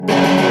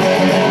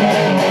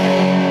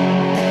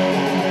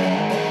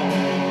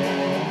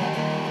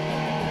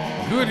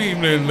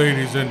evening,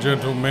 ladies and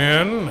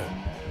gentlemen.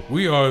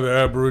 We are the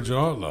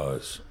Aboriginal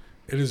Outlaws.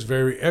 It is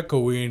very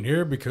echoey in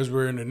here because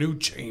we're in a new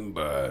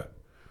chamber.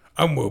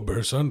 I'm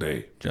Wilbur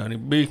Sunday. Johnny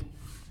B.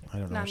 I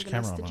don't know which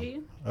camera I'm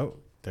on. Oh,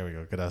 there we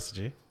go. Good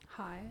G.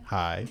 Hi.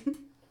 Hi.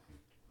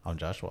 I'm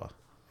Joshua.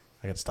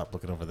 I got to stop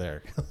looking over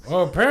there.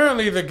 Well,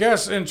 apparently the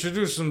guests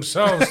introduced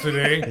themselves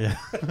today.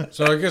 Yeah.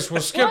 So I guess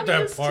we'll skip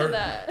that part.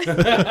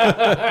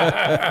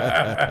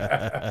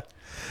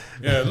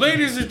 Yeah,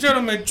 ladies and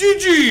gentlemen,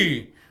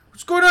 Gigi.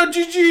 What's going on,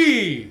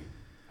 Gigi?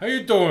 How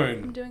you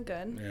doing? I'm doing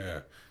good. Yeah.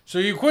 So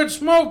you quit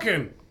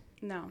smoking?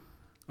 No.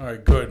 All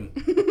right, good.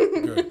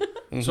 Good.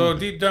 So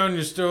deep down,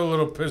 you're still a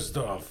little pissed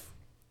off.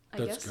 I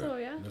guess so,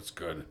 yeah. That's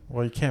good.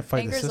 Well, you can't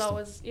fight the system.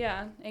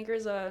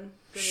 Anger's a really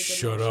good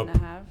Shut emotion up. to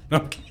have. No.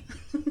 Look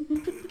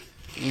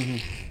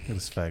at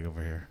this fag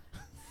over here.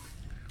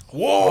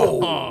 Whoa!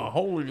 Oh,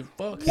 holy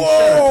fuck.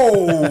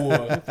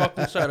 Whoa! He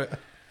fucking said it.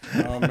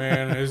 Oh,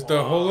 man. Is the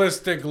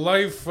Holistic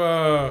Life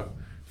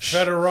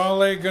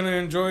Federale going to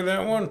enjoy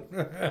that one?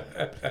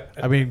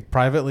 I mean,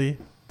 privately,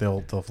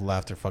 they'll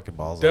laugh their fucking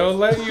balls They'll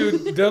off. let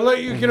you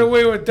get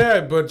away with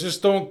that, but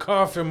just don't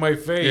cough in my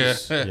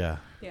face. Yeah. Yeah.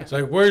 Yeah. It's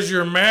like, where's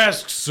your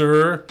mask,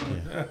 sir?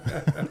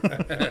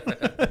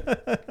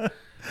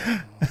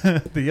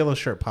 The yellow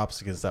shirt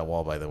pops against that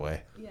wall, by the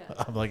way. Yeah.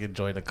 I'm like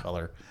enjoying the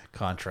color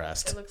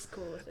contrast. It looks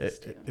cool with this,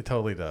 too. It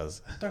totally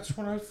does. That's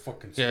what I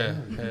fucking Yeah.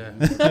 said.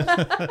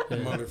 Yeah.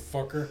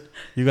 Motherfucker.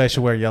 You guys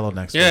should wear yellow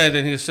next Yeah, week. and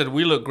then he said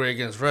we look gray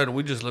against red, and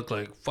we just look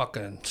like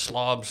fucking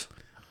slobs.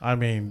 I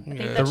mean, I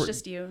think that's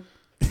just you.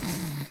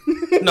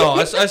 No,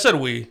 I said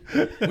we.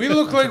 We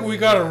look like we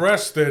got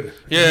arrested.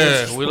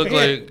 Yeah, we look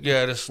like,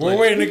 this. We're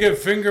waiting to get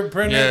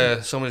fingerprinted.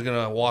 Yeah, somebody's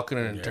going to walk in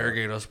and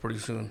interrogate us pretty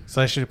soon.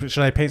 so should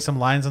I paint some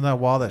lines on that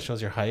wall that shows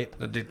your height?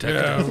 The Yeah,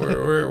 detective.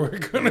 we're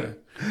gonna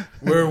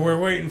we're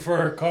waiting for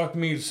our cock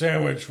meat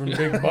sandwich from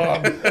Big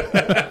Bob. Can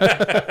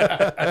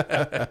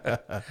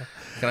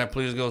I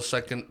please go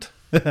second?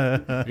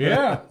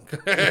 Yeah.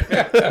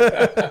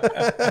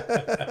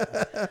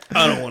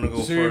 I don't want to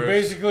go So you first.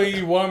 basically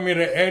you want me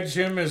to edge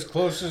him as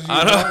close as you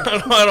I want,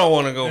 don't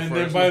want to go and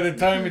first. then by the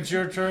time it's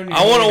your turn,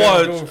 I want to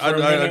gotta watch. go for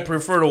a I minute.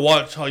 prefer to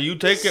watch how you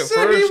take it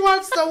Said he first.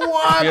 wants to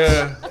watch.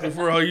 Yeah, I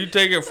prefer how you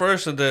take it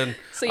first, and then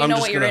So you I'm know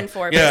just what you're gonna- in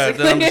for, Yeah,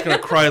 basically. then I'm just gonna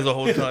cry the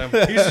whole time.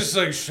 He's just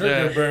like Sugar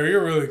Yeah. Bear.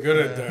 You're really good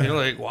at that. You're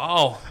like,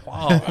 wow.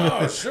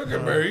 Oh, Sugar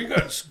Bear, you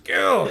got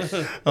skills.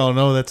 Oh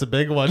no, that's a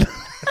big one.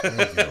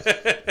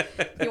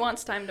 He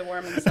wants time to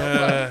warm himself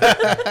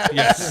up.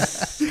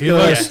 Yes.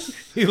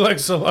 He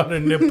likes a lot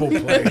of nipple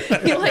play.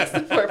 He likes the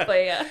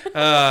foreplay, yeah.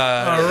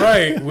 All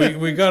right,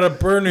 we got a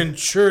burning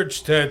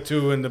church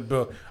tattoo in the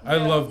bill. I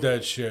love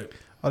that shit.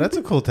 Oh, that's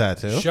a cool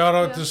tattoo. Shout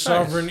out Yeah, to nice.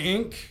 Sovereign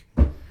Ink.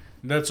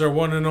 That's our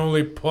one and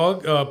only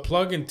plug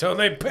until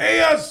they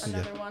pay us.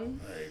 Another one.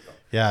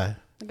 Yeah,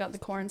 I got the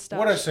corn stuff.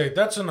 What I say?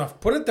 That's enough.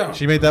 Put it down.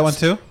 she made that one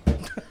too.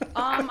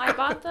 I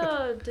bought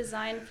the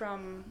design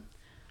from,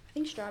 I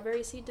think,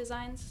 Strawberry Seed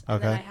Designs.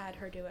 And then I Okay. had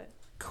her do it.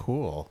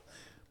 Cool.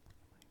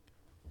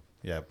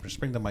 Yeah, just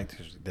bring the mic to.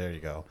 There you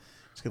go.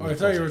 Just get a Oh, I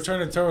little thought you were closer.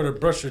 trying to tell her to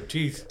brush her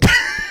teeth.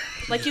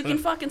 Like, you can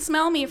fucking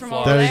smell me from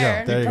over There you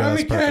there. go. There you go.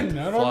 Probably That's perfect. can.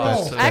 I don't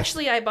Floss. know.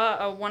 Actually, I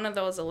bought one of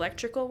those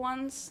electrical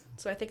ones,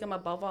 so I think I'm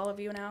above all of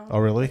you now. Oh,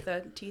 really? With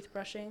the teeth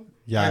brushing.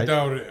 Yeah. I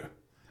doubt it.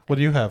 What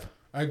do you have?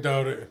 I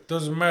doubt it.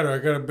 Doesn't matter. I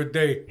got a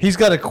bidet. He's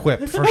got a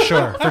quip for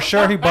sure. For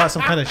sure, he bought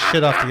some kind of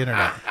shit off the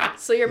internet.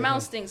 So your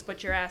mouth stinks,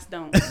 but your ass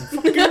don't.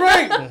 Fucking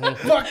right.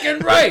 Fucking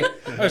right.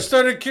 I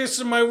started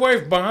kissing my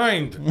wife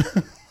behind.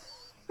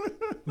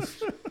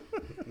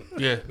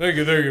 Yeah. Thank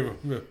you.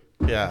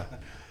 Yeah.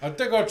 I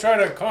think I'll try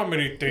that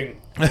comedy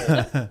thing.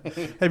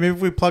 Hey, maybe if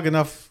we plug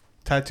enough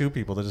tattoo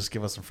people, they'll just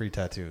give us some free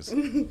tattoos.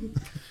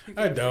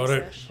 I doubt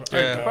it. I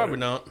Yeah, doubt probably it.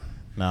 not.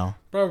 No.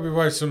 Probably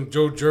by some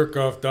Joe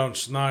Jerkoff down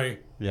Snai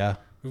Yeah.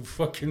 who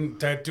fucking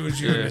tattoos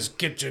you in Yeah. his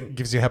kitchen.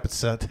 Gives you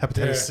hepatitis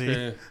Yeah. C.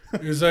 Yeah.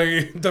 He's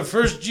like, the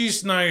first G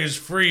Snai is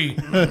free.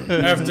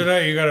 After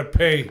that, you gotta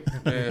pay.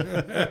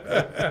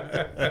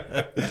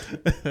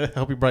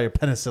 Hope you brought your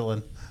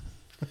penicillin.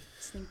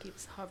 This thing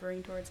keeps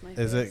hovering towards my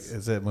Is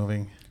face. it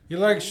moving? He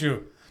likes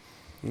you.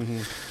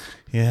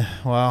 Yeah.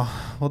 Well,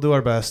 we'll do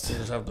our best. You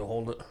just have to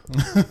hold it.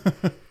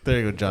 There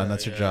you go, John.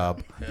 That's your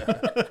job. You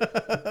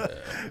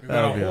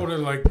That'll gotta be hold it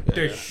like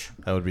dish.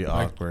 That would be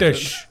Like awkward.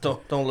 dish.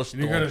 Don't listen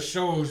You to gotta him.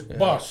 show who's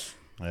boss.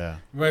 Yeah.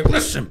 Like,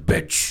 listen,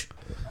 bitch.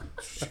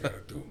 That's what you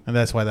gotta do. And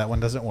that's why that one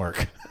doesn't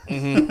work.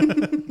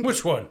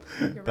 Which one?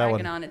 You're that ragging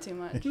one- on it too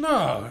much.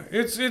 No,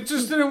 it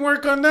just didn't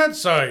work on that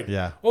side.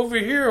 Yeah. Over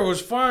here, it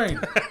was fine.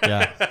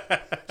 Yeah.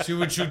 See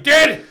what you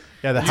did?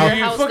 Yeah. The Your house.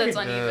 you house fucking- that's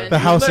uneven. The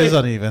house late. is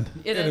uneven.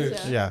 It It is,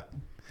 is. yeah. Yeah.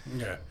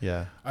 Yeah.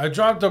 Yeah. I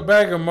dropped a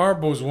bag of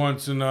marbles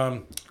once and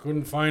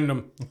couldn't find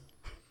them.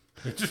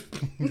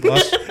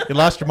 You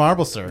lost your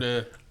marble,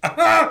 sir.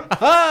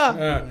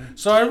 Yeah.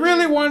 So I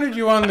really wanted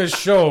you on this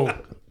show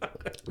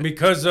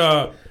because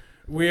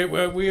we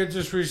had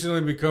just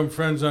recently become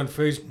friends on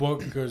Facebook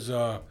because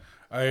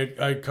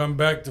I come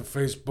back to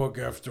Facebook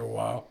after a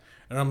while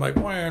and I'm like,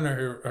 why aren't I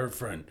her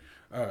friend?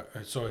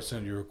 So I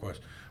send you a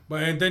request.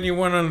 and then you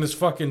went on this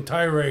fucking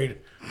tirade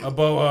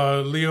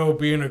about Leo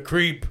being a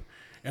creep.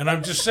 And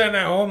I'm just sitting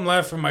at home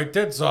laughing my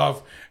tits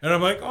off. And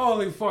I'm like,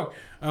 holy fuck.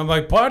 I'm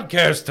like,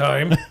 podcast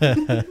time.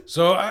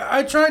 So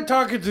I tried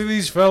talking to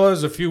these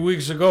fellas a few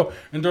weeks ago.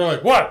 And they're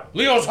like, what?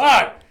 Leo's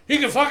hot. He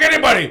can fuck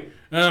anybody.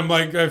 And I'm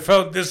like, I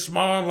felt this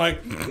small. I'm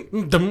like,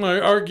 my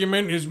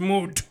argument is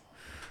moot.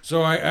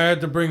 So I had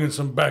to bring in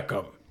some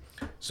backup.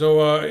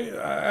 So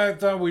I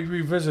thought we'd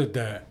revisit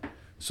that.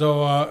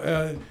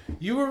 So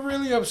you were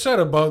really upset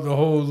about the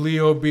whole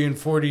Leo being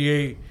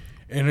 48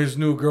 and his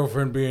new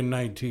girlfriend being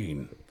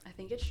 19. I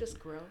think it's just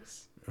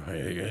gross.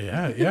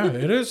 Yeah,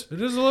 it is.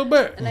 It is a little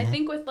bit. And I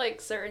think with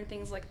like certain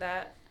things like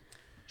that,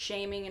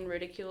 shaming and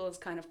ridicule is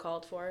kind of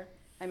called for.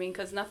 I mean,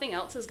 because nothing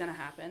else is going to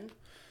happen.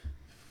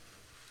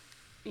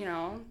 You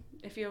know,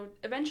 if you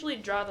eventually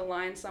draw the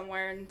line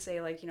somewhere and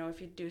say, like, you know,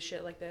 if you do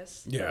shit like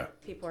this, Yeah.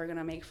 people are going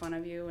to make fun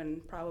of you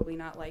and probably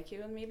not like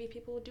you, and maybe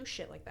people will do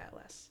shit like that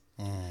less.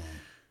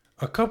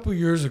 A couple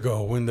years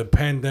ago, when the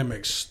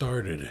pandemic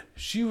started,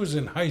 she was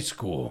in high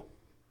school.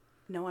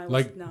 No, I was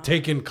Like not.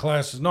 taking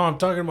classes. No, I'm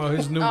talking about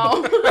his new.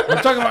 Oh. I'm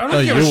talking about. I don't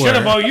No, give a you shit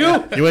were. about you.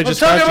 You I'm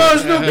talking about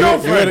his new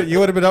girlfriend. You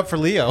would have been up for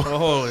Leo. Oh,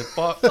 holy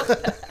fuck.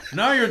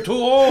 Now you're too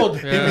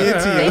old.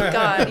 Thank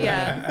God,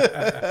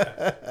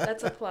 yeah.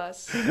 That's a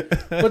plus.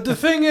 But the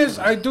thing is,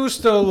 I do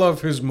still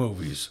love his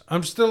movies.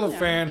 I'm still a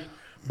fan.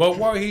 But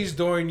what he's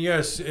doing,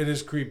 yes, it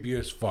is creepy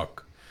as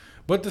fuck.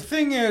 But the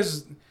thing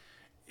is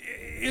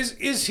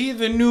he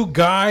the new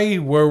guy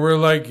where we're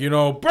like, you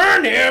know,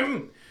 burn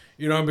him?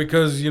 You know,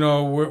 because, you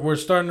know, we're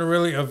starting to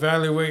really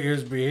evaluate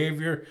his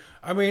behavior.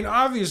 I mean,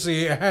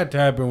 obviously, it had to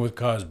happen with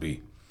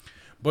Cosby.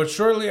 But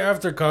shortly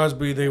after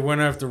Cosby, they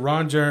went after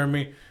Ron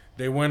Jeremy.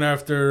 They went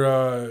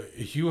after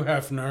Hugh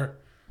Hefner.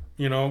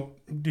 You know,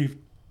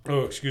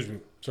 excuse me.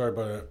 Sorry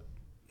about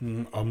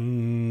that.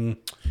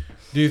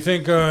 Do you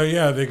think,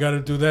 they got to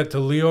do that to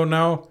Leo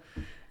now?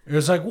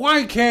 It's like,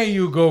 why can't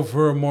you go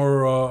for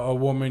a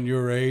woman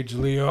your age,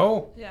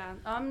 Leo? Yeah,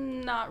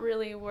 I'm not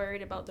really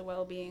worried about the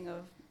well-being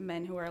of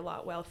men who are a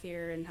lot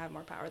wealthier and have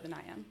more power than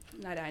I am.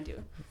 That I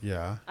do.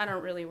 Yeah. I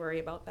don't really worry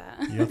about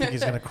that. You don't think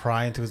he's going to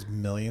cry into his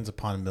millions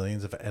upon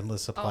millions of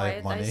endless supply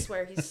of money? I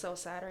swear he's so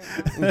sad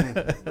right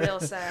now. Real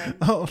sad.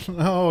 Oh,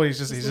 no. He's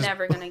just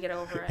never going to get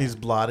over it. He's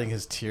blotting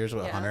his tears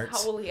with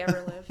hundreds. How will he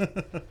ever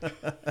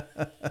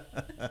live?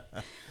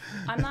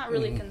 I'm not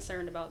really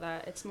concerned about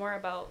that. It's more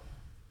about,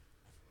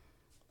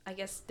 I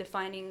guess,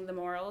 defining the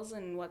morals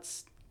and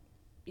what's,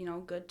 you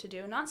know, good to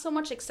do. Not so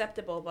much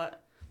acceptable,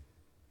 but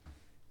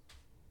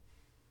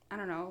I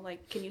don't know,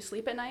 like, can you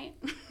sleep at night?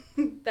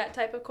 That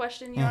type of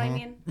question, you know what I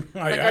mean?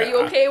 Like, are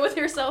you okay with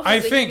yourself? I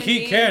as a think human he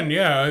being? can,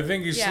 yeah. I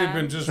think he's Yeah.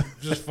 sleeping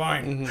just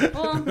fine.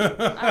 Well,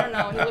 I don't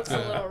know. He looks a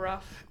little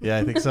rough. Yeah,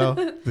 I think so.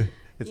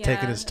 It's Yeah,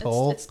 taking its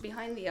toll. It's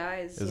behind the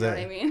eyes, Is you know that,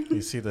 what I mean?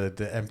 You see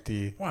the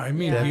empty... Well, I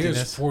mean, Yeah. he is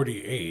Emptiness.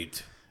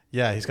 48.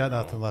 Yeah, he's got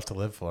nothing left to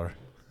live for.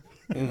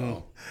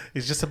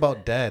 He's just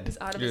about dead. He's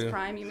out of his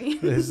prime, you mean?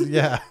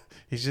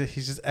 He's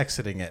just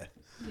exiting it.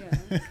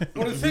 Yeah.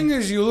 Well, the thing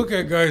is, you look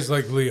at guys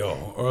like Leo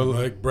or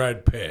like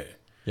Brad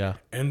Pitt, Yeah.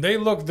 and they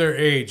look their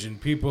age,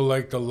 and people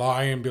like to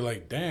lie and be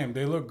like, damn,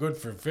 they look good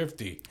for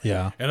 50.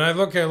 Yeah. And I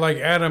look at like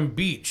Adam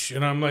Beach,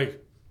 and I'm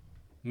like,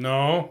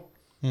 no,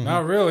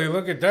 not really.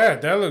 Look at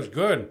that. That looks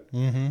good.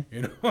 Mm-hmm.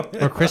 You know?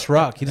 Or Chris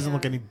Rock. He doesn't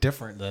look any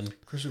different than...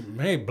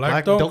 Hey,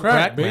 black don't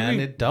crack, baby. man.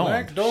 It don't.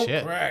 Black don't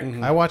Shit. crack.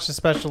 I watched the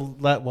special...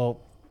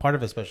 part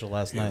of a special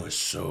last It night. was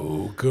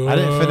so good. I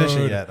didn't finish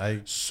it yet.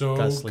 I So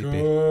got sleepy.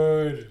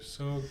 good.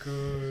 So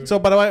good. So,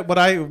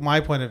 but my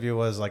point of view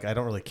was like, I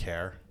don't really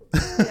care.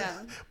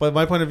 Yeah. But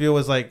my point of view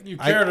was like... You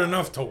cared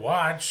enough to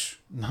watch.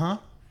 Huh?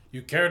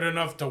 You cared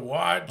enough to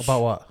watch.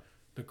 About what?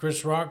 The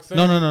Chris Rock thing?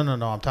 No.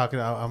 I'm talking...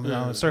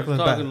 I'm circling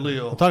back. talking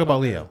Leo. I'm talking about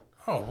Leo.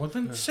 Oh, well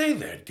then say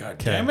that, God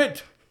damn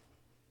it.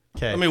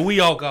 Okay. I mean, we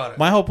all got it.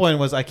 My whole point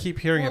was I keep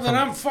hearing Well, it then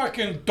from... I'm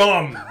fucking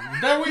dumb.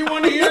 Is that what you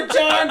want to hear,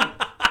 John?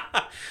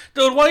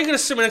 Dude, why are you going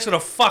to sit me next to the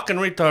fucking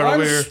retard I'm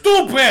over here?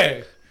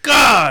 stupid.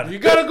 God! You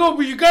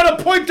gotta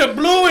point to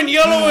blue and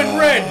yellow and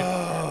red.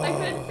 I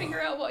couldn't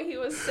figure out what he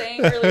was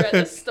saying earlier at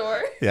the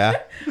store. Yeah?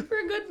 For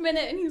a good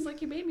minute, and he's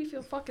like, "You made me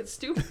feel fucking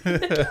stupid."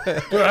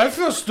 Dude, I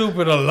feel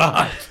stupid a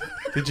lot.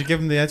 Did you give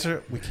him the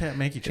answer? We can't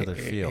make each other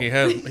feel. He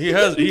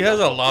has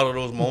a lot of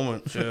those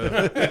moments.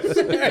 Yeah. He has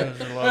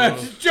a lot of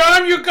those.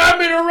 John, you got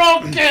me the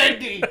wrong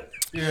candy.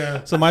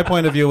 Yeah. So my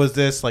point of view was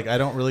this, like, I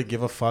don't really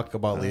give a fuck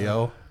about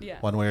Leo Yeah.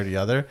 one way or the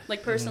other.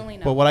 Like personally,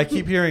 no. But what I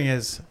keep hearing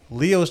is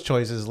Leo's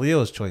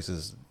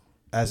choices,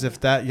 as if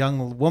that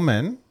young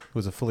woman,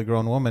 who's a fully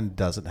grown woman,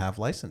 doesn't have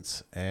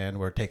license. And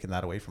we're taking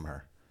that away from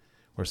her.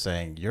 We're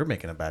saying, you're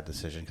making a bad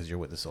decision because you're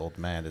with this old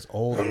man, this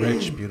old,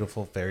 rich,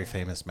 beautiful, very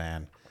famous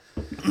man.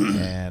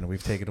 And we're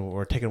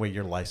taking away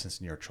your license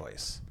and your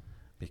choice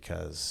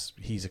because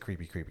he's a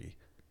creepy.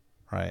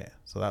 Right.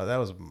 So that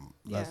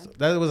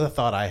was a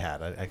thought I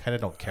had. I kind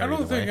of don't care. I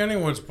don't either think way.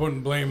 anyone's putting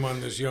blame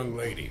on this young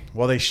lady.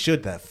 Well, they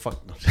should. That fuck.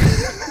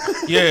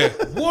 Yeah.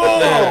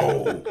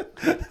 Whoa!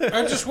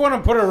 I just want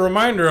to put a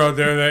reminder out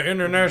there that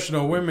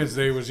International Women's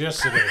Day was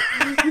yesterday.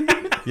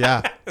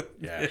 Yeah.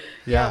 Yeah.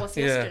 Yeah, it was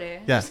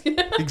yesterday. Yeah.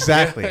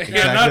 Exactly.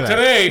 Yeah, not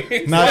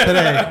today. Not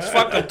today.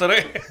 Fuck them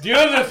today. The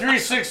other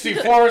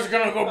 364 is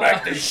gonna go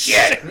back to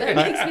shit. That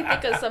makes me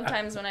think of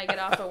sometimes when I get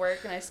off of work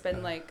and I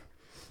spend like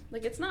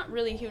it's not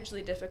really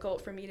hugely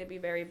difficult for me to be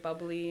very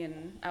bubbly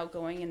and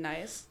outgoing and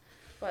nice.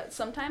 But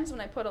sometimes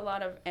when I put a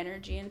lot of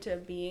energy into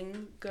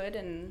being good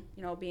and,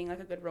 being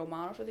like a good role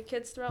model for the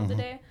kids throughout the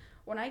day,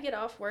 when I get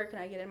off work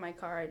and I get in my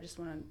car, I just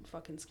want to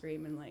fucking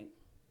scream and I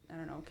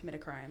don't know, commit a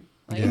crime.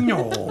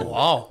 No.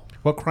 Wow.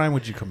 What crime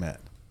would you commit?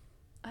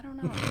 I don't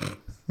know.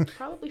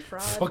 Probably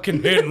fraud.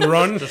 Fucking hit and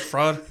run. Just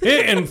fraud.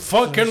 Hit and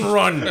fucking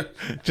run.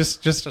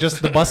 Just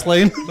the bus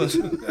lane?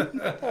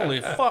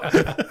 Holy fuck.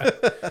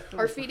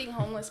 Or feeding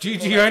homeless people.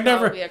 Gigi, That's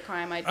probably a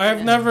crime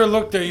I've never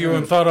looked at you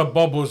and thought of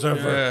Bubbles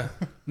ever. Yeah.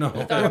 No.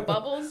 You thought of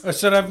Bubbles? I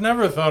said I've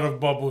never thought of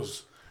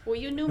Bubbles. Well,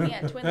 you knew me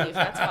at Twin Leaf,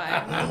 that's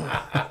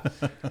why.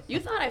 You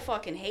thought I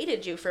fucking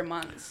hated you for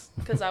months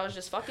because I was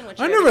just fucking with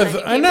you.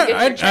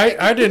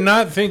 I did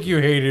not think you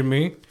hated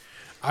me.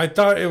 I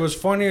thought it was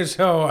funny as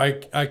hell.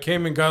 I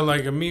came and got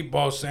like a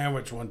meatball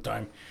sandwich one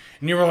time,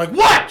 and you were like,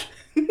 "What?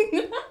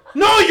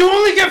 No, you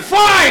only get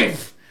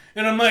 5."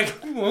 And I'm like,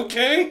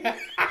 "Okay."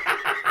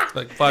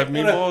 Like 5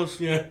 meatballs?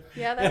 Yeah.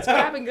 Yeah, that's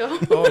grab and go.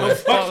 I'm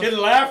fucking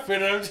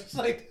laughing. I'm just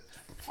like,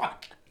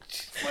 "Fuck."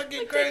 She's fucking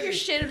Take your crazy.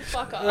 shit and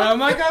fuck off. And I'm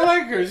like, I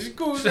like her. She's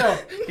cool as hell.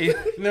 And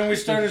then we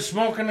started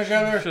smoking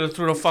together. Should have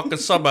threw the fucking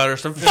sub at her.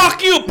 Said,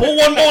 "Fuck you! Put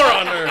one more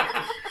on there."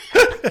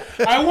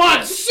 I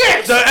want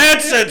 6. The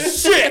ad said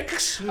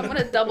 6. I'm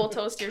gonna double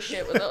toast your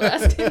shit without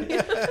asking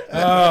you.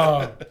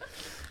 Oh.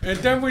 And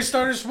then we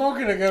started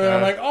smoking together.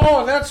 I'm like,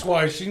 oh, that's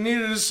why she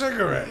needed a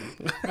cigarette.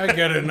 I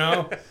get it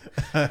now.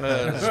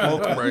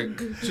 Smoke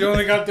break. She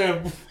only got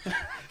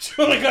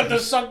the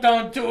suck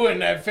down 2 in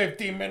that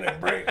 15-minute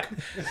break.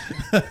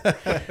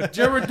 Did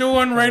you ever do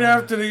one right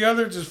after the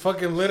other? Just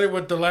fucking lit it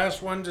with the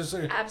last one? Just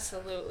say,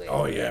 Absolutely.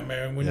 oh yeah,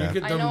 man. When you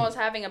get I them, know I was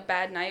having a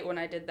bad night when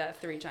I did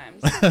that 3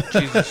 times.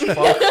 Jesus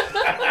fuck.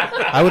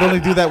 I would only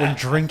do that when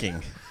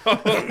drinking. Oh,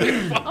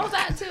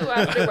 that too,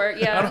 after work,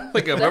 yeah. I don't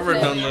think I've ever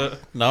done Definitely.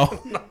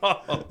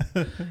 that.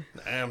 No.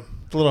 Damn.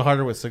 It's a little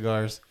harder with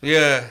cigars.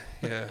 Yeah.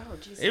 Oh,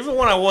 Jesus. Even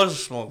when I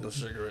was smoking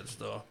cigarettes,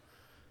 though.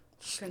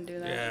 Couldn't do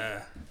that.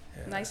 Yeah.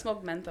 And I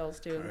smoked menthols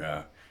too.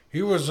 yeah,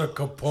 he was a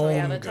Capone So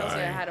yeah, that tells you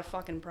I guy. had a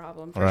fucking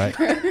problem. For Right.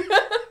 sure.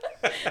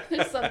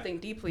 There's something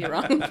deeply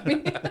wrong with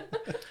me.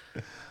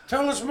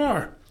 Tell us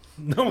more.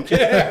 No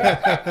kidding.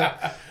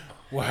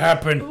 What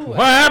happened? What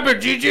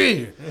happened,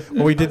 Gigi?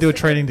 Well, we did do a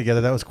training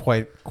together. That was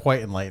quite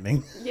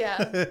enlightening. Yeah,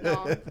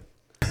 no.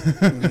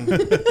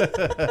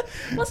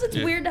 Plus, it's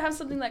weird to have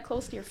something that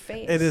close to your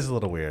face. It is a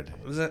little weird.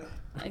 Is it?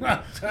 I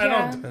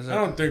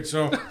don't think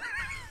so.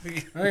 I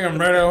think I'm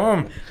right at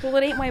home. Well,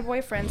 it ain't my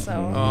boyfriend,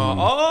 so.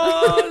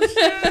 Oh,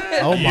 shit.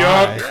 Oh my.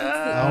 Yuck.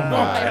 Oh My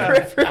my.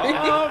 periphery.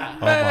 Oh,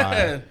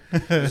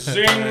 man.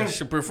 Sing,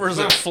 She prefers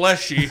it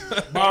fleshy.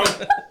 Bob.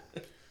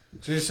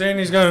 So you're saying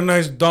he's got a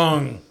nice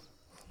dong.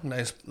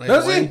 Nice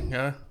Does he? wing,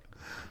 yeah.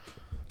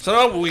 So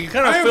now we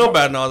kind of feel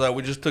bad now that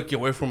we just took you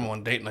away from him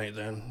on date night.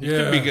 Then you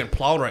could be Yeah. getting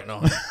plowed right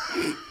now.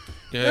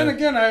 Yeah. Then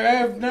again, I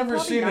have never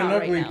Probably seen an not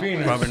right ugly now.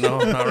 penis. Probably no,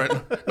 not right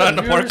now. Not in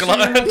the Have you ever parking seen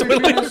lot. an ugly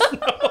penis?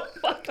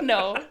 Fuck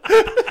no.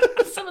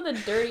 Some of the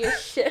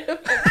dirtiest shit.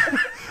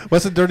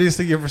 What's the dirtiest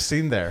thing you ever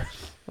seen there?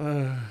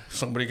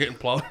 Somebody getting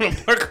plowed in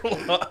the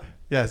parking lot.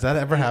 Yeah, has that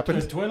ever A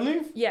happened? twin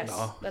leaf? Yes,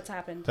 No. that's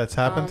happened. That's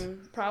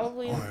happened?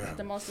 Probably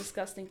the most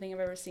disgusting thing I've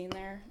ever seen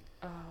there.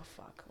 Oh,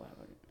 fuck.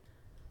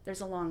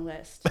 There's a long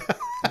list.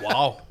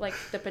 Wow. Like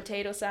the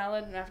potato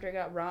salad, and after it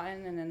got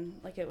rotten, and then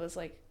like it was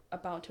like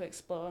about to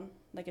explode,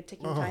 like a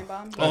ticking time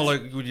bomb. Oh,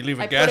 like would you leave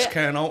a I put gas it-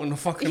 can out in the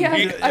fucking Yeah,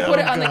 heat? I put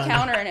it on the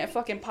counter, and it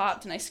fucking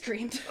popped, and I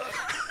screamed.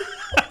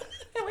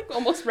 I like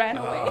almost ran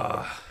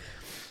away.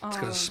 It's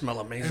gonna smell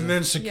amazing. And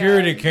then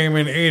security came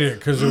and ate it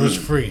because it was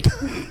free.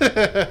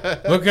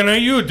 Looking at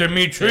you,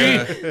 Dimitri.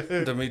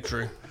 Yeah,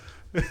 Dimitri.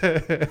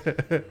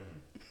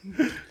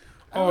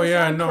 Oh,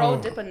 yeah, I saw a crow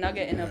no. dip a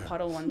nugget in a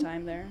puddle one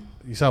time there.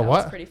 You saw That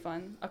was what? pretty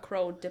fun. A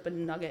crow dip a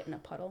nugget in a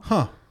puddle.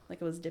 Huh.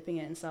 Like it was dipping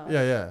it in sauce.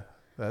 Yeah, yeah.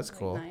 That's Like,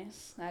 cool.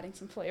 nice. Adding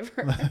some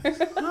flavor.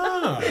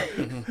 Ah.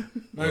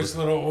 Nice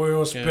little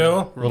oil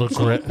spill. Little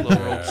grit.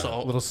 Little rope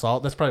salt. Little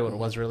salt. That's probably what it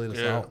was, really, the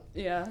Yeah. salt.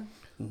 Yeah.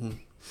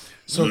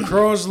 So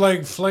crows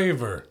like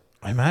flavor.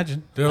 I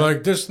imagine. They're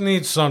like, this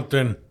needs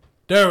something.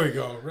 There we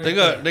go. Right They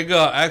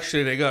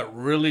got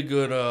really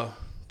good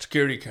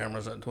security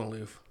cameras at Twin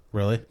Leaf.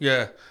 Really?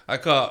 Yeah, I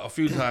caught a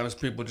few times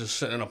people just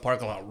sitting in a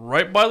parking lot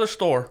right by the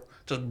store,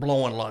 just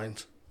blowing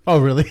lines. Oh,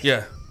 really?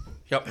 Yeah.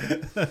 Yep.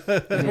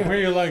 there. Where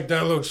you're like,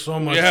 that looks so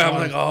much Yeah, fun.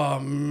 I'm like, oh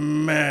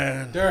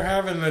man. They're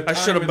having the time I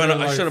should have of been their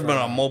I life should have been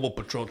right on mobile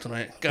patrol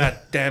tonight. God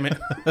damn it.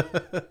 now.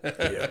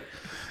 But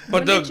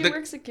When did you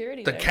work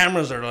security the there?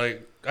 cameras are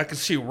like, I can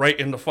see right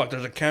in the fuck.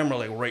 There's a camera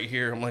like right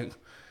here. I'm like,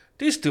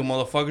 these two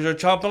motherfuckers are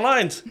chopping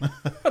lines.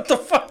 What the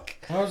fuck?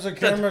 How's the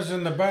cameras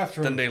in the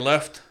bathroom? Then they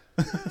left.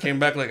 Came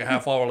back like a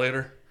half hour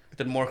later.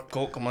 Did more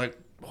coke. I'm like,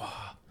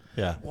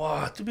 Yeah.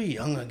 wow, to be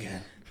young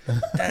again.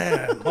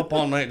 Damn, up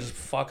all night just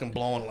fucking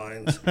blowing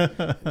lines.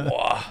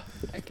 Wow.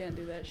 I can't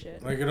do that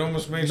shit. Like, it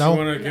almost makes No. you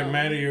want to get No.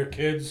 mad at your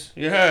kids.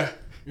 Yeah.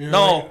 You know,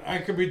 No. like, I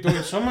could be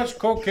doing so much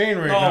cocaine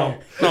right now.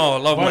 No, I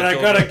love But my I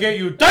children. gotta get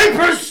you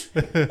diapers!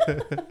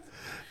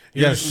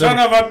 You Yes, son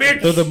of a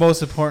bitch! They're the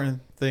most important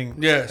thing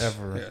Yes.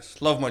 ever.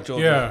 Yes. Love my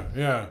children.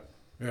 Yeah.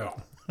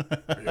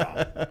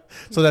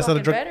 So that's not a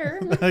Fucking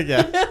drug. better.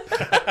 Yeah.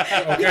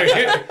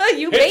 Okay,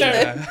 You hit made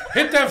that, it.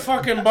 hit that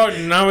fucking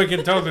button. Now we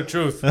can tell the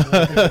truth. You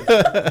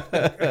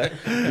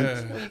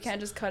can't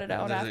just cut it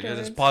out Yeah, afterwards.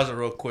 just pause it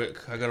real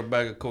quick. I got a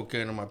bag of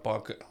cocaine in my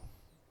pocket.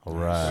 All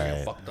I right.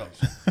 get fucked up.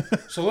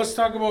 So let's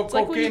talk about It's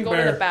like when you Cocaine go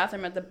to the Bear.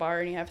 bathroom at the bar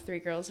and you have 3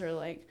 girls who are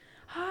like,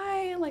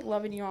 "Hi," like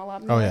loving you all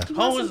up. And Oh, you're yeah. Like, you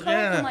How want some is- Coke?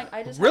 yeah. I'm like,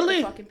 I just Really?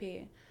 have to fucking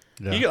pee.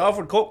 Yeah. You get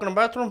offered coke in the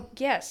bathroom?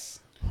 Yes.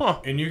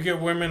 Huh. And you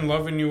get women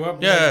loving you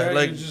up. Yeah, like, that,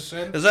 like, you just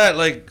said. is that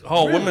like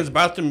how Really? a women's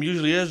bathroom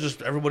usually is?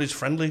 Just everybody's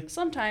friendly?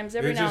 Sometimes,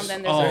 every They now just,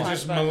 and then, oh, there's they a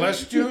just hunt, but-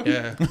 molest you.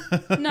 Yeah.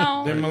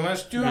 No, They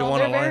molest you. You no,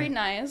 wanna they're very line?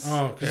 nice.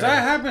 Oh, because Yeah.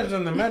 that happens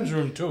in the men's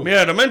room too.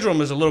 Yeah, the men's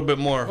room is a little bit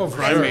more Oh, for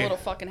They're a grimy. little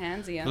fucking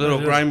handsy. Yeah. A little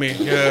grimy.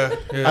 Yeah.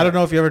 Yeah. I don't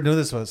know if you ever knew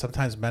this, but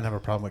sometimes men have a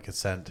problem with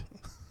consent.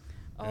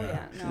 Oh yeah,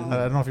 I no.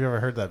 don't know if you ever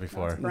heard that No,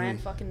 before. it's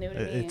brand fucking new to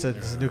me. It's a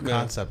new Yeah.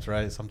 concept,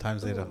 right?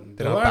 Sometimes they don't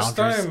The have last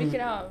boundaries. time-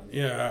 Speaking of,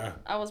 Yeah,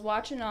 I was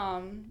watching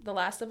The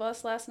Last of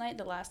Us last night,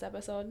 the last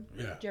episode.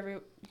 yeah. Did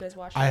you guys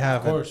watch I it? Of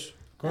haven't. course.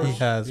 He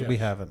has. Yeah. We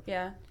haven't.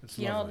 Yeah. It's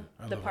You lovely. know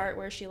I the love part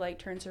where she like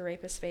turns her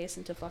rapist face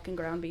into fucking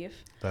ground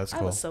beef? That's I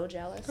cool. was so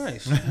jealous.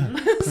 Nice.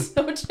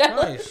 So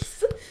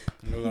jealous.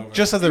 I love it.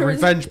 Just of the There was-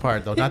 revenge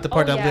part, though, not the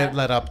part Oh, that yeah.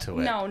 led up to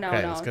it. No, Okay, no,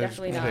 let's go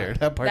definitely not. clear.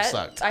 That part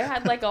sucked. I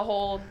had like a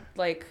whole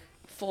like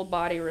full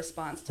body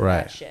response to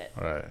Right. that shit.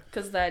 Right.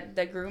 Cause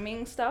the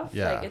grooming stuff,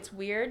 Yeah. like it's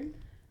weird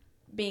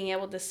being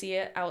able to see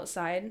it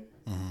outside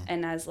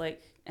and as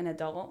like an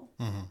adult,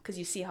 cause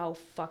you see how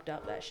fucked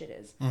up that shit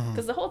is.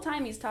 Cause the whole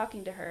time he's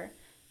talking to her,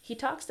 he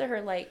talks to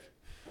her like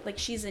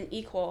she's an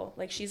equal,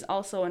 like she's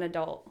also an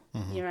adult.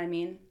 You know what I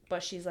mean?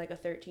 But she's like a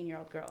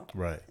 13-year-old girl.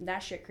 Right. And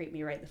that shit creeped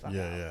me right the fuck out.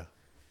 Yeah.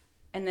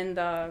 And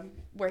then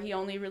where he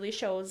only really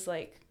shows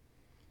like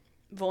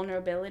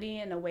vulnerability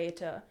and a way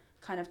to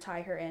kind of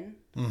tie her in,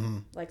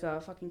 like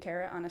a fucking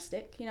carrot on a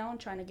stick, you know, and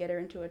trying to get her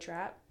into a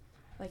trap.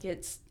 Like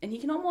and he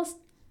can almost,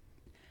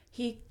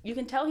 you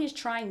can tell he's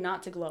trying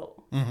not to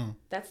gloat.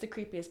 That's the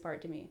creepiest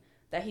part to me.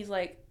 That he's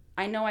like,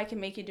 I know I can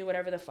make you do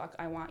whatever the fuck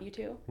I want you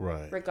to,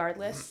 Right.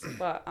 regardless,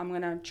 but I'm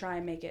gonna try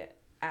and make it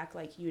act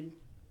like you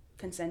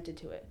consented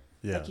to it,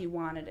 Yeah. like you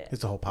wanted it.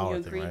 It's the whole power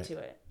you thing, agreed right? to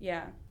it.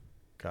 Yeah.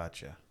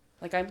 Gotcha.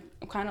 Like I'm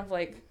kind of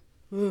like,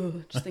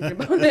 ugh, just thinking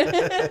about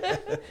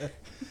it.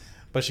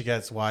 But she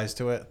gets wise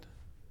to it.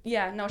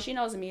 Yeah, no, she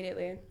knows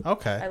immediately.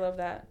 Okay. I love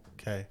that.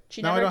 Okay.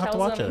 She Now I never don't have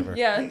tells to watch him. it ever.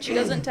 Yeah, she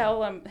doesn't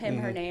tell him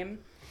her name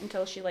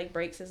until she like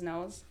breaks his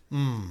nose.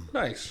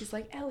 Nice. She's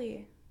like,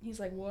 Ellie. He's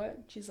like, what?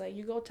 She's like,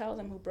 you go tell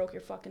them who broke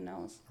your fucking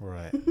nose.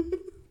 Right.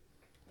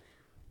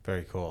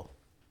 Very cool.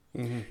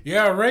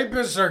 Yeah,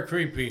 rapists are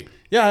creepy.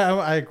 Yeah,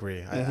 I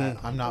agree.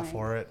 I'm not Right.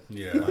 for it.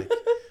 Yeah.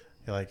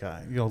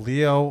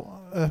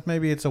 Leo,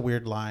 maybe it's a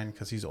weird line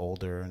because he's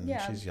older and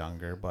Yeah. she's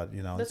younger, but,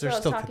 That's there's what I was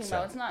still talking consent.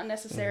 about. It's not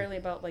necessarily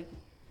about like,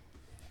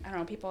 I don't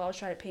know, people always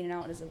try to paint it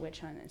out as a witch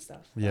hunt and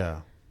stuff.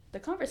 Yeah. The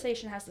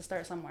conversation has to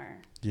start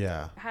somewhere.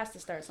 Yeah. It has to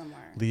start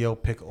somewhere. Leo,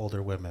 pick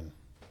older women.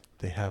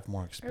 They have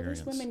more Or at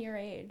experience. least women your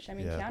age. I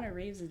mean, Yeah. Keanu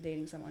Reeves is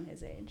dating someone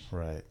his age.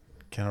 Right.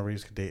 Keanu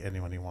Reeves could date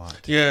anyone he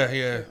wants. Yeah.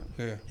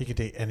 He could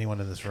date anyone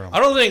in this room. I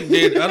don't think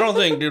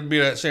there'd be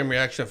that same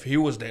reaction if he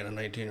was dating a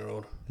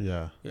 19-year-old.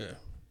 Yeah. Yeah.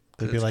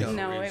 They'd be It's like, Keanu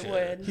No, Reeves, it yeah.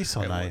 would. he's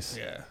so It would, nice.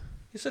 Yeah.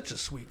 He's such a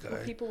sweet guy.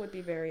 Well, people would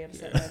be very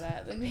upset by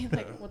that. They'd be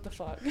like, what the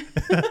fuck?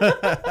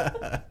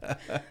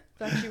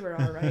 Thought you were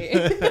all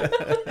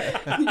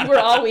right. You were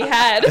all we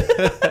had.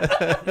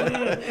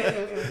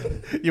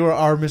 You were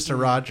our Mr.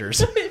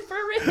 Rogers.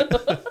 For real.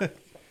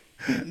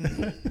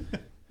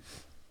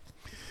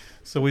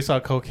 So we saw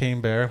Cocaine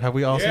Bear. Have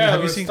we all seen? Yeah, Have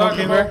you let's seen talk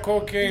Cocaine about Bear?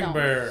 Cocaine No.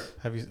 Bear.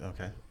 Have you?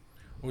 Okay.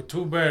 Well,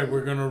 too bad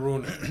we're gonna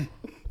ruin it.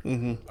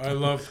 Mm-hmm. I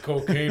loved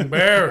Cocaine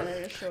Bear.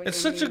 It's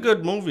such a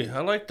good movie. I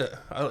liked it.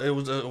 It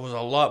was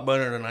a lot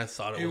better than I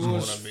thought it It was,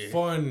 was going to be.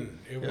 fun.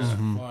 It was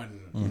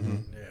fun.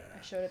 Yeah.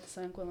 I showed it to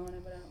San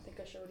Quilona, but I don't think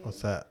I showed you.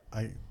 What's that?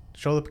 I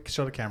show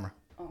the camera.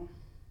 Oh,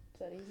 is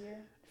that easier?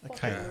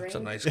 Okay. Yeah, it's a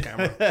ring. nice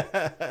camera.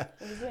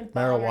 It was doing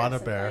bong rips Marijuana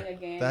and Bear. playing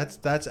a game.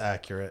 That's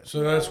accurate.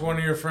 So that's one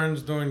of your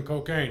friends doing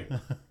cocaine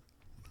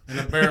in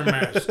a bear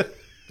mask.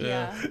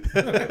 yeah.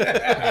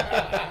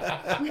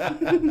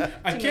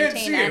 I To can't maintain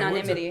see it.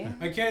 What's anonymity. it.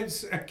 I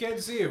can't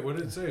see it. What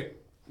did it say?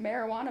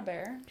 Marijuana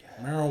Bear.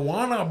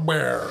 Marijuana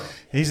Bear.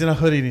 He's in a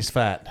hoodie and he's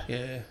fat.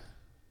 Yeah.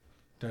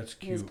 That's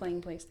He was cute.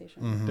 playing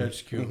PlayStation.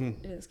 That's cute.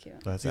 It is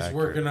cute. That's He's accurate.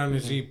 working on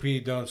his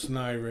EP Don't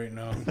Snide right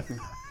now.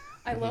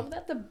 I love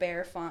that the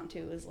bear font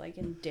too is like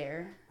in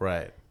Dare.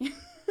 Right.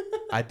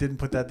 I didn't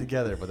put that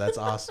together, but that's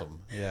awesome.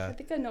 I Yeah.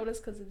 think I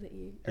noticed because of the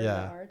E or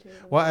Yeah. the R too.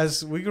 Well,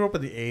 as we grew up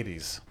in the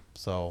 '80s,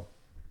 so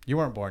You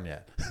weren't born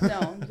yet.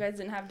 No, you guys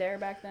didn't have Dare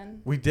back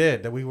then. We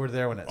did. We were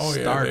there when it Oh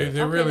yeah, started.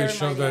 they Okay, really never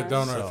shoved mind, that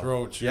down So, our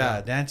throats.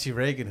 Yeah, Nancy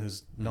Reagan,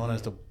 who's known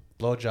as the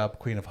blowjob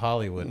queen of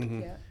Hollywood,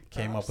 Yeah.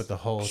 came up with the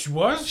whole. She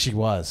was. She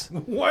was.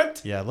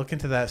 What? Yeah, look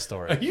into that Are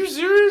story. you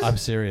serious? I'm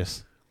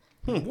serious.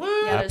 What? Yeah,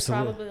 there's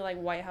Absolutely. probably like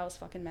White House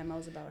fucking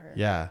memos about her.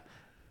 Yeah.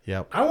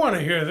 Yep. I want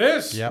to hear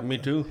this. Yep. Me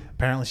too.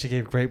 Apparently, she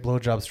gave great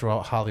blowjobs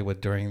throughout Hollywood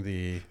during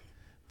the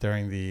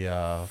During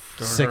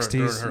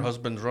 60s. her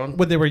husband's run.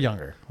 When they were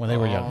younger. When they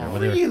were younger.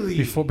 When they were, Really?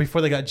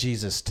 before they got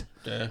Jesus.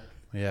 Yeah.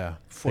 Yeah.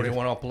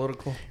 41 all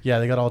political. Yeah,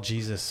 they got all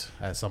Jesus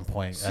at some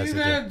point. See as they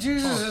that? did.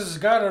 Jesus has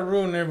got to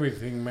ruin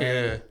everything, man.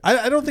 Yeah.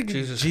 I don't think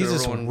Jesus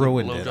Jesus could've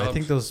ruined ruined it. I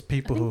think blowjobs. those I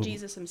people think who.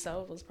 Jesus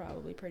himself was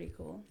probably pretty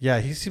cool. Yeah,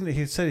 he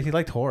said he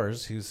liked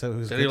horrors. He said he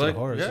was Did good he to like-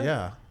 horrors. yeah?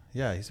 Yeah.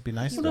 Yeah, he used to be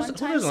nice He to Who them. one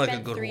doesn't- time doesn't like a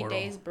spent good 3 whore,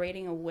 days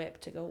braiding a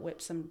whip to go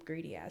whip some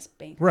greedy ass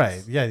bankers.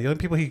 Right. Yeah, the only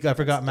people he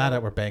ever got mad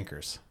at were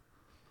bankers.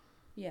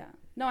 Yeah.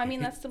 No, I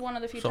mean that's the one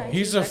of the few So- times.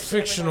 He's a actually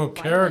ever fictional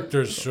got violent.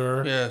 character,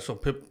 sir. Yeah, so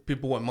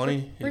people want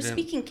money. He We're didn't-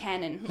 speaking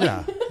canon.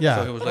 Yeah. So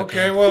Yeah. it was like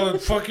Okay, well,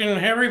 fucking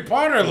Harry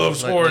Potter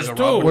loves like- whores like a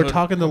too. Robin We're Hood.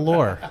 talking the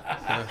lore.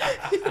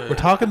 We're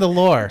talking the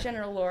lore.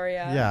 General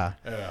Loria. Yeah.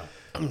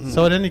 Yeah.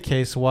 So in any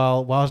case,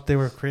 while they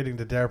were creating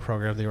the DARE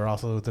program, they were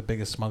also the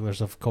biggest smugglers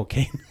of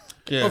cocaine.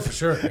 yeah. Oh, for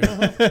sure.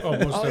 Yeah. Oh,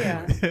 most Oh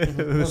yeah. definitely.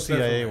 the Most CIA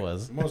definitely.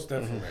 was. Most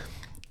definitely.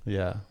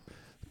 Yeah.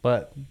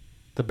 But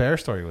the bear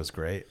story was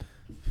great.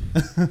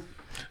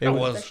 It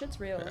was. That shit's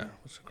real. Yeah, it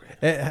was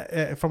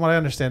great. From what I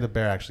understand, the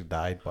bear actually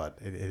died, but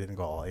it didn't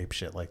go all ape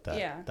shit like that.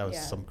 Yeah, That was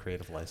yeah. some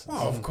creative license.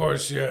 Oh, of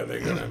course, yeah. They're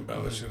gonna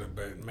embellish it a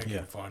bit, make Yeah.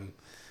 it fun.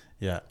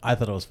 Yeah, I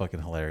thought it was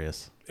fucking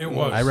hilarious. It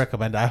was. I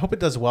recommend it. I hope it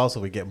does well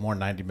so we get more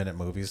 90-minute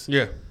movies.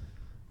 Yeah.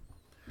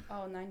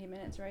 Oh, 90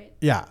 minutes, right?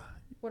 Yeah.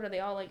 What are they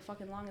all like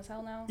fucking long as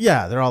hell now?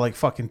 Yeah, they're all like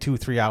fucking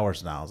 2-3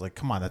 hours now. It's like,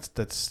 come on,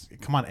 that's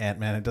come on,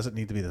 Ant-Man. It doesn't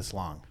need to be this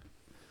long.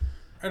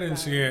 I didn't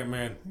see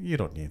Ant-Man. You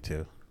don't need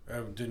to. I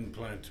didn't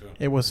plan to.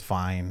 It was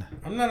fine.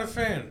 I'm not a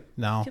fan.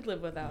 No, Could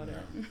live without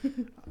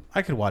it.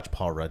 I could watch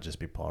Paul Rudd just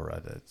be Paul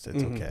Rudd. It's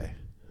okay.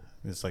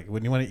 It's like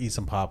when you want to eat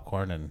some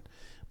popcorn and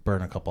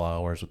burn a couple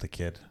hours with the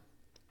kid,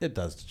 it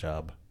does the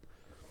job.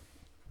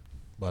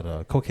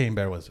 But Cocaine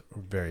Bear was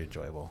very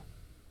enjoyable.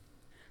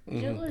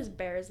 You know there's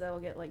bears that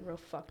will get like real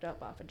fucked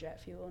up off of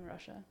jet fuel in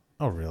Russia.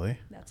 Oh, really?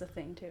 That's a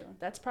thing too.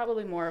 That's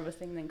probably more of a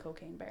thing than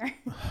cocaine bear.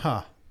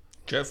 Huh.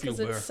 Jet fuel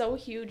Because bear. it's so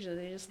huge that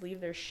they just leave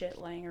their shit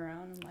laying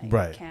around in like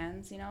Right.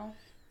 cans, you know?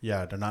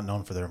 Yeah, they're not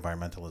known for their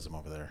environmentalism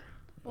over there.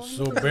 Well,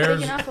 So it's bears-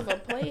 big enough of a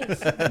place.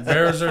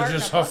 Bears are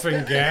just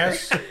huffing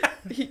gas.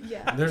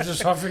 Yeah. They're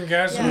just huffing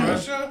gas in Yeah.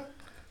 Russia?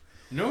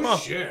 No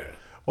shit.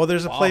 Well,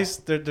 there's a place.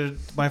 There.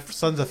 My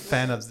son's a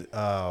fan of.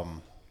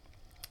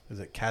 Is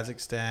it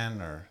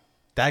Kazakhstan or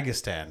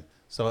Dagestan?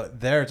 So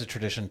there, it's a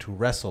tradition to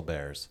wrestle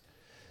bears.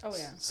 Oh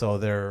yeah. So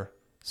they're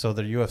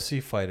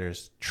UFC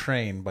fighters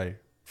train by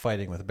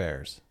fighting with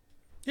bears.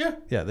 Yeah.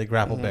 Yeah, they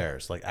grapple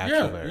bears like actual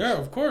Yeah, bears. yeah,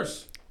 of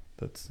course.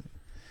 That's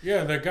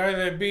Yeah, the guy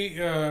that beat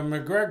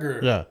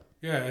McGregor. yeah,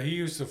 Yeah, he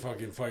used to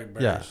fucking fight yeah,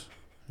 bears.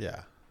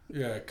 yeah.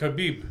 Yeah,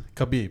 Khabib.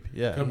 Khabib.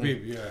 Yeah,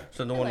 Khabib, yeah.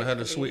 So the I one like that had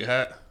the Khabib. sweet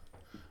hat.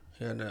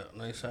 He had that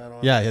nice hat on.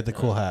 yeah. He had the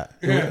cool hat.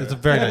 It's a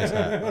very nice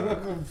hat.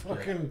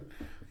 Fucking.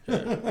 I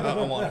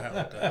want to have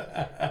like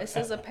that. It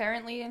says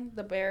apparently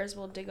the bears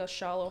will dig a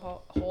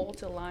shallow hole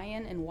to lie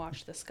in and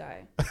watch the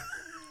sky.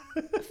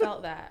 I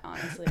felt that,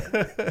 honestly.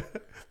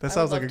 That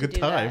sounds like a good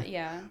time.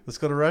 Yeah. Let's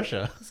go to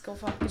Russia. Let's go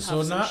fucking So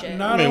huff some not shit.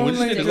 not I mean, we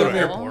just only need to do go to they,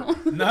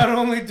 airport. not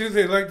only do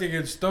they like to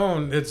get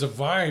stoned, it's a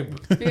vibe.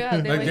 Yeah,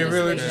 Like, they just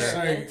really lay just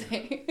there like-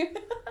 meditating.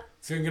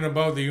 Thinking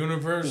about the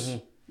universe.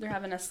 They're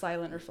having a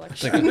silent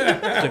reflection.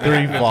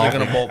 They're evolving.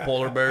 Thinking about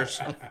polar bears.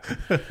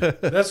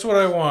 That's what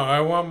I want.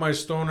 I want my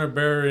stoner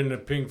bear in the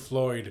Pink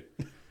Floyd.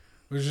 It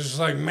was just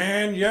like,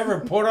 man, you ever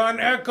put on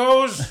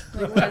Echoes?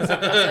 Like, what is it?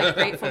 It's like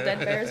Grateful Dead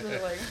bears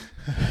with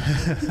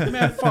like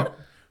Man,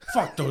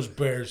 fuck those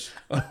bears.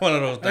 One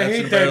of those I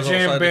dancing hate that bears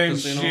jam outside the band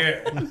casino.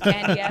 shit.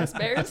 candy ass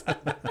bears.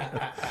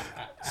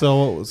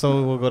 So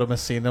we'll go to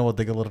Messina. We'll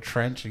dig a little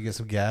trench and get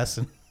some gas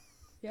and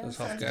Yeah, That's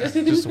how sounds gas-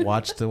 good. just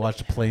watch the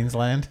planes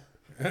land.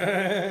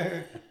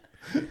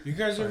 You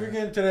guys ever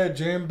get into that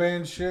jam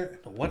band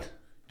shit? The what?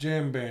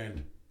 Jam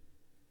band.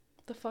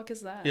 The fuck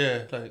is that?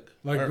 Yeah,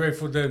 Like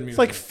Grateful Dead music. It's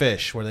like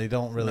Fish, where they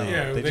don't really.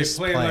 Yeah, they just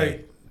play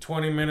like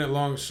 20-minute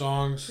long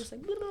songs. Just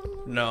like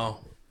no.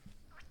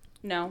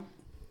 no.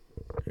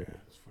 Yeah,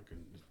 it's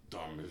fucking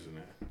dumb, isn't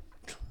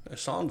it? It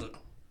sounds it.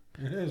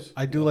 It is.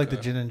 I do like the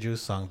Gin and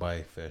Juice song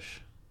by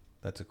Fish.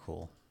 That's a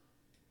cool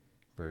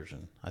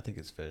version. I think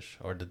it's Fish,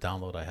 or the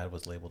download I had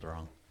was labeled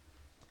wrong.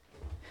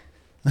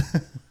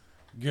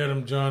 Get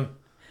him, John.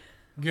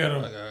 Get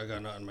him. I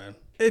got nothing, man.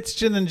 It's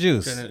Gin and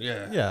Juice.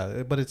 Yeah.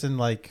 Yeah, but it's in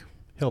like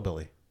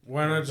hillbilly.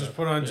 Why not just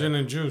put on gin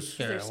and juice?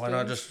 Yeah, There's why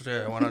not just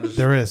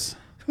There is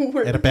and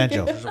a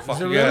banjo. There's a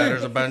fucking, Is it yeah, really?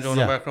 there's a banjo in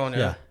the background.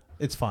 Yeah.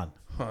 It's fun.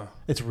 Huh.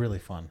 It's really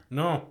fun.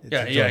 No. It's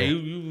Yeah,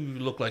 enjoyable. you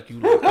look like you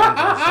like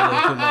banjos a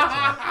little too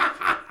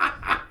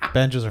much.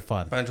 Banjos are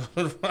fun. Banjos.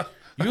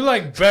 You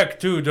like Beck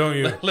too, don't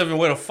you? Living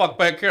way the fuck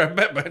back here. I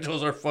bet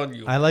banjos are fun.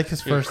 You I like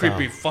his you first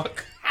creepy album.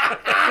 fuck.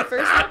 The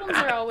first albums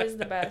are always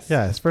the best.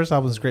 Yeah, his first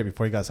album was great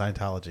before he got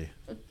Scientology.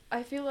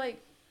 I feel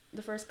like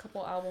the first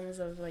couple albums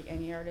of like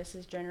any artist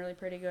is generally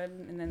pretty good,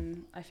 and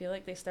then I feel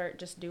like they start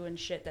just doing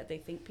shit that they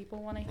think people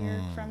want to hear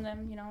from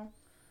them, you know,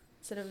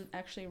 instead of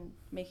actually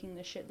making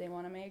the shit they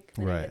want to make.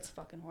 Then Right. it gets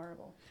fucking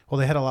horrible. Well,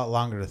 they had a lot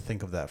longer to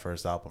think of that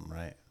first album,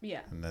 right?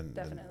 Yeah, And then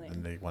definitely.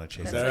 and they want to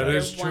chase That's That like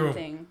is their true. one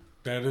thing.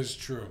 That is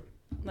true.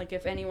 Like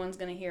if anyone's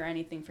gonna hear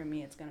anything from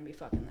me, it's gonna be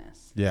fucking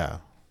this. Yeah.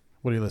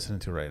 What are you listening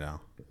to right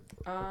now?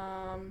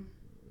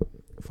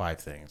 5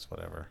 things,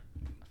 whatever.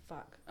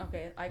 Fuck.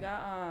 Okay, I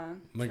got a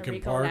Linkin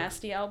Rico Park.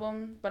 Nasty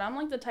album, but I'm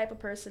like the type of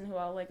person who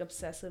I'll like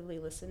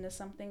obsessively listen to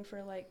something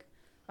for like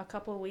a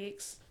couple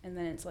weeks, and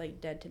then it's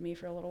like dead to me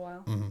for a little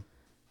while. Mm-hmm.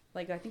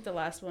 Like I think the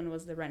last one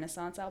was the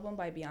Renaissance album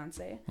by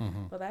Beyonce.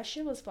 Mm-hmm. Well, that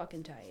shit was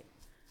fucking tight.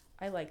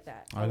 I like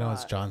that. I a know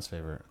it's lot. John's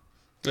favorite.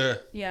 Yeah.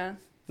 Yeah.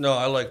 No,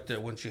 I liked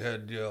it when she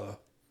had the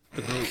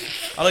group.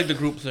 I like the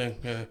group thing.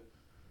 Yeah.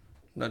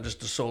 Not just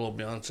the solo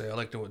Beyonce. I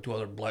liked it with 2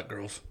 other black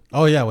girls.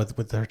 Oh yeah,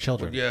 with her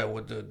children. Yeah,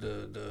 with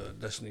the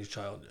Destiny's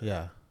Child.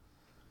 Yeah.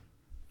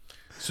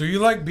 So you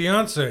like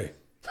Beyonce?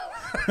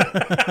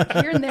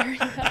 Here and there.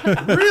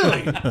 Yeah.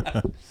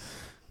 Really?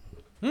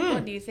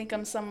 What, do you think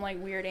I'm some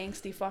like weird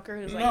angsty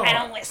fucker who's like, No. I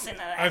don't listen to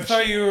that? I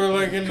thought you were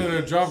like into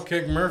the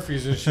Dropkick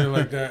Murphys and shit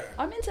like that.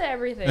 I'm into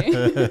everything.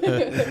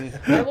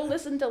 I will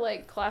listen to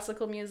like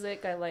classical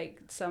music. I like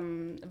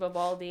some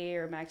Vivaldi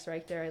or Max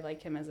Richter. I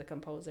like him as a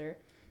composer.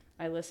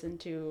 I listen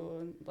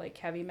to like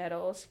heavy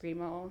metal,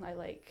 screamo. I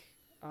like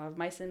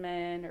Mice and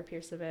Men or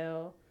Pierce the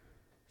Veil.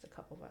 There's a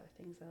couple of other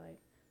things I like.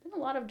 Then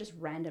a lot of just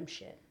random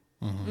shit,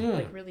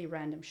 like really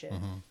random shit.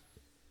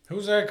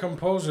 Who's that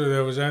composer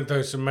that was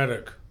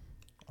anti-Semitic?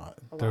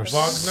 There's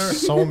Wagner?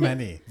 so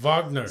many.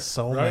 Wagner.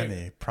 So right?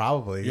 many.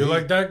 Probably. You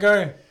like that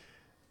guy?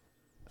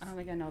 I don't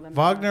think I know them.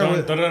 Wagner? Dun,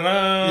 was-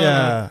 da-da-da,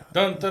 Yeah.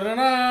 dun,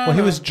 da-da-da. Well,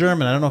 he was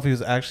German. I don't know if he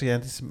was actually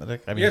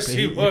anti-Semitic. I mean, Yes,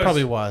 he was. He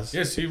probably was.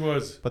 Yes, he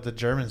was. But the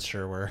Germans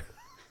sure were.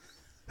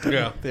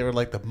 Yeah. They were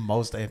like the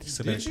most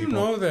anti-Semitic Did you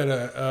people. know that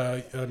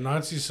a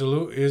Nazi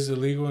salute is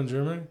illegal in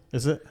Germany?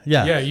 Is it?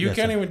 Yeah. Yeah, you Yes,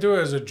 can't sir. even do it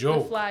as a The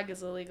joke. flag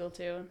is illegal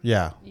too.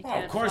 Yeah. You Oh,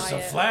 can't of course, fly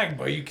the it. flag,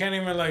 but you can't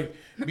even like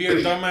be a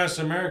dumbass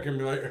American and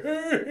be like,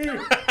 hey.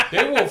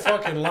 They will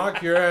fucking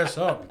lock your ass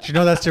up. Do you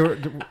know that's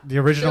the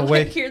They're original like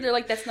way? here. They're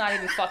like, that's not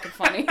even fucking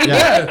funny.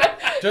 Yeah.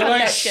 They're Cut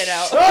like, that shit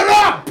out. shut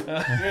up!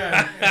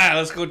 Yeah.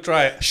 Let's go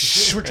try it.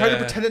 Shh, we're trying to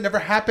pretend it never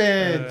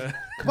happened.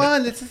 Come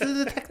on, this is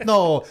the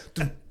techno.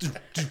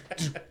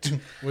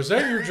 Was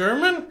that your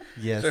German?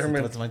 Yes,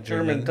 German, that's my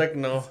German German.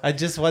 techno. I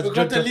just watched We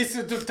got to Jojo.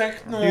 listen to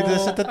techno. You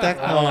listen to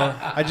techno.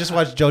 I just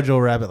watched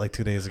Jojo Rabbit like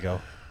 2 days ago.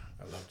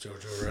 I love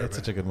Jojo Rabbit. It's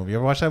such a good movie. You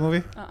ever watch that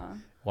movie? Uh-uh.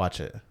 Watch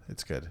it.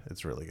 It's good.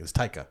 It's really good. It's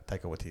Taika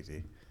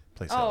Waititi.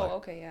 Plays Oh, Hitler.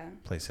 okay, yeah.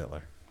 Plays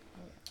Hitler.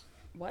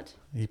 What?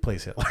 He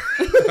plays Hitler.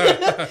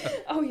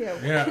 Oh, yeah.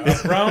 Yeah,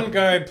 a brown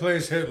guy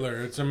plays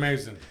Hitler. It's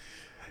amazing.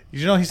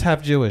 You know he's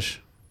half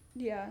Jewish.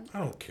 Yeah. I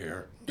don't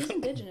care. He's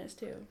indigenous,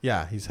 too.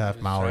 Yeah, he's half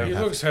Maori. He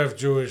looks half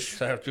Jewish.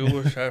 Half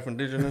Jewish, half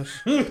indigenous.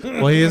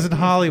 Well, he is in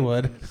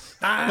Hollywood.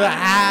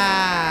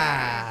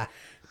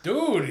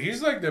 Dude,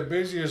 he's like the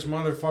busiest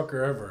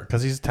motherfucker ever.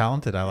 Because he's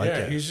talented. I like Yeah,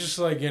 it. he's just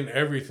like in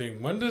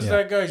everything. When does Yeah.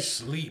 that guy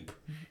sleep?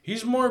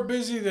 He's more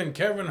busy than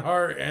Kevin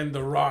Hart and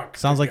The Rock.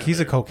 Sounds like he's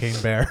a together.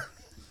 cocaine bear.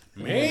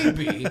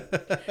 Maybe.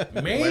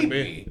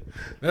 Maybe.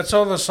 That's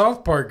all the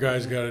South Park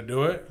guys got to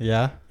do it.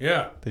 Yeah,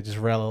 Yeah. they just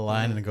rail a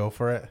line and go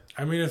for it.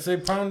 I mean, if they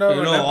pound out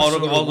You an know, all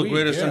episode the a week,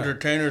 greatest yeah.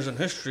 entertainers in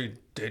history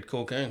did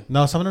cocaine.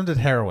 No, some of them did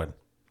heroin.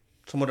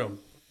 Some of them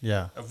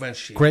Yeah,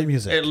 eventually. great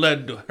music. It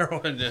led to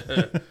heroin,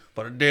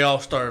 but they all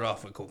started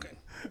off with cocaine.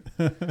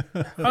 I They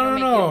don't don't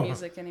make know. good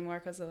music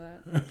anymore because of that.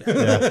 No one's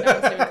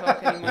doing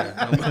coke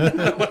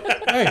anymore.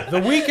 Hey,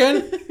 The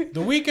Weeknd. The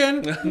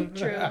Weeknd.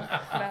 True.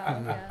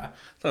 Valid,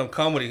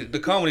 yeah. The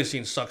comedy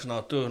scene sucks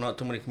now too. Not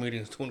too many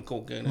comedians doing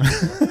cocaine.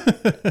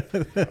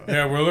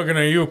 Yeah, we're looking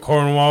at you,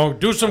 Cornwall.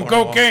 Do some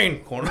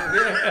cocaine.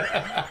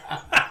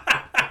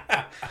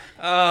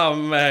 Oh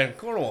man,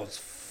 Cornwall's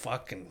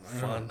fucking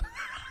fun.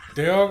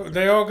 They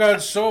all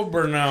got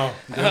sober now.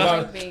 They I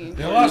lost, like being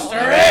they lost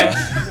their edge.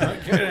 I'm I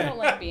kidding. don't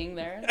like being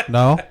there.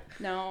 No,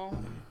 No,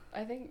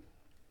 I think.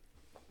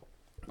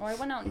 Well, I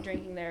went out and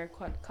drinking there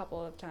quite a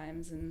couple of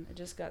times, and I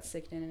just got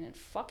sick in, and it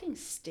fucking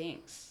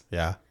stinks.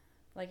 yeah.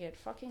 Like it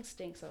fucking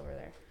stinks over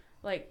there.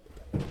 Like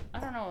I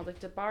don't know. Like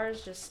the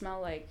bars just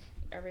smell like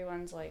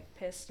everyone's like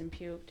pissed and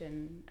puked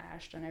and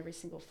ashed on every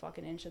single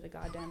fucking inch of the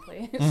goddamn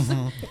place.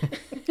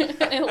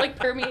 And it like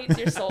permeates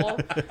your soul.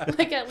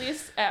 Like at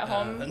least at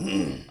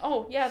home.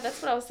 Oh yeah,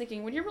 that's what I was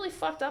thinking. When you're really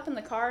fucked up in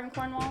the car in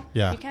Cornwall,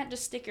 Yeah. you can't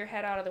just stick your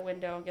head out of the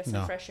window and get some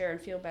No. fresh air and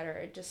feel better.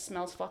 It just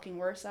smells fucking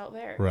worse out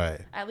there.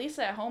 Right. At least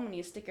at home, when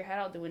you stick your head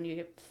out the window,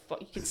 you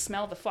can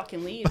smell the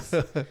fucking leaves.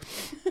 The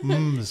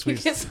You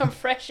sweet, get some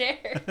fresh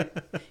air.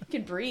 You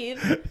can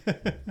breathe.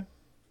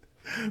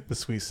 the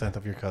sweet scent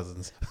of your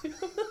cousins.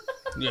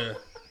 Yeah.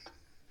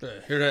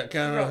 Hear that,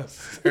 Canada?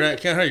 Hear that,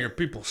 Canada? Your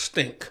people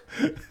stink.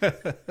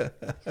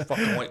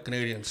 Fucking white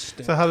Canadians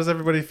stink. So how does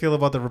everybody feel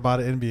about the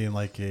Ramada Inn being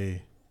like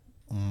a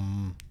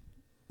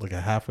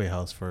halfway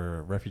house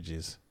for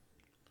refugees?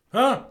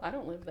 Huh? I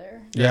don't live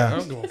there. I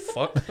don't give a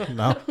fuck.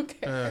 No. I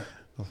don't care.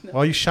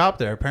 Well, you shop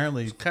there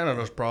apparently. It's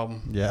Canada's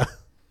problem. Yeah.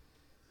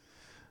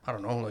 I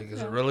don't know. Like,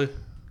 is it really?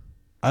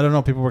 I don't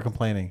know. People were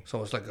complaining.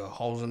 So it's like a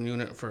housing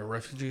unit for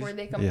refugees? Were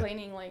they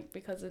complaining like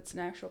because it's an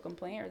actual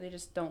complaint, or they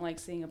just don't like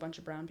seeing a bunch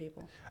of brown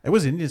people? It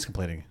was Indians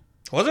complaining.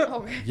 Was it?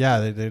 Oh, Yeah,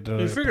 they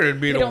You figured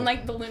it'd be they don't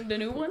like the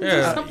new ones. Or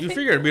Yeah, something? you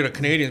figured it'd be the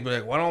Canadians, but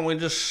like, why don't we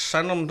just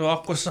send them to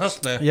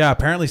Akwesasne? Yeah,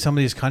 apparently some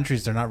of these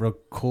countries they're not real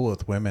cool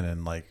with women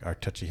and like are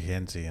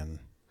touchy-handsy and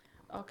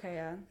Okay,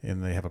 yeah,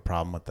 they have a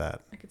problem with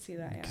that. I could see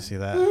that. You Yeah. can see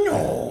that.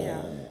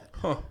 Yeah.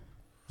 Huh.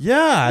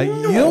 Yeah,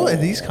 you know, in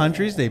these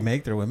countries they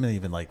make their women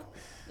even like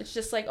It's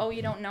just like, oh,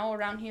 you don't know,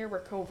 around here we're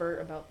covert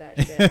about that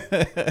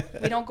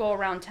shit. We don't go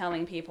around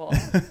telling people.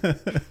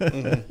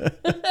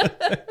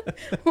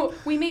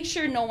 We make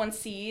sure no one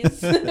sees.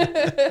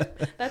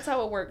 That's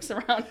how it works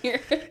around here.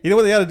 You know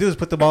what they got to do is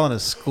put them all in a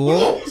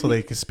school so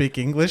they can speak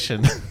English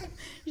and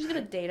You're just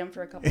gonna date them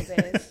for a couple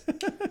days.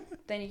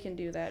 Then you can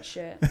do that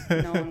shit.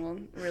 No one will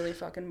really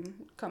fucking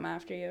come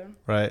after you.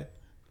 right.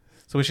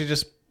 So we should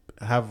just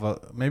have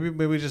maybe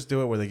we just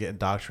do it where they get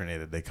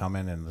indoctrinated. They come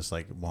in and just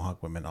like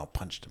Mohawk women all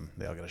punched them.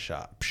 They all get a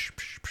shot. Psh,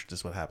 psh, psh. This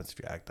is what happens if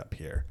you act up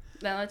here.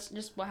 Now that's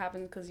just what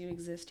happens because you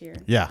exist here.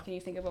 Yeah. Can you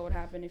think about what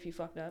happened if you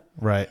fucked up?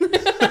 Right.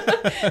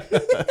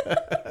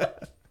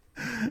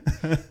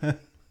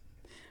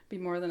 Be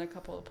more than a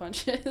couple of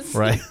punches.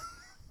 Right.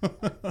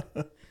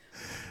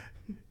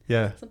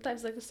 Yeah.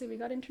 Sometimes like, let's see, we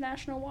got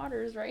international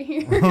waters right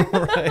here.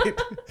 Right.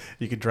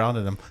 You could drown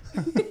in them.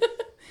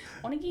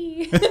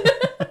 Onigi.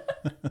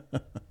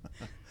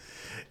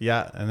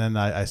 Yeah, and then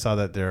I saw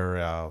that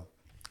they're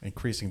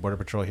increasing border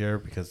patrol here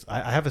because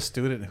I have a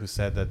student who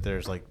said that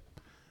there's like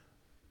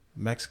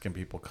Mexican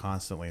people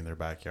constantly in their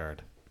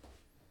backyard,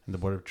 and the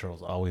border patrol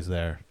is always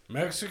there.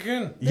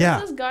 Mexican?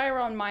 There's this guy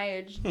around my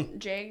age,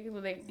 Jake.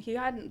 He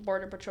had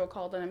border patrol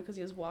called on him because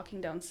he was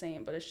walking down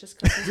St. But it's just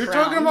because he's You're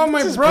brown. talking about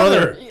my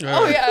brother.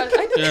 Oh yeah,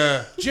 I did.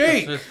 Yeah.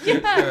 Jake. Yeah,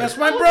 That's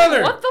my I was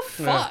brother. Like, what the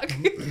fuck?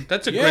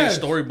 That's a great Yes.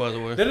 story, by the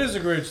way. That is a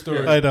great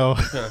story. I know.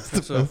 Yeah,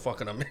 that's a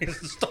fucking amazing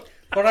story.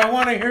 But I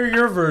want to hear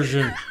your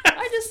version.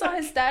 I just saw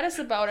his status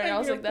about it, and I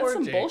was like, that's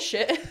some Jake.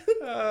 bullshit.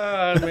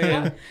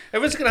 Man.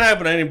 If it's going to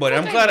happen to anybody,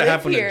 I'm Fuck, glad I it live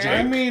happened here. to Jake.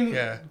 I mean,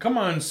 Yeah. come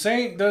on.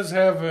 Saint does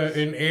have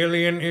an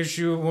alien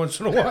issue once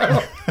in a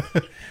while.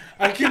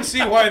 I can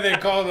see why they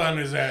called on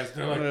his ass.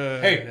 They're like,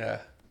 hey, Yeah.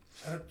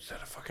 is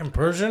that a fucking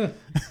Persian?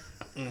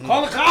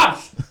 Call the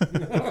cops.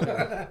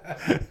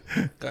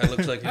 Guy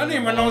looks like I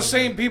didn't even know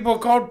Saint people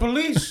called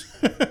police.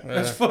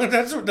 That's what He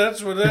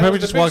probably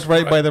just walked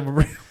right by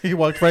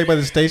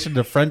the station.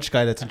 The French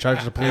guy that's in charge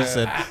of the police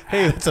said,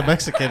 "Hey, that's a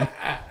Mexican."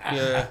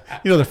 Yeah.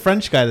 You know, the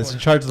French guy that's in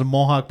charge of the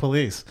Mohawk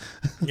police.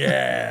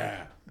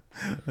 Yeah.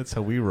 That's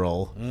how we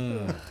roll.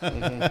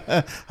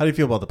 How do you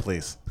feel about the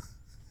police?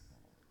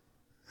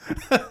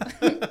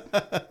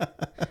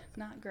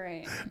 Not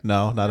great.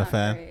 No, not a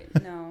fan.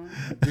 Great. No.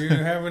 Do you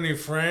have any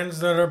friends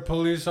that are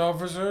police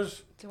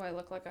officers? Do I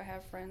look like I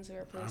have friends who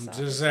are police I'm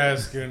officers? just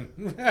asking.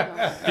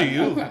 Do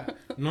you?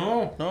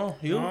 No. No,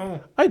 you?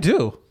 No. I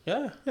do.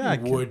 Yeah. Yeah,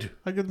 You would.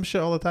 I give them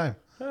shit all the time.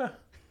 Yeah.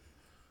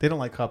 They don't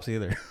like cops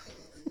either.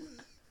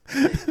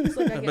 It's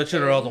like I bet you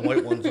they're all the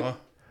white ones,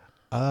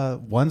 huh?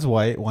 One's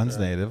white, one's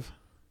native.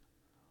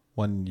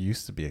 One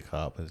used to be a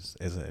cop, but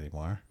isn't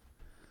anymore.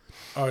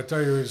 Oh, I thought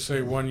you were going to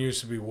say one used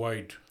to be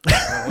white.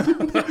 I'm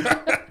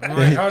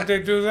like, how'd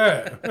they do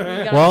that? You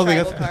got Well, a they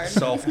tribal got- card.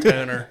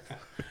 Self-tanner.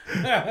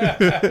 He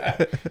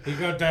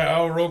got that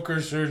Al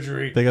Roker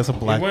surgery. They got some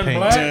black He went paint.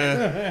 black?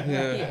 Yeah. The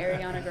Yeah.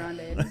 Ariana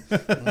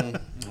Grande.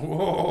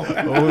 Whoa.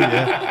 Oh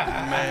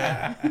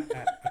yeah. Man.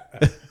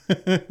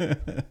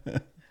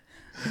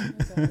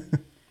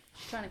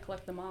 She's trying to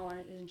collect them all,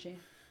 isn't she?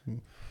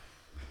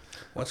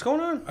 What's going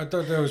on? I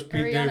thought that was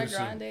Pete Ariana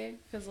Davidson. Grande,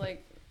 because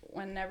like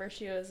whenever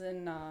she was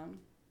in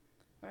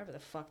whatever the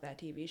fuck that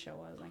TV show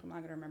was, like I'm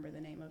not gonna remember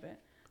the name of it.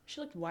 She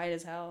looked white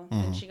as hell,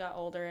 and she got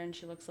older, and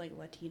she looks like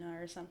Latina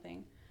or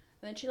something.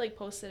 And then she like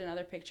posted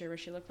another picture where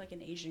she looked like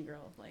an Asian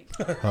girl, like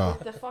Huh.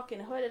 with the fucking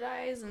hooded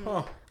eyes and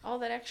all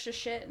that extra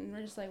shit. And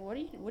we're just like, what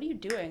are you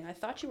doing? I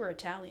thought you were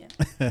Italian.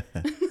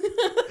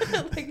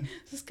 Like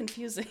this is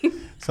confusing.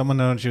 Someone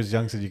when she was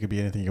young said you could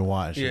be anything you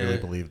want. And she Yeah. really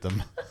believed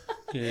them.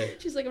 Yeah.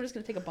 She's like, I'm just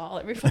gonna take a ball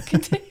every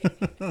fucking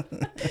day.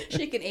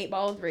 Shaking 8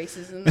 ball with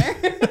races in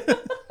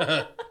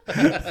there.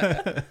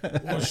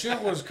 Well,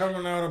 shit was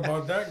coming out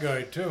about that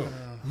guy, too.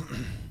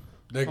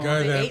 The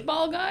guy The that... 8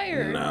 ball guy,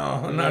 or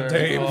No, not the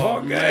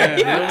 8-ball guy. Man,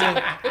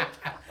 really?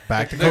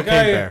 Back to The Cocaine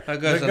guy, Bear.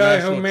 That the guy's a guy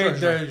who national made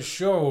treasure. that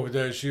show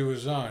that she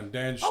was on,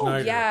 Dan oh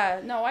Schneider.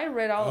 yeah, no, I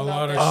read all A about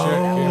lot of that. shit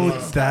came Oh,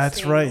 out.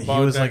 that's right. He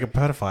About was that. like a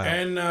pedophile.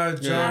 And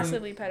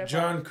Massively pedophile.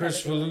 John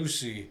Chris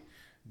Falusi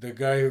the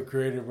guy who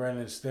created Ren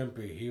and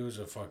Stimpy, he was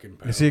a fucking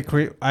pedo. You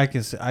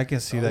see, I can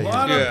see a that.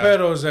 lot of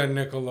pedos at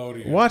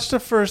Nickelodeon. Watch the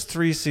first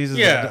 3 seasons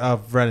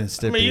of Ren and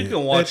Stimpy. I mean, you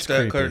can watch It's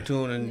that creepy.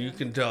 cartoon and you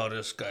can tell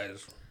this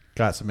guy's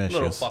Got some a issues.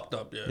 little fucked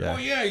up. Yeah. Oh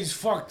yeah, he's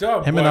fucked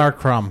up. Him and but R.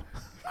 Crumb.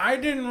 I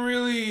didn't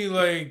really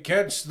like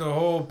catch the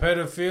whole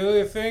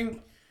pedophilia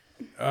thing.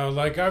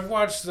 Like I've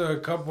watched a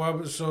couple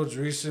episodes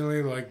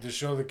recently, like to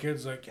show the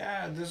kids, like,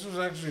 yeah, this was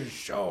actually a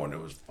show and it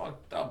was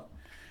fucked up.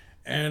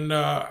 And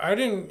I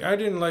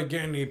didn't like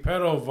get any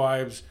pedo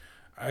vibes.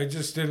 I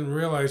just didn't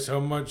realize how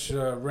much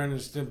Ren and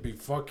Stimpy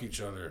fuck each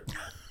other.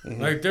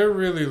 Like they're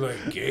really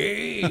like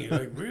gay,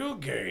 like real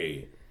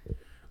gay,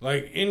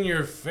 like in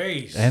your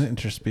face And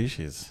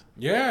interspecies.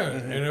 Yeah,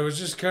 and it was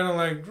just kind of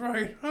like,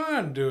 right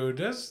on, dude.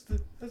 That's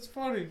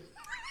funny.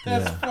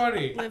 That's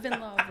funny. Live in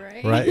love,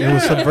 right? Right? It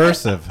was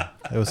subversive.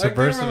 It was Like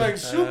they were subversive. like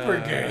super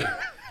gay.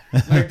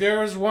 Like there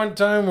was one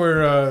time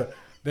where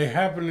they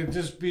happened to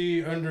just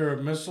be under a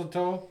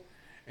mistletoe,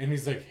 and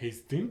he's like, "Hey,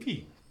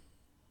 Stimpy,"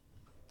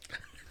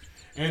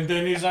 and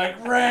then he's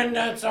like, "Ren,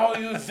 that's all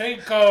you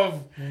think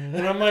of,"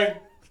 and I'm like,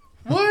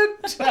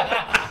 "What?"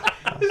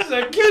 This is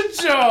a kid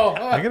show.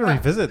 I gotta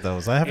revisit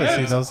those. I haven't Yeah,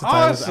 seen it's those since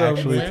I was awesome,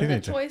 actually man. a The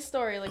teenager. Toy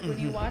Story, like when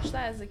you watch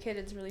that as a kid,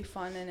 it's really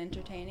fun and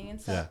entertaining and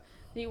stuff.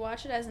 Then you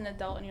watch it as an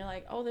adult and you're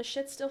like, oh, this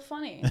shit's still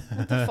funny.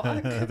 What the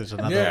fuck? There's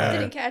another Yeah. I layer.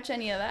 didn't catch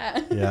any of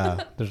that.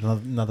 Yeah, there's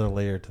another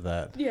layer to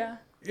that. Yeah.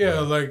 Yeah,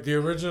 like the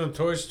original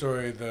Toy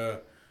Story,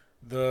 the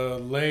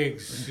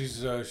legs.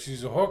 She's a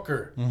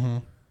hooker. Mm-hmm.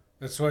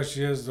 That's why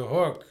she has the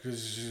hook,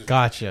 because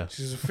Gotcha.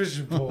 she's a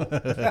fishing pole.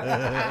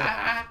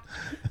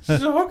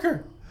 She's a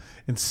hooker.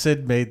 And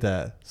Sid made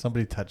that.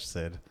 Somebody touched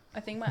Sid. I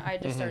think my eye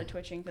just started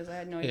twitching because I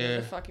had no idea Yeah.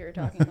 what the fuck you were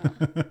talking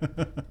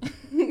about.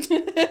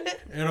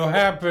 It'll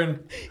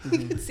happen.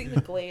 You could see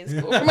the glaze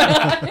go over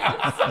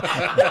my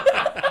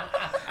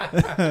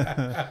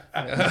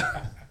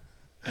eyes.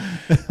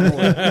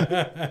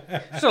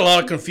 There's a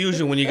lot of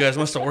confusion when you guys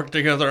must have worked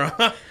together.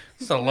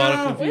 It's a lot of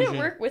We confusion. didn't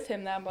work with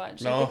him that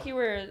much. I No. think you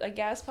were a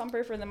gas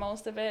pumper for the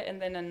most of it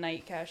and then a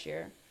night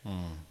cashier.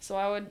 So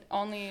I would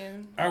only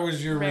I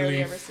was your rarely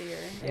relief. ever see her.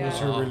 I was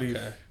Yeah. her relief.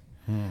 Okay.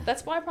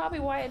 That's probably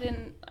why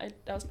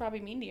I was probably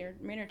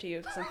meaner to you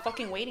because I'm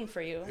fucking waiting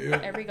for you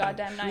every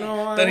goddamn night.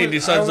 No, Then he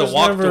decides to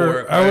walk to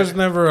work, I was right?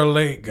 never a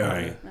late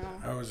guy. No.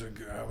 I was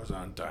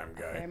on time I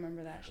guy.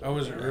 remember that shit. I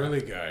was an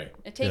early guy.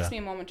 It takes Yeah. me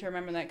a moment to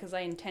remember that because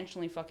I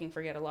intentionally fucking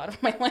forget a lot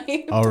of my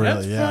life. Oh, really?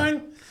 That's Yeah.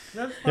 fine.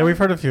 That's fine. Yeah, we've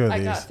heard a few of I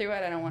these. got through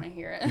it. I don't want to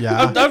hear it.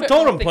 Yeah. I've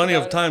told him Think plenty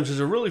of about it. times he's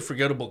a really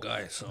forgettable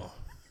guy, so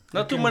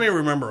not too many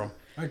remember him.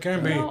 I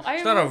can be. No, I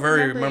He's not a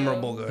very remember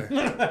memorable guy.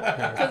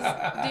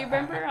 Because do you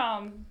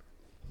remember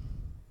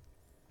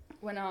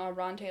when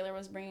Ron Taylor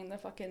was bringing the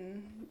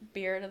fucking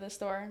beer to the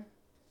store?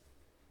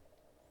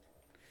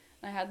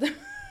 I had them.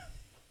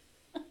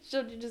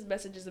 Showed you just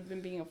messages of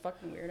him being a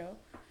fucking weirdo.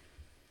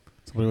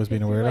 Somebody was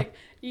being a weirdo. Like,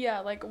 yeah,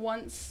 like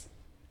once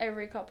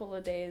every couple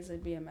of days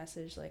it'd be a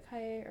message like,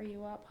 "Hi, are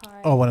you up?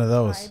 Hi." Oh, one of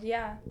those. Hi.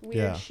 Yeah, weird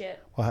Yeah. shit.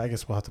 Well, I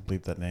guess we'll have to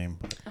bleep that name.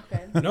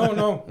 Okay.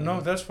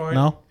 No, that's fine.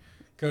 No?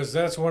 Because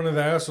that's one of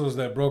the assholes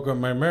that broke up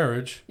my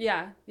marriage.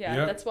 Yeah.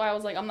 Yep. That's why I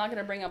was like, I'm not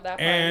gonna bring up that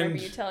part. I And-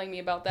 remember you telling me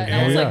about that, and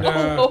I was like,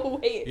 and, oh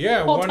wait.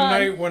 Yeah, hold one on.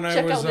 night when I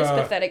Check was out this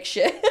pathetic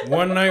shit.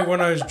 one night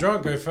when I was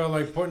drunk, I felt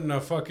like putting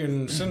a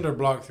fucking cinder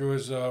block through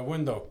his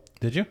window.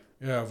 Did you?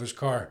 Yeah, of his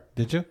car.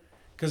 Did you?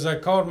 Because I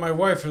called my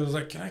wife and was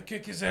like, "Can I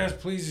kick his ass,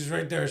 please? He's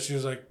right there." She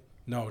was like,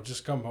 "No,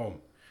 just come home."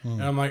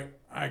 And I'm like,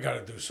 "I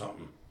gotta do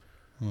something."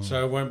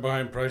 So I went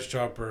behind Price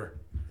Chopper,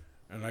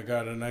 and I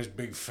got a nice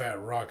big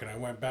fat rock, and I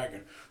went back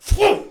and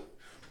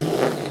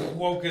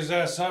woke his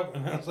ass up,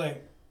 and I was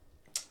like,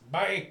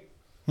 "Bye,"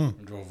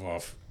 and drove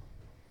off.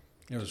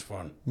 It was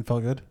fun. It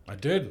felt good? I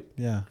did.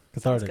 Yeah.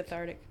 It's Cathartic.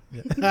 cathartic.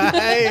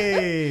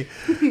 Hey!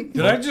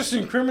 Did I just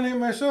incriminate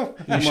myself?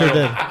 You sure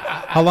did.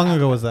 How long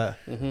ago was that?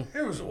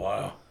 It was a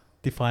while.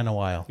 Define a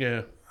while.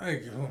 Yeah.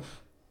 It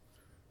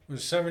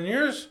was 7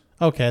 years.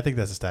 Okay, I think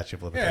that's a statute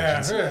of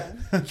limitations.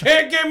 Yeah.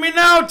 Can't get me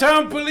now,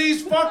 town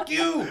police. Fuck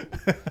you.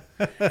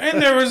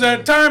 And there was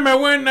that time I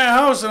went in that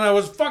house and I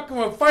was fucking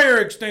with fire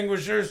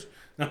extinguishers.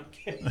 No, I'm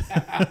kidding.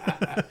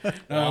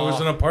 No, it was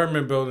an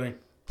apartment building.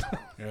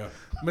 Yeah.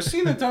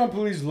 Messina town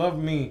police love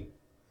me.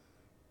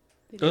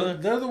 They're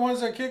the ones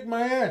that kicked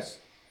my ass.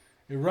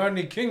 They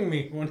Rodney King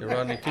me. Did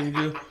Rodney King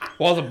do?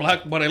 Well,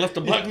 but I left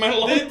the black man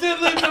alone. They did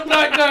leave the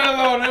black guy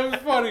alone. It was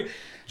funny.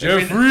 They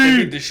beat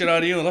Jeffrey. the shit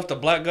out of you and left the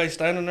black guy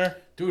standing there.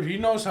 Dude, he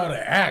knows how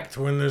to act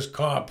when there's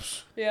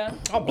cops. Yeah.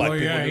 All black Oh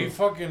people yeah,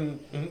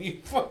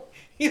 do.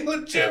 he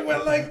legit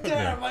went like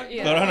that. I'm like,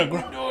 Yeah. Got on the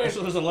what ground. are you As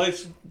soon as the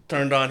lights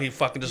turned on, he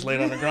fucking just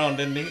laid on the ground,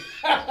 didn't he?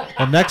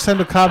 Well, next time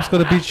the cops go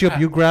to beat you up,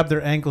 you grab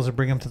their ankles and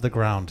bring them to the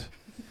ground.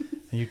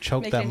 And you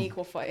choke Make it them. an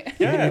equal fight.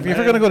 Yeah, If you're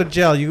going to go to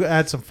jail, you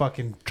add some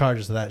fucking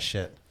charges to that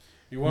shit.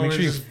 You want Make me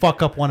sure to you just,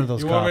 fuck up one of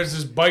those you want me to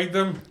cops. just bite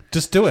them?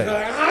 Just do it.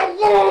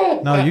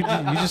 No, you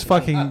just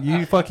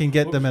fucking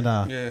get them in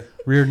a Yeah.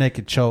 rear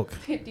naked choke.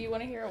 Do you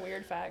want to hear a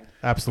weird fact?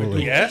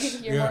 Absolutely.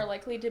 Yes. You're Yeah. more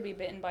likely to be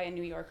bitten by a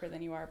New Yorker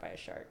than you are by a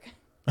shark.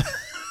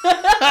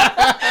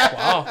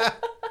 Wow.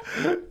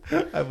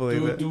 I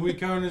believe it. Do we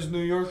count as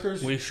New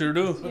Yorkers? We sure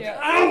do.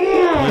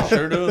 Yeah. We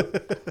sure do.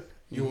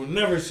 You will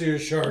never see a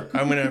shark.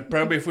 I mean,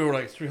 probably if we were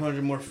like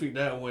 300 more feet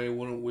that way,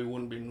 we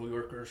wouldn't be New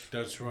Yorkers.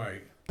 That's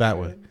right. That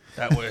way.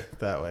 That way.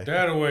 That way.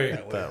 That way.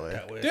 That way.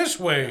 That way. This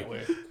way. That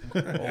way.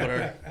 Over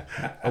there.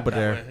 Over That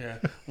there. way,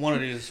 yeah. One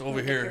of these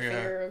over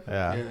here.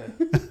 Yeah.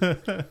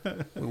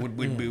 Yeah.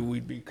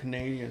 We'd be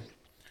Canadian.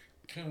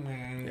 Come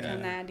on. Yeah.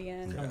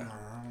 Canadian. Come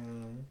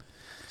on.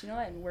 Do you know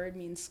that word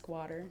means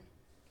squatter?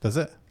 Does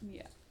it?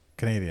 Yeah.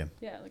 Canadian.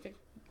 Yeah, like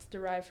it's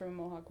derived from a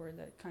Mohawk word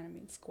that kind of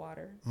means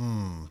squatter.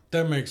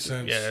 That makes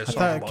sense. Yeah, it I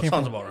thought it came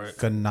sounds from about right.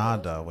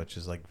 Ganada, which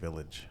is like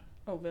village.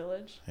 Oh,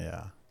 village.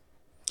 Yeah.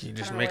 You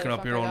just I don't know making where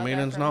up the your fuck I own got that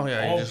meanings from. now? Yeah,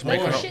 Oh, you're just boy.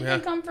 making up. Shit Yeah.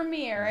 didn't come from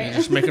me, all right? You're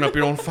just making up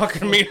your own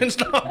fucking meanings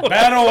now.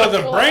 Battle of the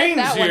Well, I like brains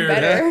that one here.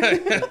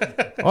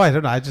 better. Oh, I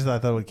don't know. I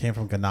thought it came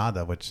from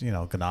Ganada, which,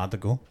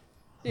 Ganadagu.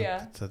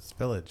 Yeah. It's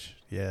village.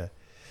 Yeah.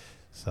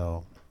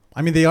 So,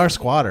 I mean, they are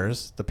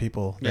squatters. The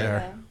people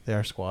there, Yeah. they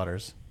are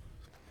squatters.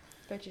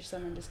 Bet you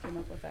someone just came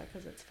up with that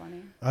because it's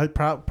funny.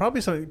 Probably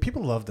some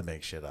people love to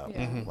make shit up.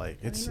 Yeah. Like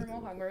I it's mean, we're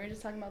Mohawk. Were we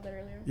just talking about that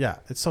earlier? yeah,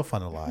 it's so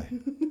fun to lie.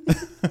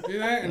 See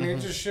that? And you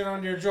just shit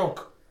on your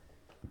joke.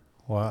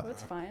 What? Well,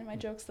 it's fine. My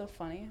joke's still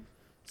funny.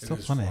 It's still It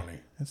is funny. funny.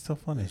 It's still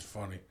funny. It's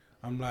funny.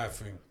 I'm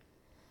laughing.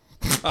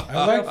 Real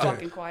I liked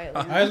fucking it.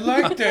 quietly. I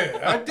liked it.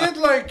 I did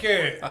like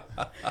it.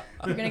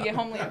 You're gonna get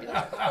home later and be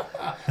like,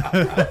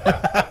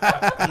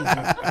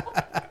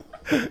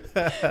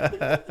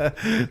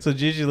 So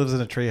Gigi lives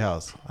in a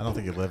treehouse. I don't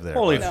think you live there.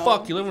 Holy but- No.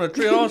 fuck! You live in a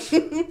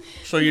treehouse?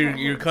 So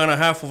you're kind of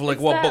half of like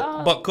It's what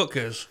that, Buck Cook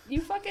is.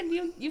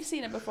 you've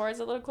seen it before. It's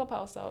a little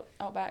clubhouse out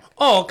back.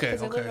 Oh, okay,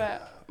 Because I live okay.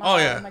 at Oh,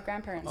 yeah. my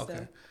grandparents Okay.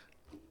 still.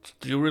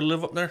 Do you really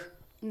live up there?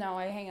 No,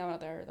 I hang out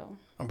there though.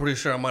 I'm pretty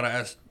sure I might have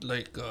asked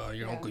like your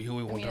Yeah. Uncle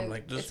Huey one I mean, time,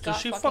 like, it's does got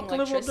she fucking fucking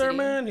live up there, electricity,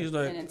 man? He's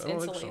like, and it's I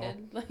don't think so.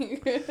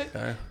 insulated.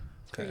 Okay.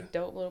 It's a pretty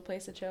dope little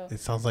place to chill. It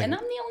sounds like And I'm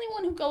the only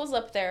one who goes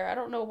up there. I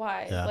don't know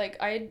why. Yeah.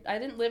 Like I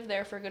didn't live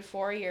there for a good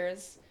 4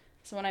 years.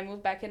 So when I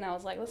moved back in, I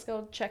was like, let's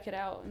go check it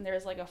out. And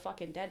there's like a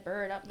fucking dead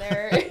bird up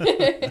there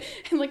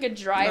and like a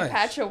dry Nice.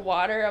 patch of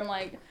water. I'm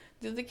like,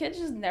 do the kids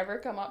just never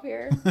come up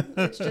here?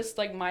 It's just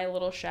like my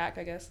little shack,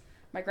 I guess.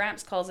 My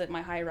gramps calls it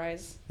my high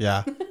rise.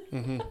 yeah.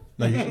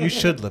 No, you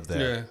should live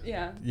there. Yeah.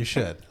 Yeah. You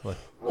should. Like,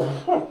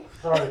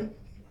 Sorry.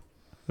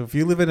 if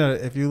you live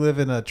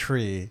in a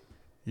tree,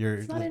 you're.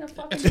 It's not in a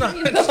fucking It's not.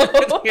 tree,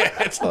 though. Yeah,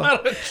 it's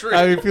not a tree.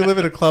 I mean, if you live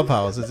in a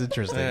clubhouse, it's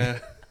interesting. Yeah.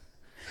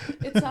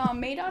 It's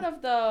made out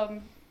of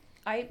the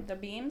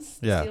beams.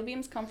 The Yeah. steel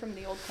beams come from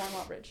the old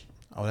Cornwall Bridge.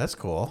 Oh, that's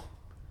cool.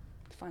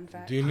 Fun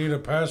fact. Do you need a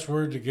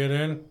password to get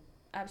in?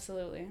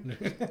 Absolutely.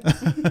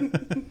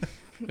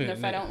 And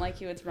if I don't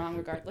like you, it's wrong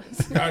regardless.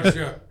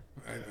 Gotcha.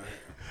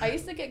 I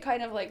used to get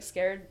kind of like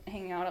scared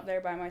hanging out up there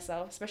by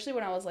myself, especially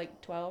when I was like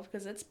 12,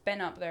 because it's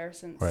been up there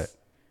since Right.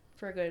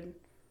 for a good,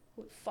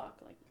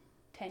 like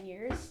 10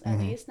 years at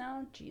least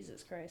now.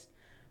 Jesus Christ.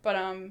 But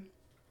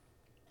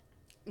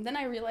then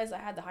I realized I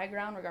had the high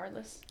ground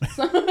regardless.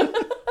 So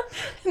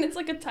and it's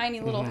like a tiny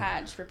little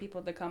hatch for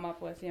people to come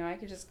up with. I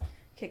could just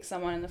kick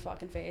someone in the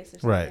fucking face or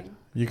something. Right.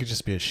 You could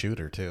just be a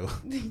shooter too.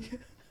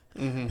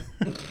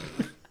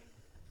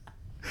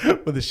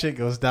 When the shit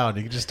goes down,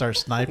 you can just start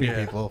sniping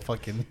Yeah. people.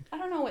 Fucking. I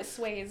don't know. It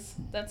sways.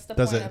 That's the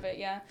Does point it? of it.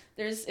 Yeah.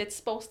 It's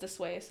supposed to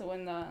sway. So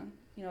when the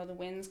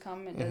winds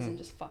come, it doesn't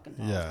just fucking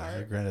fall Yeah, apart.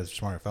 your granddad's a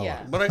smart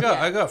fella. But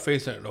I got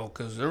faith in it though,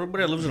 because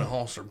everybody that lives in a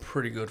house are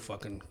pretty good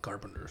fucking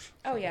carpenters.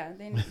 Oh yeah,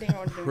 they know what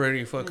to do.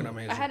 Pretty fucking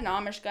amazing. I had an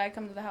Amish guy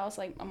come to the house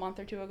like a month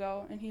or two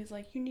ago, and he's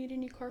like, "You need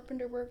any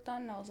carpenter work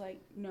done?" And I was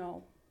like,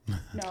 "No,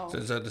 no."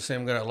 Is that the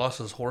same guy that lost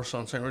his horse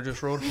on St.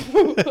 Regis Road?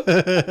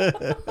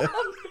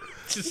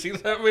 Did you see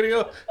that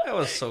video? That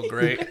was so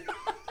great.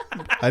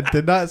 I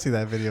did not see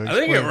that video. I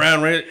think it Explain.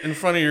 ran right in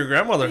front of your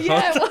grandmother's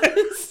Yeah, house. it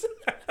was.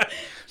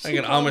 Like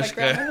an called my Amish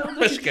guy. grandma, "Did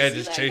Amish you guy see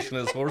just that?" chasing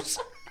his horse.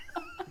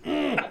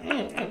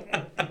 It's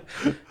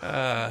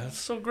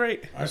so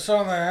great. I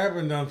saw that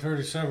happen down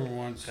 37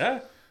 once.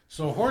 Yeah.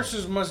 So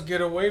horses must get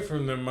away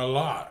from them a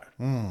lot.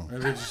 And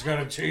they just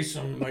gotta chase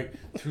them like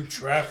through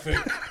traffic.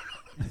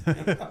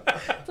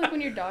 It's like when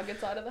your dog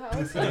gets out of the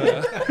house.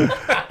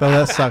 No,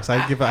 that sucks.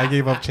 I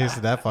gave up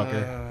chasing that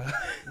fucker.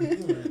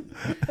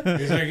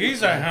 He's like,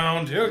 he's a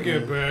hound. He'll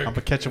get I'm back.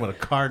 gonna catch him with a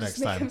car next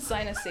Just make him time.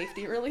 sign a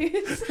safety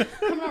release.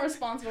 I'm not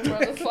responsible for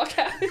what the fuck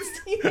happens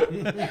to you.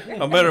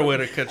 A better way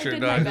to catch your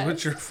did my dog is best.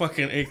 with your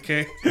fucking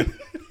AK.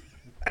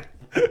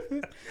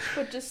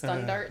 Put just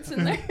stun darts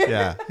in there.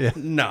 Yeah, yeah.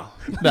 No.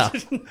 No,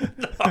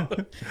 No.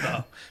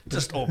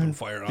 Just open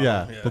fire on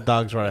yeah. him. The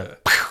dog's running.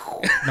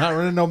 Not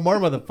running no more,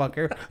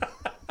 motherfucker.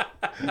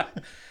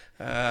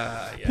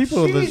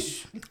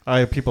 Yes.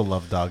 People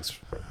love dogs.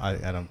 I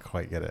don't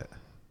quite get it.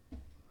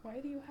 Why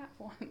do you have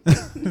one?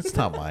 It's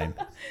not mine.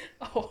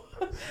 Oh,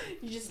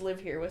 you just live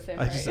here with him,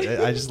 I right?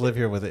 just live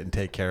here with it and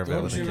take care of it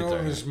when Don't the you kids know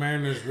are this here.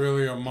 man is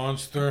really a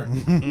monster?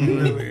 He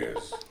really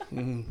is.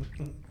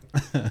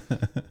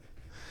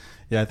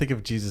 Yeah, I think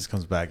if Jesus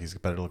comes back, he's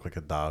better look like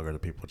a dog, or the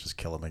people just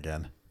kill him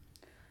again.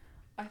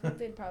 I think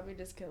they'd probably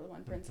just kill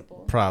one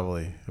principal.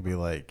 Probably. It'd be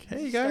like,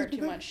 hey, you guys. Start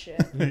too much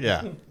shit.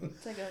 Yeah.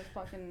 It's like a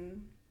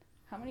fucking.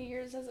 How many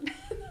years has it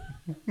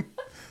been?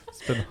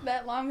 It's been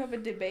That long of a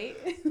debate?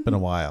 been a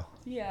while.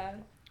 Yeah.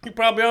 He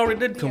probably already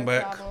did Be come a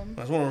back. problem.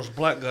 That's one of those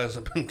black guys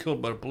that been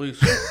killed by the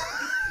police.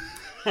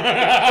 Yo,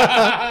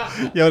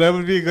 that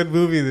would be a good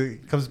movie.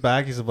 That comes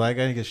back, he's a black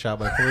guy, and he gets shot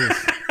by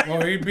police.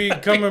 Well, he'd be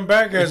coming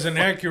back as an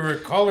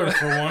accurate color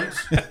for once.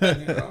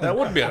 That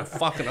would be a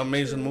fucking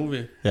amazing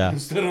movie. Yeah.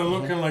 Instead of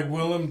looking like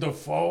Willem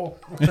Dafoe.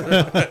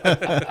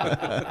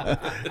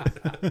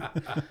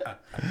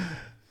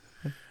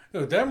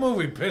 Dude, that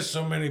movie pissed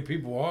so many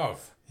people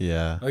off.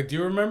 Yeah. Like, do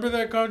you remember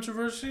that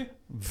controversy?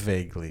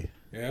 Vaguely.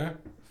 Yeah?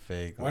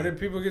 Vaguely. Why did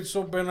people get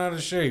so bent out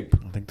of shape?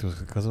 I think it was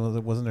because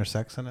wasn't there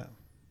sex in it?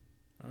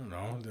 I don't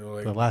know. They were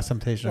like, The Last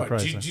Temptation of what,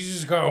 Christ.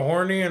 Jesus got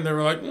horny and they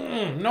were like,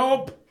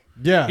 nope.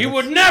 Yeah. He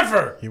would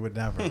never. He would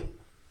never.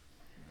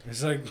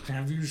 It's like,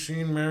 have you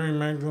seen Mary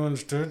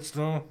Magdalene's tits,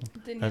 though?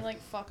 Didn't he like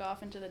fuck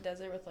off into the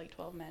desert with like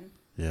 12 men?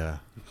 Yeah.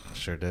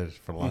 Sure did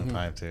for a long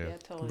time too. Yeah,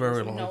 totally. Very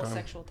There's long no time.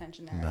 sexual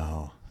tension there.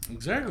 No.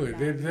 Exactly.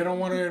 They don't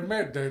want to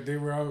admit that they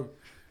were out.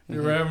 They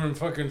were having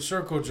fucking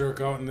circle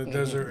jerk out in the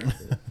desert.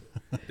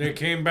 They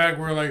came back.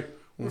 We're like,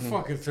 we're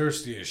fucking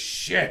thirsty as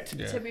shit.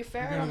 Yeah. To be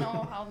fair, I don't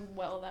know how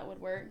well that would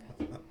work.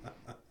 I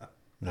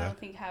Yeah. don't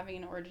think having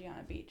an orgy on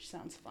a beach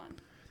sounds fun.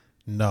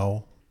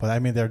 No. But I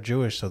mean, they're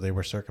Jewish, so they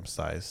were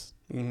circumcised.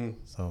 Mm-hmm.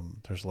 So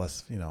there's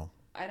less,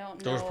 I don't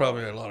know. There was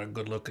probably a lot of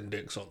good-looking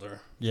dicks out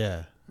there.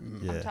 Yeah.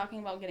 I'm Yeah. talking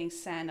about getting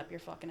sand up your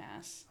fucking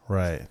ass.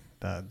 Right.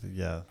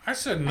 Yeah. I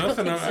said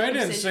nothing. think I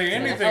didn't say circumcision's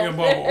anything gonna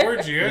about help there.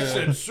 orgy. I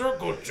said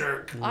circle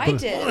jerk. I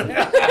did.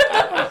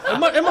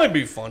 It might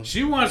be fun.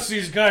 She wants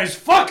these guys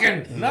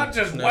fucking, not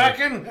just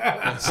whacking.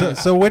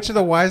 So which of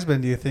the wise men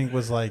do you think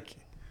was like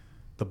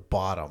the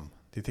bottom?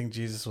 Do you think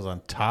Jesus was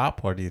on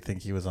top, or do you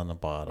think he was on the They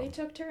bottom?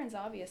 took turns,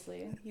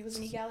 obviously. He was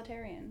an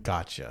egalitarian.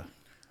 Gotcha.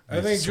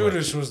 I think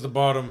Judas was the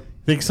bottom.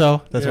 Think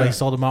so? That's why Yeah. he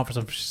sold him out for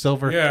some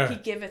silver. He Yeah,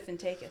 giveth and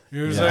taketh. he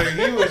was Yeah. like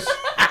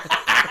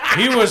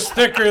he was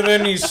thicker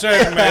than he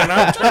said. Man,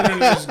 I'm turning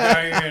this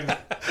guy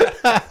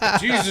in.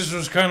 Jesus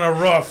was kind of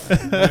rough.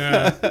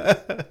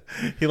 Yeah.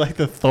 He liked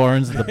the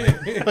thorns and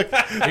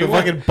the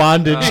fucking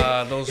bondage.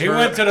 Those He hurt.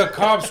 went to the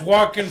cops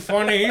walking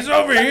funny. He's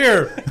over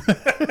here.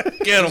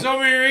 Get He's him.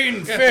 over here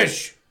eating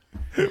fish.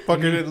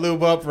 Fucking didn't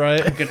lube up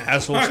right. Fucking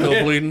asshole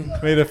still bleeding.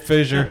 Made a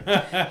fissure.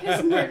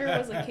 His murder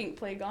was a kink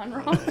play gone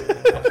wrong.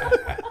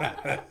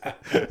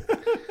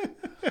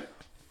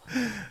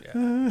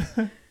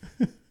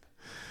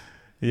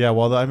 Yeah,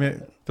 well, I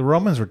mean, the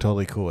Romans were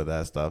totally cool with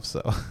that stuff,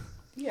 so.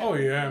 Yeah. Oh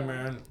yeah,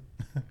 man.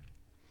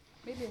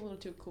 Maybe a little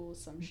too cool with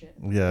some shit.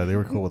 Yeah, they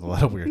were cool with a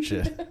lot of weird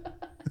shit.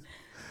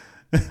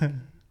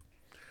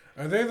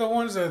 Are they the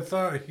ones that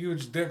thought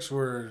huge dicks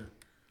were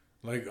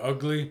like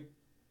ugly?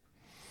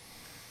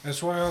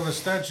 That's why all the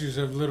statues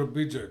have little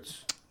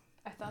budgets.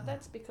 I thought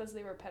that's because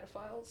they were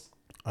pedophiles.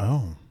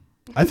 Oh.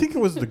 I think it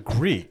was the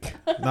Greek.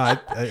 No,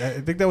 I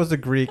think that was the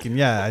Greek, and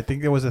yeah, I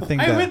think there was a thing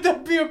Why would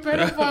that. that be a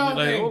pedophile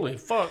Like, thing? holy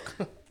fuck.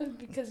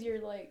 Because you're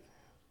like,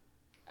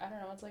 I don't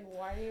know, it's like,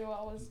 why are you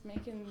always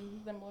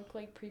making them look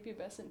like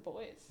prepubescent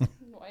boys?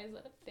 Why is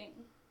that a thing?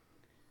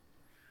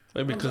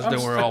 Maybe because I'm they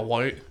were all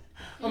white.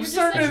 I'm You just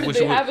starting said to- that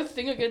they have a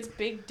thing against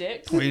big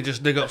dicks. Or you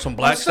just dig up some I'm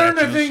black starting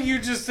to statues. think you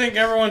just think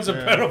everyone's a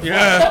pedophile.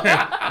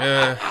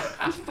 Yeah.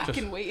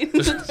 Fucking wait.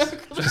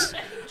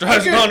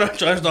 Drives down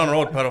the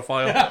road,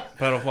 pedophile.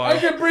 Pedophile. I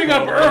could bring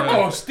up Yeah.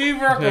 Urkel. Steve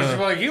Urkel was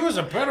like, he was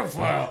a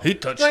pedophile. He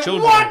touched Like,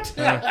 children. what?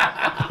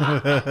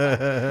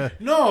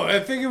 No,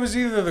 I think it was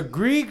either the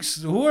Greeks,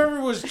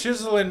 whoever was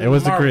chiseling It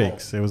was the marble.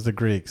 Greeks. It was the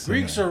Greeks.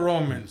 Greeks or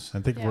Romans. I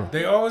think Yeah.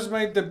 They always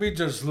made the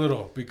beaches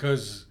little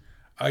because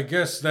I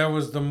guess that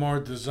was the more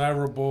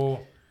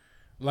desirable.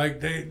 Like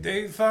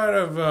they thought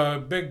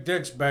of big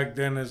dicks back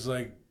then as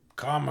like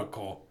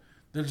comical.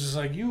 They're just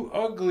like, you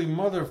ugly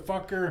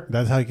motherfucker.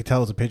 that's how you could tell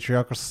it was a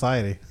patriarchal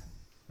society.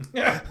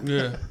 Yeah.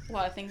 A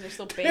lot of things are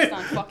still based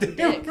on fucking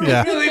They're dick.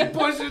 Yeah. really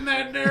pushing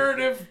that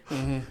narrative.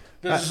 They're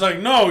just like,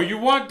 no, you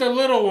want the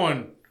little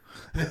one.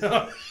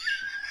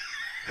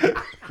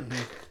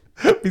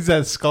 He's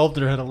that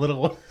sculptor had a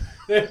little one.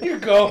 There you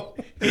go.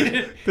 He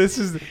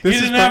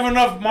didn't have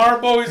enough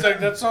marble. He's like,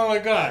 that's all I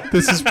got.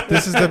 This is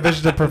the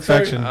vision of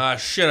perfection. Ah,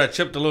 shit, I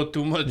chipped a little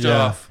too much Yeah.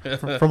 off.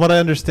 From what I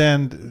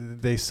understand,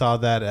 they saw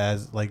that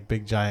as like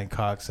big giant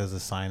cocks as a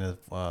sign of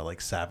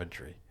like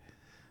savagery,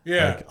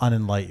 Yeah, like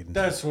unenlightened.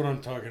 that's what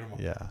I'm talking about.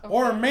 Yeah.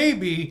 Or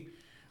maybe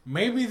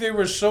they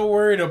were so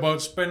worried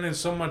about spending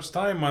so much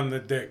time on the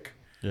dick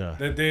Yeah.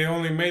 that they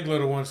only made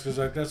little ones because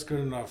like that's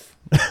good enough.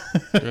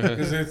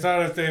 Because they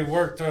thought if they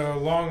worked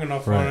long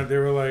enough on Right. it, they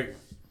were like,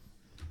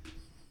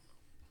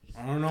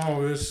 I don't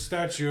know, this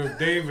statue of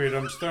David,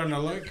 I'm starting to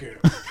like it.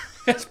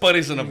 His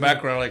buddy's in the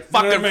background like,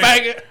 fucking You know what I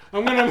mean?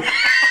 faggot.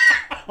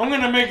 I'm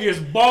gonna make his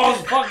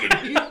balls fucking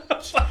huge.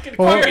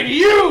 Well, Fucking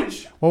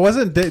huge. well,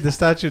 wasn't the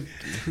statue?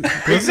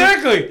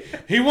 Exactly.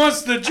 He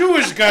wants the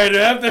Jewish guy to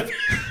have the.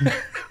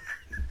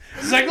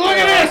 He's like, look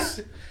at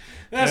this.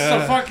 That's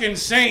the fucking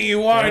saint you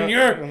want in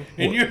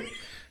your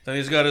Then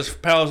he's got his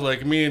pals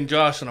like me and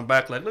Josh in the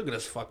back, like, look at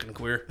this fucking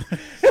queer.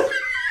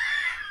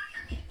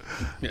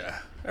 Yeah,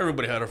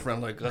 everybody had a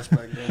friend like us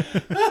back then.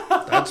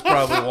 That's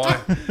probably why.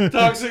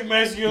 Toxic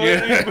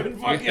masculinity been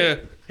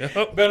fucking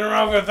been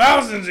around for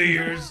thousands of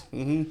years.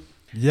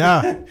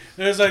 Yeah.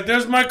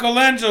 There's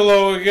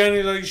Michelangelo again.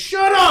 He's like,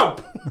 shut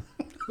up!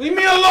 Leave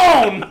me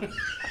alone!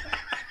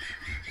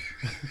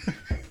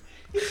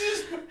 He's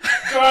just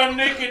drawing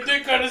naked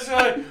dick on his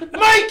side.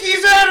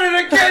 Mikey's at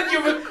it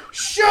again!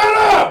 Shut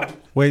up!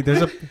 Wait,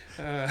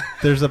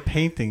 there's a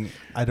painting.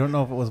 I don't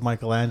know if it was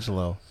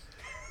Michelangelo,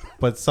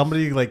 but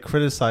somebody like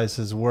criticized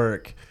his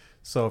work.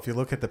 So if you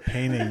look at the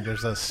painting,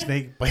 there's a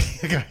snake biting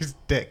a guy's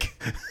dick.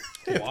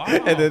 Wow.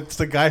 And it's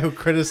the guy who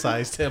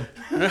criticized him.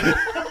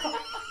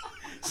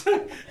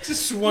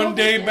 Just one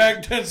day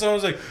back then,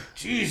 someone's like,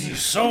 geez,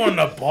 he's sewing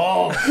the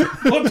balls.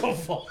 What the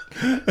fuck?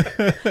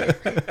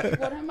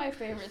 One of my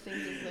favorite things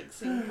is like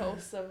seeing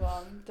posts of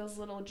those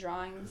little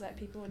drawings that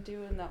people would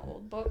do in the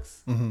old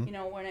books. Mm-hmm. You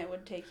know, when it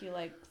would take you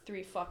like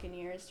 3 fucking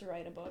years to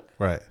write a book.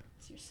 Right.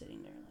 So you're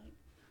sitting there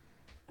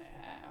like,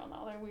 I don't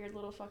know, they're weird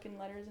little fucking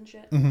letters and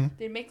shit. Mm-hmm.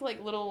 They'd make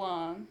like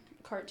little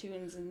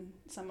cartoons and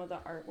some of the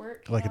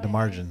artwork. Like at the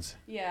margins.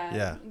 Yeah.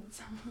 Yeah.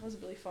 Some was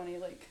really funny,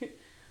 like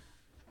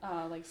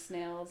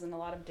snails and a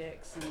lot of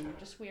dicks and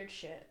just weird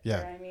shit. Yeah.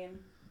 You know what I mean?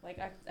 Like,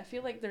 I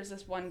feel like there's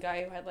this one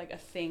guy who had like a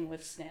thing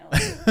with snails.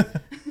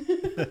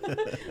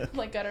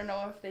 Like, I don't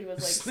know if they was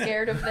like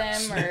scared of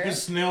them or.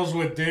 Snails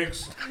with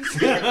dicks.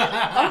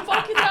 I'm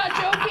fucking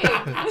not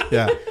joking.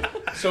 Yeah.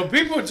 So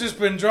people have just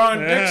been drawing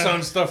dicks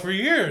on stuff for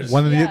years.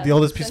 One of the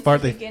oldest piece since of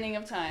art the beginning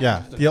of time.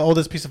 Yeah. The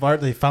oldest piece of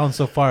art they found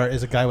so far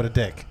is a guy with a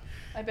dick.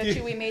 I bet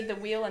you we made the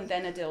wheel and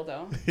then a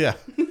dildo. Yeah.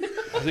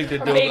 I think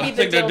the Or maybe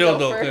the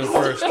dildo came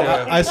first. first.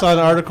 Yeah. I saw an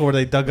article where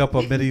they dug up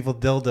a medieval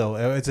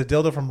dildo. It's a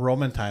dildo from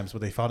Roman times,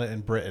 but they found it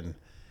in Britain,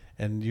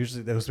 and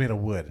usually it was made of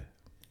wood.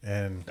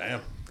 And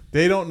Damn.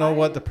 they don't know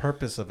what the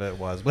purpse of it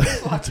was, but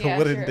it's a yeah,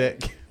 wooden sure.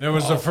 dick. That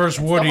was the first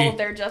The Woody. whole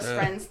they're just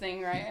friends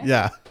thing, right?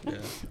 Yeah.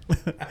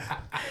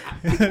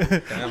 Yeah.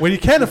 When you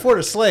can't afford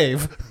a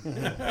slave.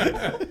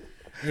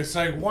 It's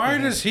like, why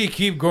does he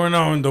keep going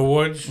out in the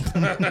woods?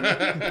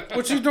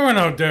 What's he doing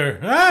out there?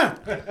 Huh?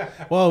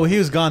 Well, he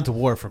was gone to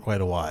war for quite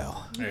a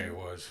while. There he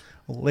was.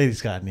 Well,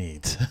 ladies got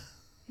needs.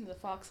 The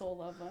foxhole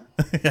lover.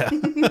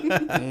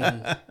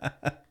 Yeah.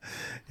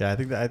 Yeah, I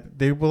think that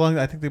they belong.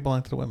 I think they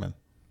belong to the women.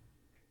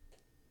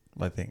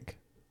 I think.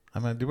 I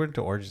mean, they were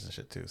into orgies and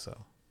shit too. So.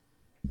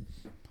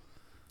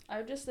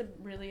 I just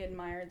really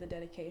admire the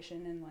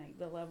dedication and like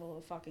the level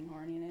of fucking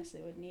horniness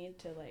it would need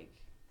to like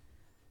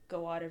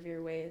go out of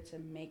your way to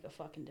make a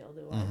fucking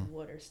dildo out of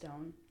wood or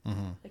stone.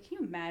 Mm-hmm. Like, can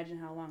you imagine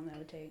how long that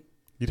would take?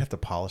 You'd have to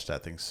polish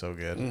that thing so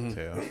good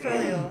too. For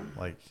real.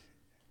 Like,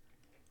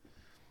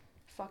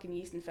 Fucking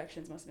yeast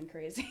infections must have been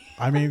crazy.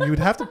 I mean, you would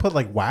have to put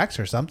like wax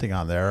or something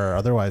on there, or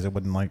otherwise it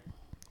wouldn't like.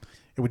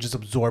 It would just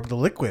absorb the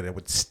liquid. It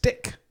would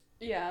stick,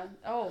 Yeah.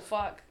 Oh,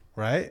 fuck.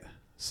 right?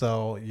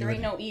 So you There would,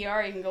 ain't no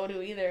ER you can go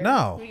to either.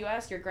 No. Who do you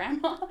ask? Your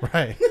grandma?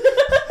 right.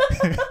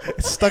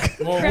 It's stuck.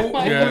 Well,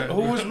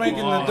 who was making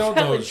the Helen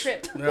dildos?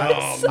 tripped.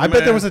 Oh, I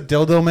bet there was a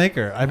dildo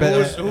maker. I Who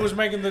bet. was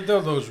making the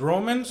dildos?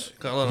 Romans?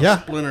 Got a lot of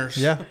Yeah. splinters.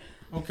 Yeah.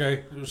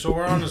 Okay, so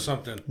we're on to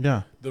something.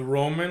 Yeah. The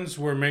Romans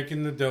were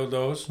making the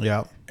dildos,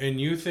 Yeah. and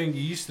you think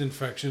yeast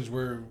infections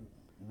were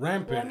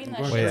rampant. Well, I mean,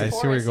 that but- Wait, shit's I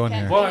see where you're porous. going You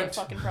here. can't clean it But,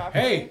 fucking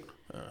properly. hey,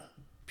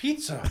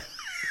 pizza.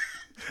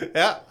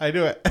 Yeah, I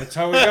do it. That's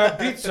how we got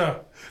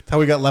pizza. That's how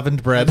we got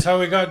leavened bread. That's how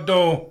we got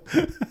dough.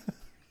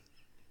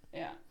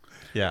 Yeah.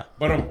 Yeah.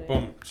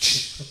 Boom.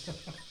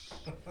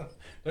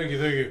 Thank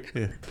you.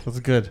 Yeah. That was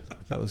good.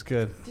 That was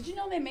good. Did you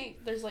know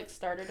there's like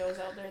starter doughs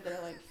out there that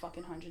are like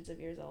fucking hundreds of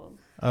years old?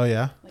 Oh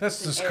yeah. Like,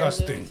 That's it's an heirloom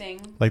disgusting.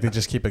 Thing. Like they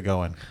just keep it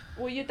going.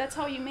 Well, that's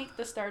how you make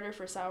the starter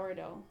for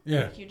sourdough.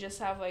 Yeah. Like, you just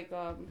have like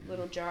a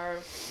little jar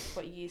of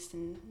put yeast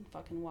and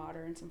fucking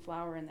water and some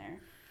flour in there.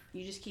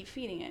 You just keep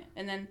feeding it,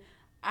 and then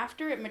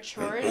after it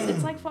matures,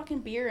 it's like fucking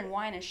beer and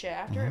wine and shit.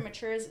 After it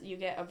matures, you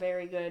get a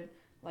very good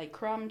like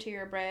crumb to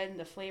your bread, and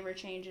the flavor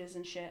changes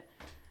and shit.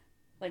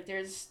 Like,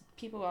 there's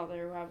people out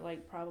there who have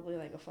like probably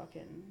like a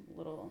fucking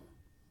little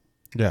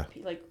Yeah.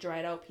 like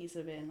dried out piece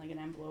of it in like an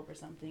envelope or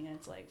something, and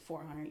it's like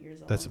 400 years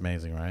old. That's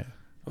amazing, right?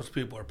 Those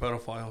people are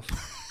pedophiles.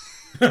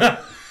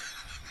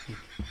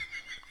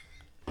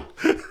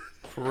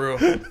 For real.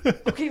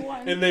 Okay,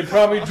 one. And they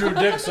probably drew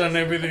dicks on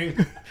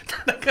everything.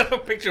 I got a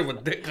picture of a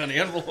dick on the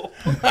envelope.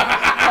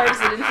 Carves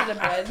it into the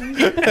bread.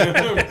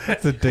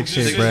 It's a dick This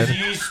shaped is bread.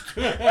 yeast.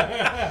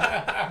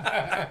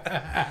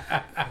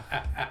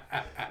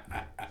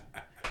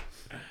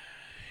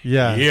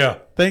 Yeah. Yeah.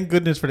 Thank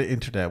goodness for the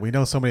internet. We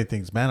know so many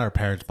things. Man, our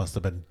parents must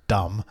have been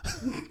dumb.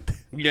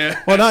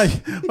 Yeah. Well, not.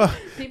 Well,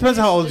 People depends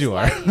how old used to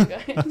you just are. lie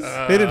to you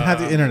guys. They didn't have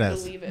the internet.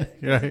 Believe it.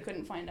 'Cause Right. You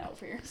couldn't find out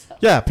for yourself.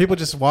 Yeah, people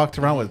just walked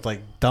around with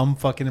like dumb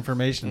fucking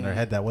information in their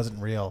head that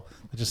wasn't real.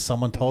 Just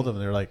someone told them,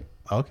 and they're like,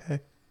 okay.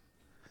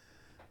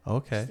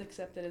 Just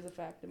accept it as a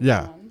fact. And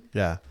Yeah, move on.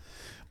 yeah.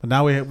 But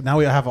now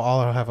we have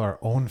our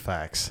own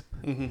facts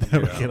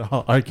that we can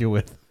all argue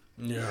with.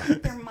 Yeah.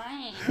 They're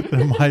mine.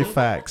 They're my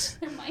facts.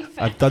 They're my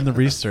I've done the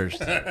research.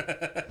 Do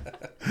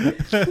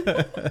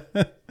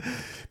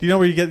you know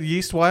where you get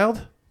yeast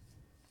wild?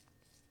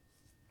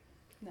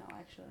 No,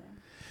 actually.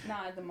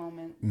 Not at the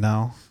moment.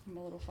 No. I'm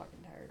a little fucking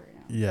tired right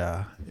now.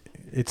 Yeah.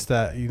 It's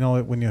that, you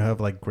know, when you have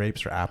like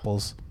grapes or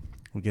apples,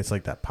 it gets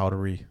like that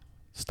powdery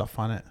stuff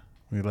on it.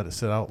 When you let it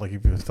sit out, like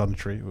if it's on the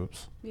tree,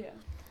 oops. Yeah.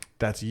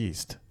 That's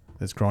yeast.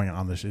 It's growing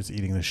on the, it's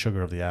eating the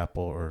sugar of the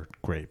apple or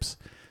grapes.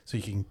 So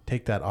you can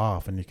take that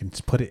off and you can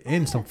put it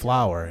in some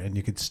flour and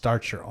you can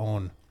start your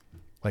own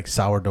like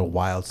sourdough,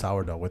 wild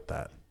sourdough with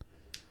that.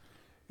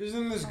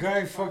 Isn't this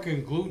guy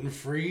fucking gluten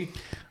free? He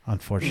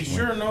Unfortunately.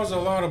 sure knows a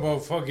lot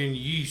about fucking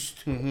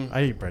yeast. I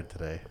ate bread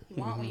today.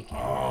 You want what you can.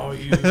 Oh,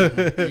 you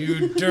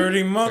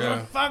dirty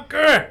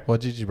motherfucker! Well,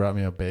 Gigi brought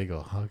me a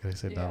bagel. How can I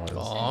say Yeah. that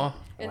was? Aw.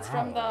 It's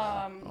from the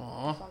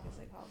what the fuck is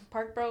it called?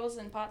 Park Bros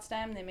in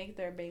Potsdam. They make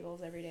their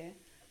bagels every day.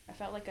 I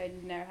felt like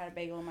I'd never had a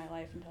bagel in my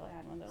life until I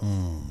had one of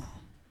those.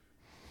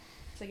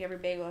 It's like every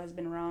bagel has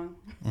been wrong.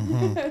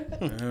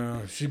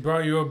 She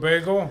brought you a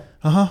bagel?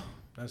 Uh-huh.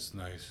 That's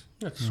nice.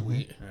 That's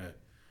sweet. Yeah.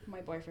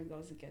 My boyfriend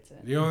goes and gets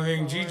it. The only thing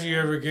Well, Gigi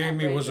ever gave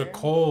me was a outrager.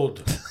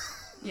 cold.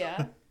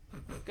 Yeah.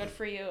 Good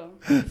for you.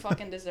 You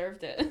fucking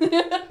deserved it.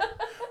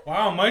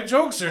 Wow, my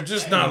jokes are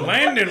just not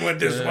landing with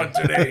this one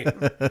today.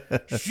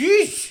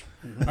 Sheesh.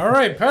 All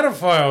right,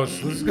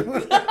 pedophiles. Let's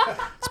go.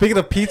 Speaking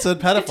of pizza and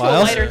To a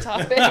pedophiles. lighter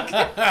topic.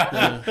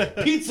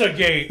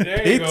 Pizzagate.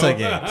 There you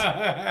Pizzagate.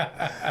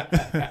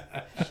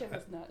 Shit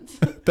was nuts.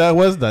 That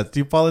was nuts. Do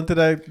you fall into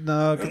that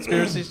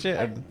conspiracy shit?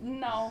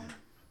 No,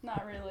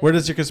 not really. Where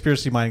does your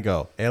conspiracy mind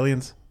go?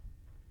 Aliens?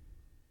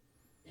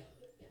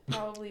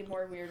 Probably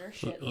more weirder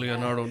shit. than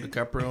Leonardo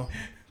DiCaprio.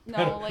 that.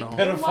 No, like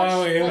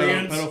Pedophile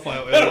aliens.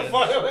 Pedophile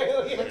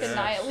aliens. Like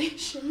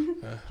Annihilation.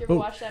 Did you ever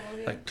watch that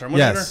movie? Like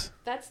Terminator. Yes.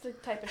 That's the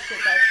type of shit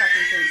that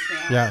fucking freaks me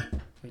out. Yeah.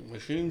 Like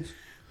machines.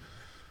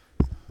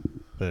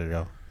 There you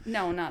go.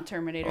 No, not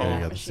Terminator. Oh,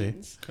 not yeah, see?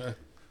 machines. Okay.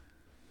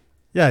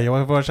 Yeah, you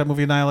want to watch that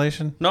movie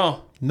Annihilation?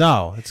 No.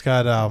 No, it's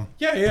got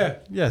Yeah.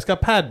 it's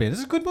got Padme. This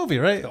is a good movie,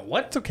 right?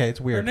 What? It's okay. It's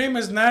Her weird. name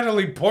is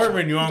Natalie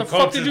Portman, you the uncultured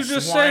fuck did you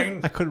just say?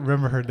 swine. I couldn't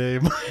remember her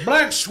name.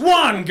 Black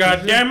Swan,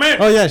 goddammit.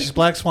 Oh yeah, she's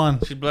Black Swan.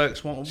 She's Black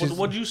Swan.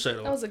 What'd you say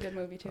That though? was a good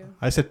movie too.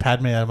 I said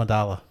Padme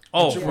Amidala.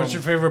 Oh, What's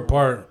your favorite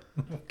part?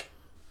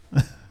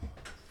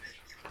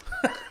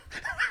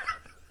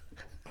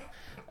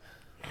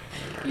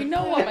 You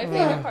know what my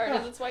favorite part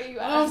is. That's why you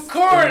asked. Of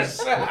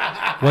course.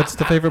 What's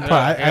the favorite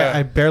part? Yeah.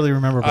 I barely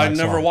remember Black I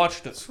never Swan. watched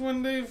it. That's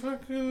when they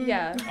fucking...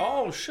 Yeah.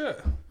 Oh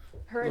shit.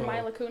 Her and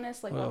Mila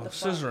Kunis, like what the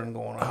fuck? Scissoring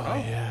going on. Oh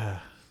yeah.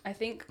 I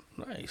think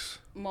Nice.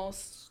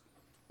 most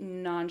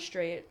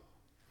non-straight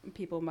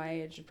people my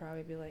age would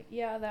probably be like,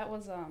 yeah, that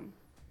was an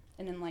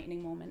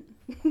enlightening moment.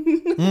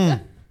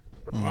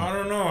 I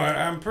don't know.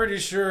 I'm pretty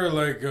sure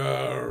like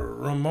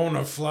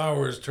Ramona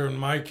Flowers turned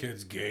my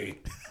kids gay.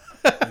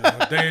 You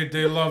know,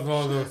 they loved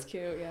all That's the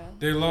cute, yeah.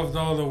 they loved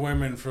all the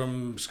women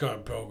from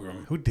Scott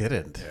Pilgrim. Who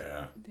didn't?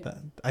 Yeah.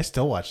 I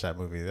still watch that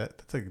movie.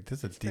 That's a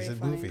pretty decent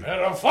funny. movie.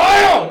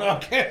 Pedophile.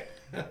 Okay.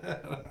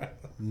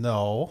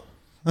 No,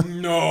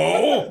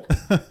 No.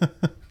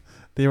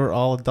 they were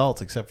all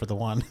adults except for the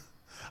one.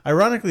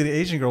 Ironically, the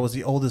Asian girl was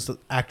the oldest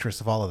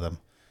actress of all of them.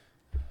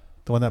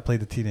 The one that played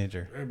the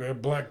teenager.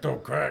 Black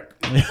don't crack.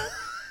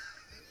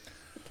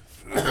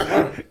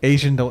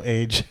 Asian don't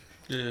age.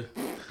 Yeah.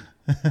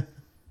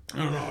 I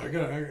don't know. I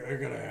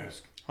gotta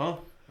ask. Huh?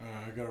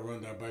 I gotta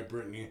run that by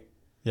Brittany.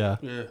 Yeah.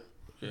 Yeah.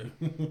 Yeah.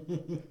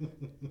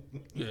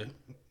 Yeah.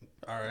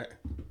 All right.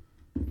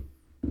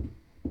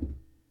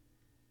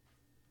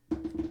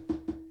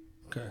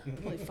 Okay.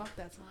 Holy fuck,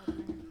 that's loud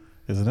in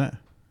there. Isn't it?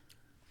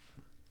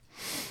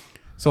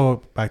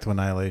 So back to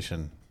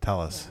Annihilation.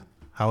 Tell us. Yeah.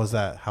 How does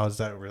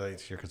that relate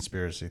to your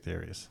conspiracy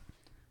theories?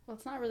 Well,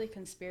 it's not really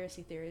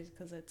conspiracy theories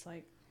because it's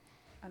like,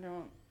 I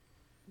don't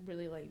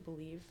really like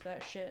believe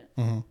that shit.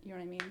 Mm-hmm. You know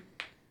what I mean?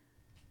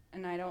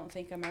 And I don't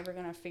think I'm ever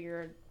gonna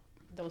figure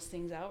those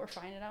things out or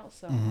find it out.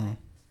 So Mm-hmm.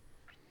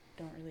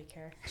 I don't really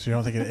care. So you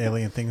don't think an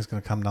alien thing is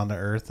going to come down to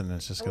Earth and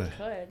it's just Oh, going it to...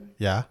 could.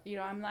 Yeah? You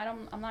know, I'm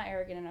not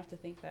arrogant enough to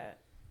think that.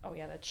 Oh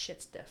yeah, that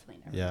shit's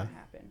definitely never Yeah. gonna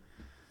happen.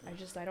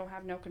 I don't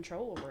have no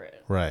control over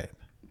it. Right.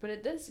 But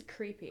it is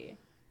creepy.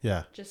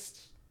 Yeah.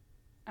 Just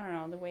I don't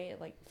know the way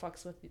it like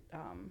fucks with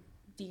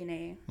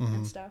DNA Mhm.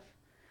 and stuff.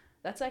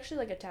 That's actually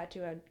like a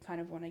tattoo I kind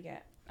of want to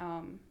get.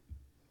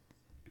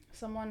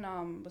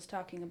 Someone was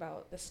talking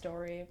about the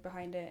story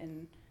behind it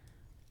and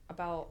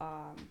about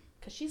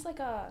because she's like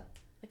a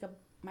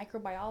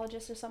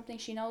microbiologist or something.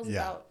 She knows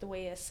Yeah. about the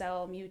way a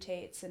cell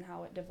mutates and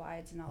how it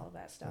divides and all of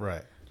that stuff.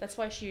 Right. That's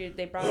why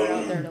they brought her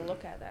out there to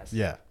look at that stuff.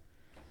 Yeah.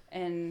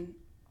 And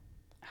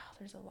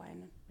there's a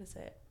line. What is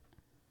it?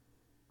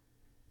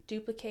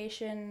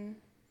 Duplication,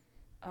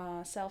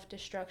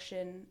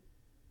 self-destruction,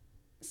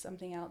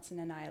 something else,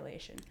 and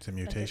annihilation. It's a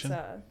mutation?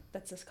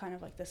 That's just kind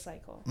of like the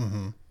cycle.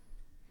 Mm-hmm.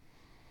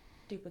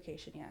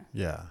 Duplication, yeah.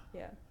 Yeah.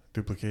 Yeah.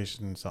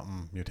 Duplication,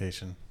 something,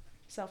 mutation.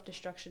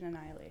 Self-destruction,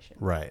 annihilation.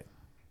 Right.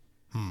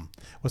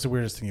 What's the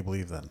weirdest thing you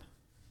believe then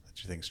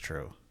that you think's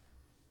true?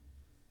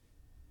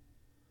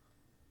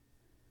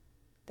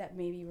 that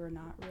maybe we're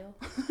not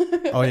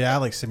real. Oh yeah,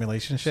 like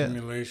simulation shit.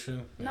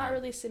 Simulation. Not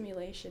really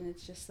simulation.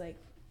 It's just like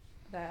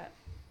that.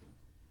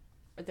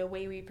 The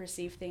way we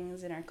perceive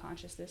things in our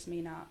consciousness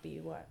may not be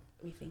what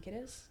we think it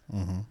is.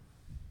 Mm-hmm.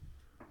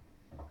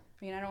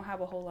 I mean, I don't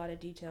have a whole lot of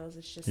details.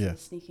 It's just Yeah. a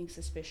sneaking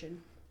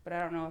suspicion. But I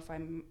don't know if I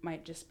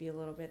might just be a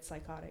little bit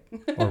psychotic.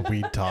 Or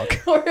weed talk.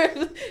 or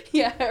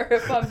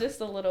if I'm just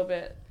a little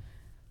bit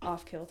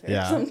off kilter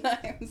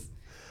sometimes.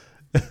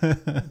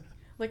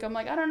 Like, I'm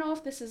like, I don't know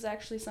if this is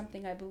actually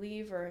something I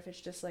believe or if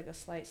it's just like a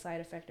slight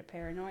side effect of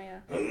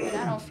paranoia. And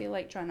I don't feel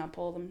like trying to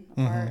pull them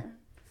apart.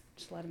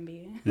 Just let them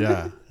be.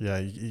 Yeah.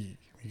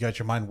 You got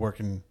your mind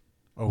working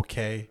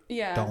okay.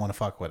 Yeah. Don't want to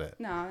fuck with it.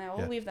 No,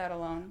 we'll leave that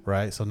alone.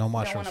 Right? So no I don't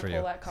mushrooms want for to you.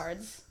 pull that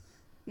cards.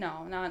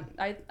 No, not.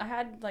 I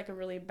had like a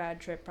really bad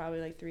trip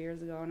probably like 3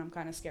 years ago, and I'm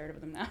kind of scared of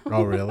them now.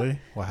 Oh, really?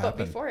 What But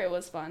happened? before it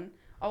was fun.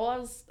 Oh, well, I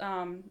was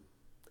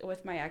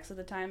with my ex at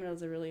the time, and it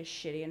was a really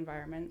shitty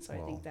environment, so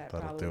I think that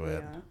that'll probably. do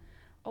it.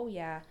 Oh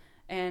yeah,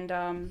 and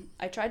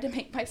I tried to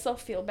make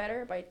myself feel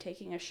better by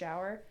taking a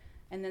shower,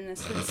 and then the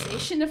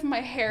sensation of my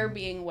hair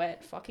being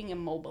wet fucking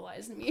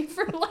immobilized me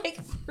for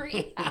like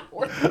 3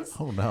 hours.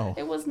 Oh no.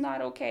 It was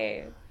not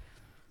okay.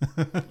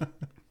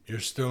 You're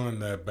still in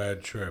that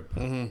bad trip.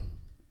 Mm-hmm.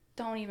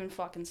 Don't even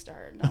fucking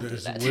start. Don't do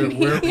This, that to me.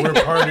 we're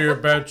part of your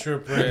bad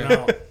trip right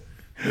now.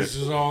 This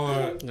is all.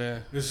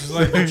 This is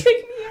like this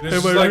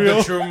is Am I like real?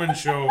 the Truman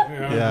Show. You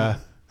know? Yeah.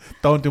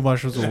 Don't do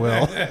mushrooms with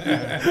Will.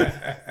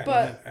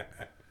 But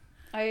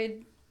I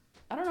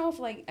don't know if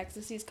like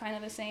ecstasy is kind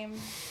of the same.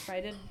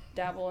 I did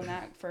dabble in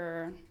that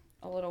for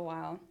a little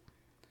while.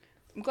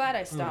 I'm glad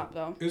I stopped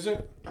though. Is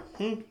it?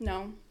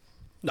 No.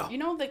 No. You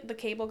know the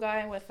cable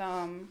guy with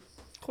Of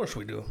course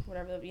we do.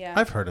 whatever yeah.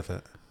 I've heard of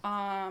it.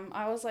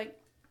 I was like,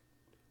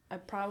 I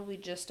probably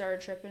just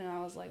started tripping, and I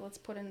was like, let's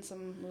put in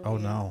some movie. Oh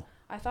no.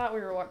 I thought we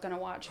were gonna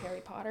watch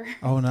Harry Potter.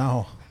 Oh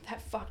no. That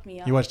fucked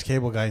me up. You watched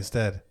Cable Guy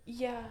instead.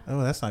 Yeah.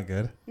 Oh, that's not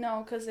good.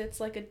 No, because it's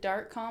like a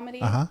dark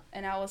comedy, Uh-huh.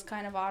 and I was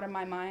kind of out of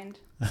my mind.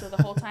 So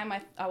the whole time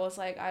I was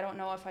like, I don't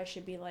know if I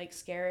should be like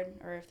scared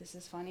or if this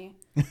is funny.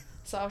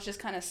 So I was just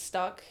kind of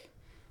stuck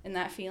in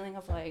that feeling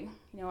of like,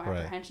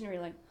 apprehension. Where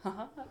you're like,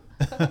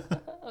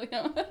 you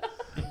know,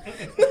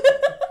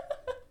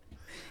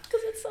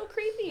 because it's so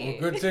creepy.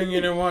 Well, good thing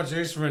you didn't watch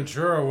Ace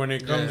Ventura when he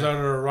comes out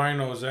of the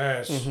rhino's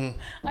ass.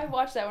 I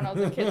watched that when I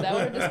was a kid. That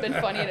would have just been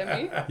funny to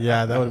me.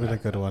 Yeah, that would have been a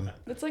good one.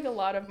 That's like a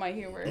lot of my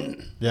humor.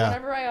 Yeah.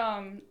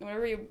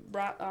 Whenever you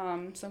brought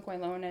Some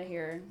Lona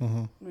here,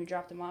 when we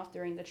dropped him off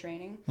during the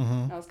training,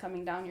 and I was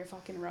coming down your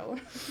fucking road.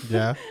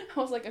 Yeah. I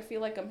was like, I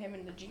feel like I'm him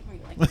in the Jeep. Where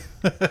you're like,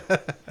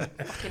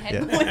 fucking head Yeah.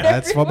 going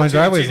That's what my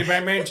everywhere. driveway Chitty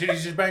bang man,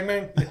 chitty bang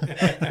man.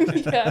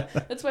 Yeah,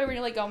 that's why when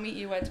you're like, I'll meet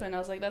you at Twin. I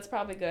was like, that's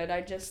probably good.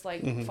 I just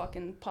like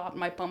fucking popped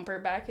my bumper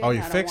back in. Oh, you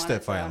I don't fixed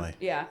want it finally.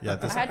 Yeah. Yeah,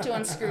 I had to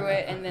unscrew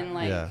it and then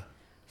like Yeah.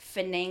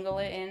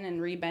 finagle it in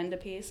and rebend a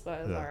piece, but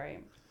it was Yeah. all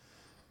right.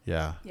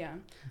 Yeah. Yeah,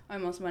 I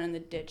almost went in the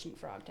ditch in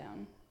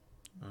Frogtown.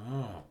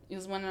 Oh. It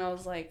was when I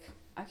was like,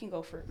 I can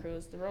go for a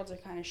cruise. The roads are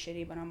kind of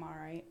shitty, but I'm all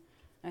right.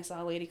 I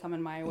saw a lady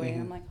coming my way,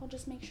 and I'm like, I'll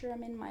just make sure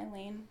I'm in my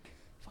lane.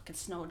 Fucking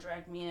snow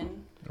dragged me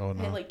in. Oh Hit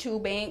no. like 2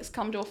 banks,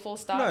 come to a full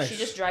stop. Nice. She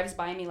just drives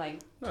by me like,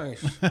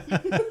 Nice.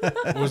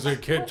 Was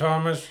it Kid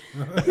Thomas?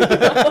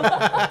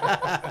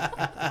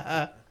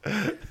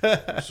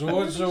 So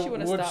what's She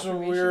would've a stopped for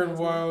me. She weird, knows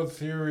me. wild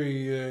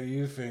theory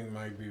you think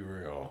might be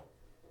real?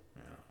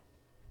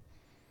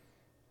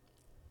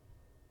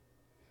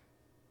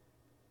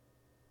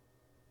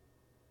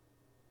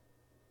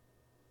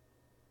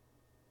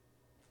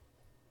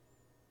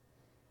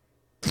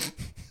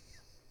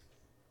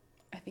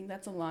 I think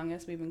that's the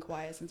longest we've been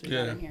quiet since we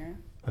got in here.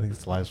 I think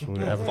it's the last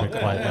we've ever been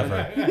quiet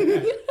ever.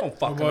 Don't What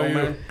fucking about know, you?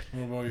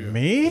 man. What about you?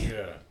 Me?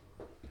 Yeah.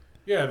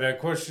 Yeah, that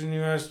question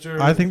you asked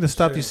her. I think the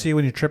stuff you see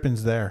when you're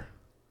tripping's there.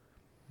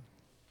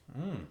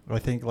 Mm. I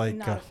think like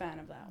Not a fan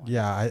of that one.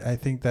 yeah, I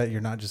think that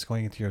you're not just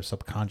going into your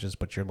subconscious,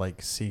 but you're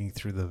like seeing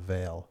through the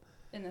veil.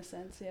 In a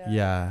sense, yeah.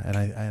 Yeah,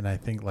 and I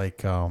think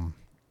like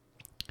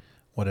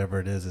whatever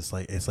it is,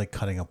 it's like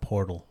cutting a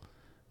portal.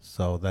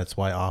 So that's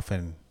why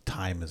often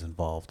time is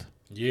involved.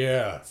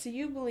 Yeah. So do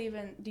you believe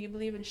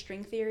in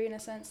string theory in a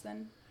sense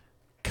then?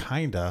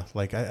 Kinda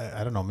like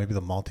I don't know, maybe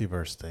the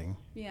multiverse thing.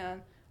 Yeah.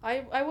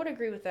 I would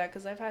agree with that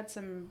because I've had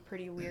some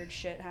pretty weird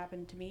shit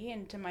happen to me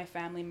and to my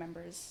family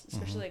members,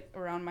 especially like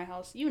around my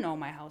house. You know,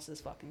 my house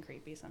is fucking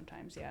creepy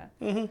sometimes.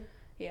 Yeah.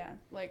 Yeah.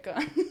 Like.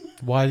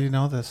 Why do you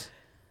know this?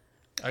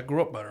 I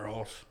grew up by their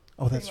house.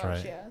 Oh, that's Pretty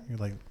much, right. yeah. You're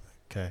like,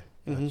 okay.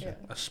 Yeah.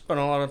 I spent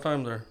a lot of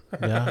time there.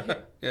 Yeah.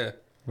 Yeah.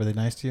 Were they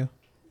nice to you?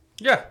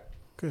 Yeah.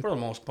 Good. For the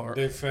most part.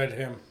 They fed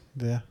him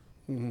Yeah.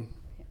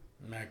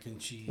 mac and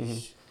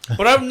cheese.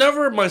 But I've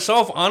never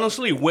myself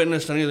honestly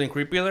witnessed anything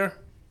creepy there.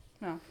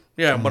 No.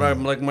 Yeah, but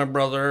I'm like my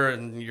brother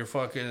and your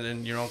fucking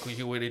and your uncle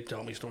Huey. They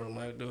tell me stories. I'm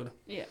like, dude,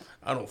 Yeah.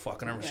 I don't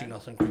fucking ever see Yeah.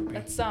 nothing creepy.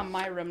 That's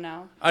my room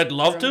now. I'd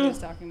love the room he to. was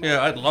talking about.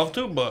 Yeah, I'd love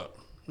to, but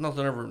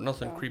nothing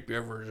Oh. creepy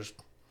ever. Just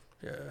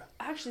yeah.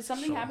 Actually,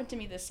 something So- happened to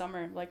me this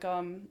summer. Like,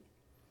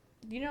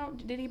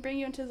 did he bring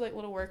you into his like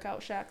little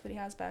workout shack that he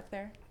has back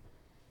there?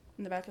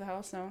 in the back of the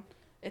house. No,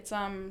 it's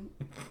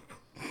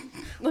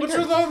What's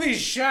with all these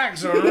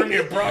shacks around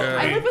your property?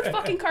 I live with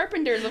fucking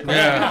carpenters. Of course,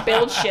 they're gonna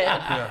build shit.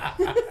 Yeah.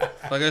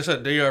 Like I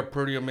said, they are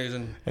pretty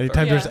amazing.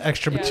 Anytime there's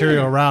extra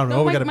material around,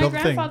 No, we got to build the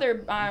thing. my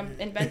grandfather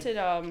invented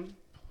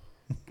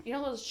you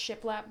know those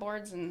shiplap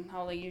boards and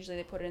how they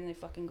usually put it in, they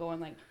fucking go in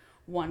like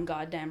one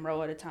goddamn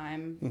row at a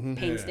time,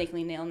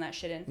 painstakingly nailing that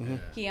shit in.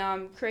 He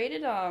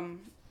created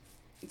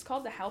it's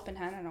called the helping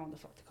hand. I don't know what the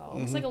fuck to call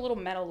it. It's like a little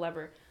metal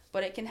lever,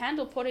 but it can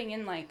handle putting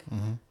in like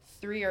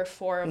 3 or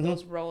 4 of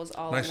those rows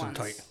all Nice at once.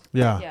 and tight.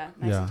 Yeah,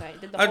 nice and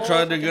tight. Did the I whole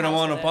tried to fucking get him house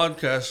on a with it.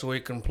 podcast so he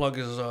can plug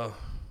his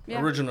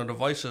original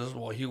devices.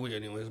 Well, Huey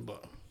anyways,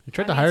 but... You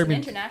tried to I mean, hire it's me.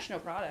 an international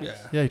product.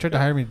 Yeah, you tried to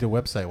hire me to do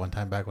a website one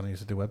time back when I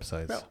used to do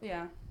websites.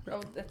 Yeah.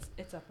 Oh,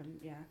 it's up and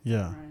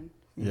Yeah. running.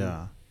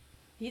 Yeah.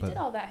 He did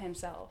all that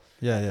himself.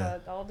 Yeah,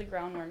 all the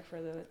groundwork for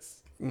the.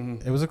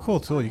 It was a cool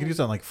tool. You could use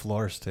it on like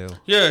floors too.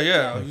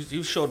 Yeah.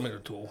 You showed me the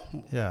tool.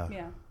 Yeah.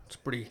 Yeah. It's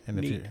pretty And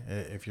neat.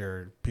 if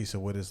your piece of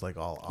wood is like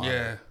all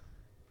on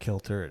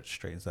kilter, it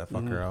straightens that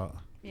fucker out.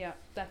 Yeah,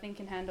 that thing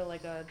can handle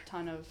like a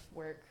ton of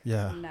work.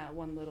 Yeah. In that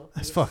one little.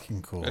 That's piece.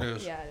 fucking cool. It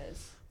is. Yeah, it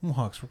is.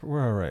 Mohawks,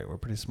 we're all right. We're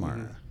pretty smart.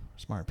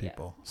 Smart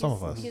people. Yeah. Some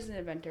of us. He's an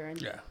inventor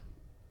and Yeah.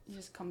 he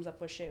just comes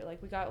up with shit.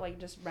 Like we got like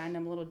just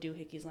random little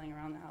doohickeys laying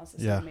around the house.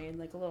 That Yeah. made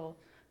like a little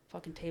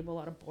fucking table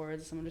out of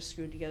boards. Someone just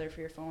screwed together for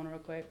your phone real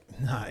quick.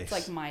 Nice. It's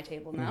like my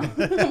table now.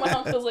 My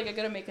uncle's like, I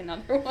gotta make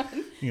another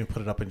one. You can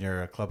put it up in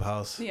your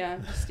clubhouse. Yeah,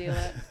 just steal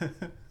it.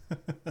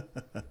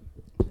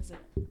 Is it?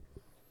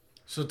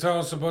 So tell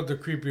us about the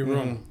creepy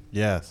room.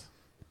 Yes.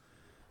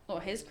 Oh,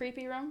 his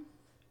creepy room?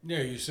 Yeah,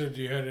 you said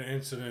you had an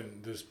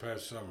incident this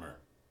past summer.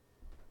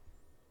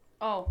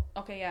 Oh,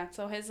 okay, yeah.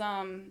 So his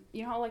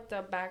you know how like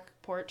the back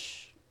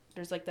porch,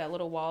 there's like that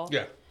little wall.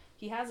 Yeah.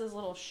 He has his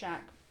little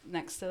shack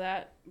next to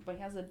that, but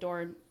he has the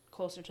door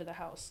closer to the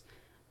house.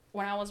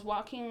 When I was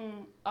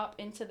walking up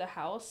into the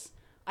house,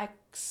 I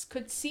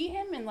could see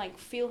him and like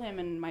feel him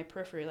in my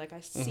periphery. Like I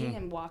see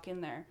him walk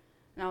in there,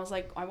 and I was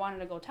like, I wanted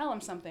to go tell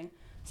him something.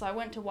 So I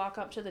went to walk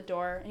up to the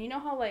door, and you know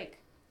how like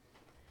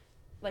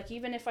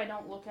even if I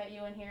don't look at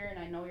you in here and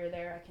I know you're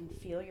there, I can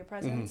feel your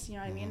presence. You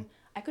know what I mean?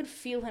 I could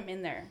feel him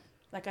in there.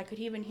 Like I could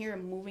even hear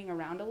him moving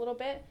around a little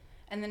bit.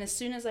 And then as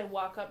soon as I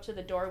walk up to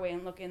the doorway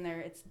and look in there,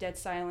 it's dead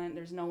silent.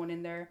 There's no one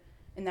in there.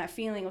 And that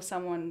feeling of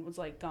someone was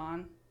like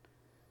gone.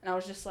 And I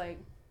was just like,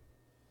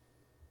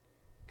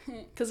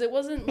 because it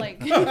wasn't like,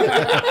 like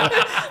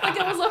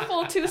it was a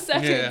full 2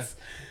 seconds. Yeah.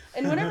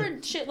 And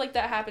whenever shit like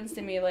that happens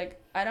to me,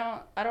 like I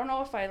don't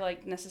know if I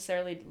like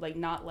necessarily like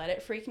not let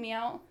it freak me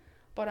out,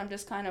 but I'm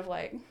just kind of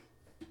like,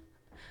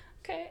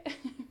 okay,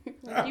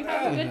 you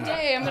have a good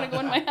day. I'm gonna go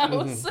in my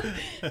house.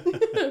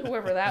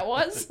 Whoever that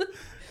was.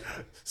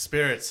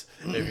 Spirits,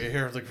 if you're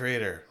here with the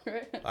creator,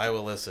 Right. I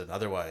will listen.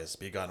 Otherwise,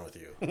 be gone with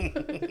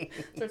you.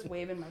 Starts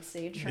waving my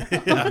sage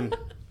around.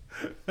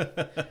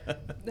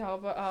 No,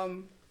 but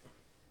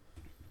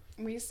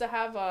we used to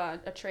have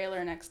a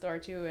trailer next door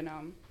too, and I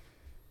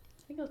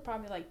think it was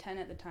probably like 10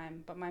 at the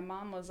time. But my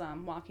mom was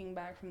walking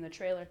back from the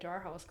trailer to our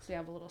house because we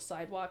have a little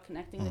sidewalk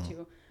connecting the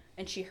two,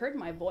 and she heard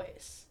my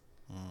voice.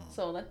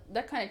 So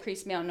that kind of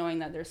creeps me out, knowing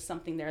that there's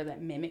something there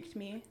that mimicked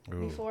me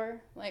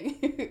before. Like,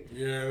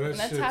 Yeah, and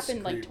that's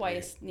happened like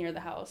twice near the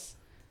house.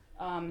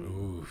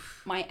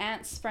 Oof. My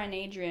aunt's friend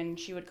Adrian,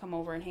 she would come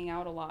over and hang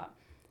out a lot.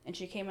 And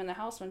she came in the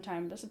house one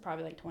time, this is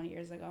probably like 20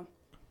 years ago.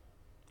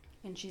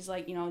 And she's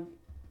like, you know,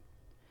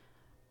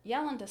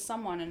 yelling to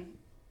someone. And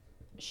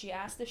she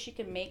asked if she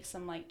could make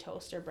some like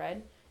toast or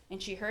bread. And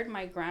she heard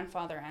my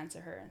grandfather answer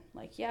her,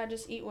 like, yeah,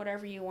 just eat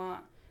whatever you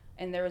want.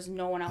 And there was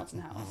no one else in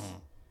the house.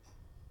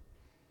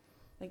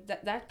 Like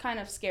that kind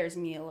of scares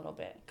me a little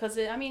bit. Because,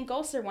 I mean,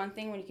 ghosts are one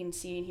thing when you can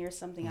see and hear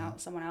something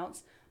out, someone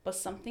else. But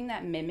something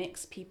that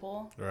mimics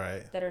people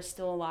that are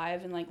still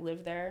alive and like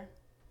live there,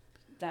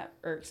 that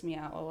irks me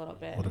out a little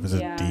bit. What if it's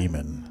a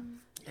demon?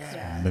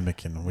 Yeah.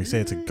 Mimicking. We say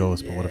it's a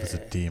ghost, but what if it's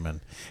a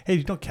demon? Hey,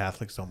 you know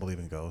Catholics don't believe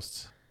in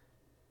ghosts?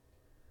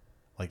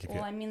 Like if Well,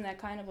 you... I mean, that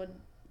kind of would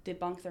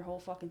debunk their whole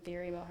fucking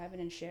theory about heaven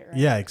and shit, right?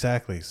 Yeah,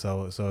 exactly.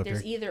 So if There's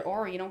you're... either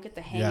or. You don't get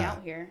to hang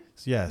out here.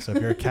 Yeah, so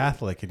if you're a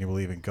Catholic and you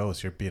believe in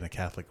ghosts, you're being a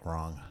Catholic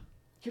wrong.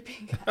 You're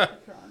being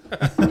Catholic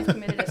wrong. You've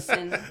committed a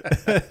sin.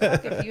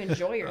 Fuck if you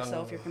enjoy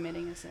yourself, you're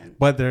committing a sin.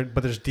 But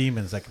there's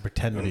demons that can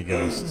pretend to be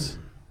ghosts.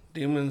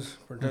 Demons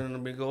pretending to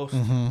be ghosts.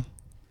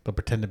 But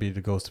pretend to be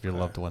the ghost of your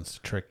loved ones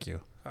to trick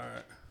you. All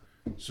right.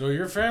 So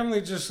your family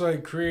just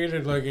like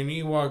created like an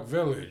Ewok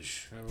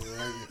village.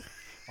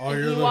 All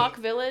your Ewok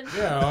village?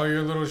 Yeah, all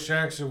your little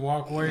shacks and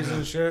walkways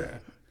and shit.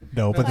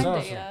 No, but That's Kinda,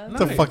 awesome. yeah.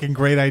 it's a fucking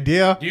great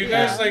idea. Do you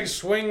guys like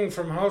swing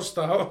from house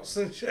to house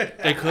and shit?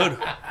 They could.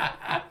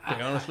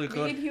 They honestly Me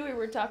could. and Huey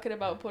were talking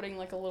about putting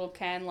like a little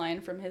can line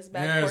from his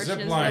back Yeah, porch zip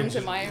his lines.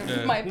 room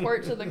to my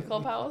porch to the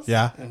clubhouse.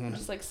 Yeah,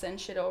 Just like send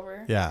shit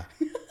over. yeah.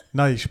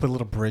 No, you should put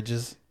little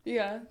bridges.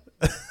 Yeah.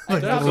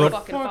 Like I'd little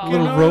fucking rope- follow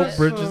little it. rope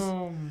bridges.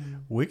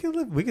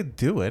 We could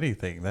do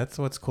anything. That's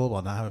what's cool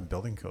about not having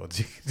building codes.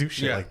 You can do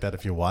shit Yeah. like that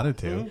if you wanted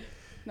to,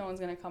 No one's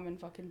gonna come and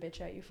fucking bitch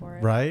at you for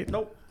it. right?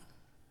 Nope.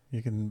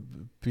 You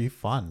can be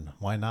fun.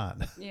 Why not?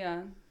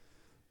 Yeah.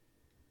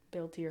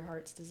 Build to your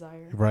heart's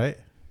desire. Right?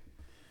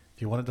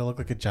 If you want it to look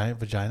like a giant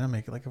vagina,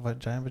 make it like a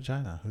giant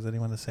vagina. Who's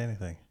anyone to say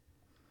anything?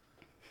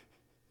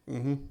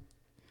 Mm-hmm.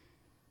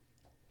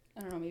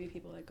 I don't know, maybe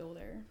people that go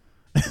there.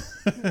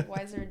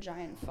 Why is there a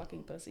giant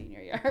fucking pussy in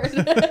your yard?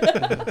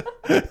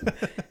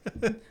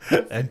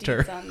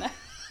 Enter. On that?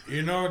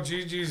 You know,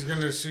 Gigi's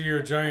gonna see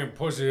your giant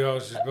pussy. I'll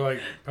just be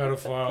like,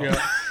 pedophile.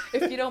 Yeah.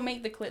 If you don't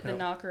make the clit the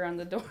knocker on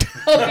the door,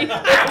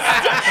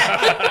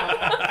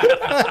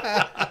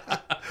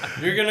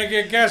 You're gonna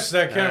get guests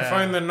that can't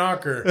find the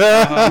knocker.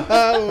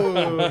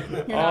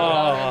 you're not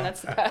wrong,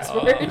 that's the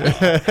password.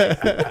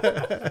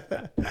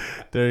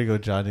 There you go,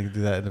 John. You can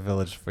do that in the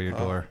village for your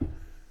door.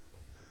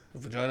 The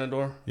vagina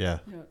door? Yeah.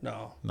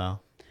 No. No.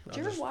 Did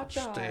you ever watch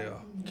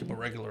keep a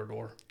regular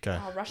door. Okay.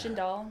 Russian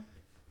Doll?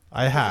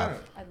 I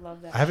have. I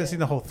love that. I haven't shit. seen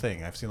the whole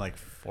thing. I've seen like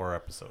 4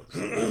 episodes.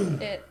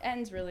 It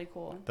ends really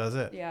cool. Does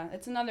it? Yeah,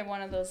 it's another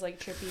one of those like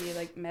trippy,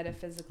 like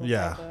metaphysical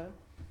Yeah. type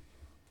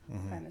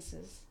of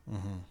premises.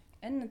 Mm-hmm.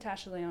 And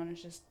Natasha Lyonne is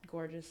just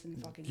gorgeous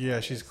and fucking. Yeah,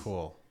 gorgeous. she's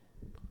cool.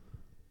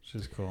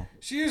 She's cool.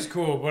 She is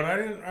cool, but I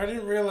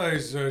didn't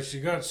realize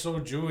she got so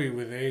Jewy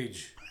with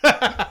age.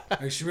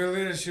 Like she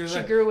really is. She was She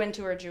like, grew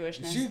into her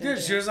Jewishness. she did.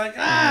 didn't She was like,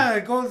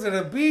 I go to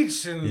the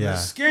beach and Yeah. the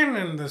skin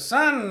and the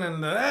sun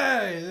and the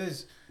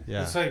this.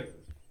 Yeah. It's like,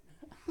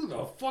 who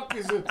the fuck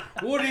is it?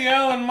 Woody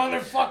Allen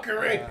motherfucker,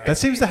 right? That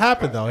seems to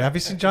happen though. Have you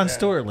seen Jon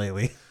Stewart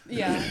lately?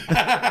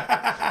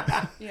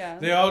 Yeah. Yeah.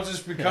 They all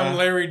just become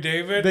Larry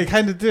David. They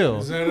kind of do.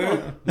 Is that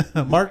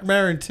it? Mark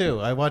Maron too.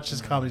 I watched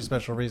his comedy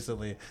special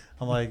recently.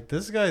 I'm like,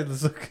 this guy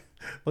is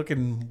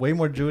looking way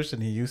more Jewish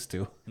than he used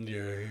to. Yeah,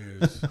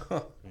 he is.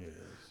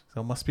 So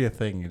it must be a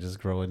thing. You just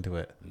grow into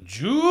it.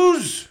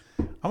 Jews.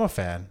 I'm a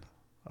fan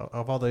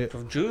of all the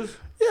Of Jews?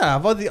 yeah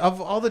of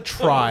all the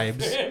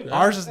tribes.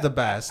 Ours is the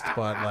best,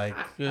 but like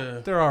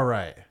they're all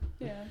right.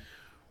 Yeah.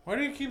 Why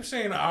do you keep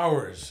saying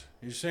ours?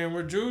 You saying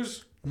we're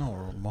Jews? No,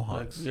 we're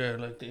Mohawks.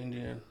 Like the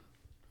Indian.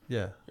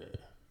 Yeah.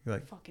 You're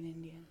like Fucking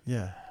Indian.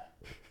 yeah.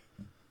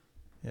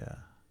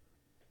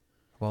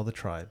 Of all the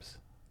tribes.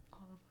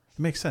 It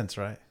makes sense,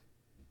 right?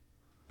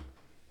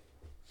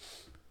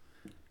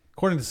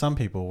 According to some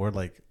people,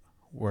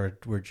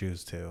 we're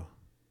Jews too.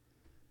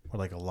 We're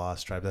like a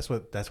lost tribe. That's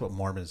what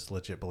Mormons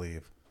legit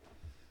believe.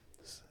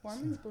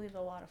 Mormons believe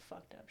a lot of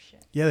fucked up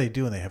shit. Yeah, they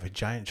do, and they have a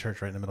giant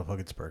church right in the middle of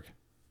Hogansburg.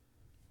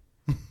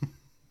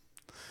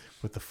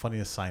 With the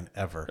funniest sign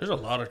ever. There's a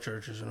lot of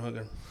churches in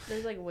Hoogan.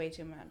 There's like way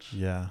too much.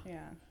 Yeah. Yeah.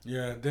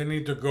 Yeah, they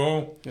need to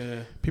go.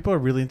 Yeah. People are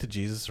really into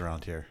Jesus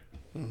around here.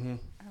 Mm-hmm.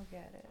 I don't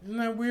get it. Isn't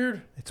that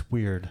weird? It's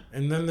weird.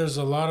 And then there's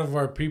a lot of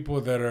our people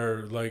that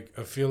are like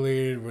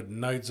affiliated with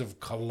Knights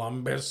of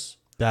Columbus.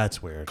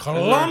 That's weird.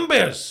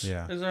 Columbus.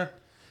 Yeah. Is there?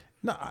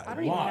 No, I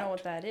don't even know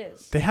what that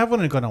is. they have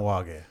one in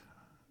Gunawaga.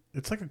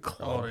 It's like a Oh,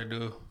 club. they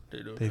do. They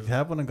do. They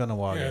have one in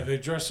Gunawaga. Yeah, they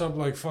dress up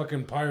like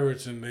fucking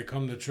pirates and they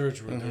come to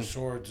church with their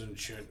swords and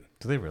shit.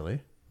 Do they really?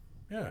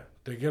 Yeah,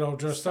 they get all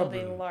dressed So up. they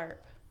and LARP.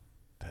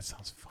 That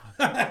sounds fun.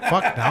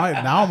 Fuck,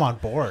 now I'm on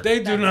board. they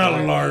do That's not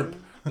LARPing.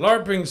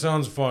 LARP. LARPing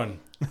sounds fun.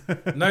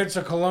 Knights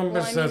of Columbus,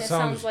 Well, I mean, that it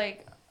sounds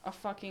like a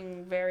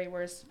fucking very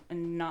worse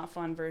and not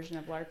fun version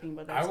of LARPing,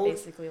 but that's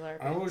basically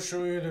LARPing. I will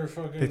show you their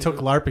fucking. They took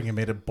LARPing and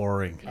made it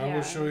boring. I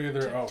will show you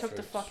their took outfits.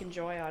 the fucking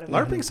joy out of it.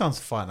 LARPing sounds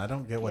fun. I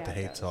don't get what Yeah, the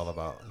it hate's does. all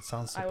about. It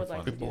sounds super I would like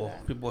fun. to do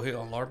that. People hate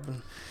on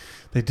LARPing.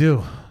 They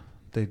do.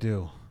 They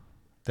do.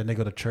 Then they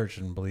go to church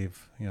and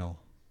believe,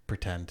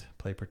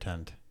 play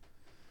pretend.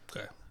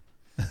 Okay.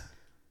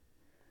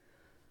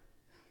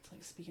 It's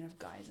like speaking of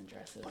guys in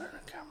dresses. Put it on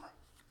camera.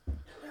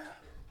 Yeah.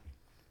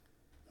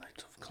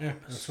 Knights of Yeah,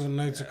 Columbus. that's what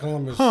Knights of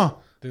Columbus Huh.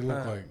 they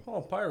look like.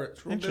 Oh,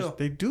 pirates. Real Interesting. deal.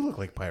 They do look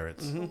like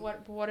pirates.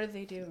 But what do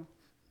they do?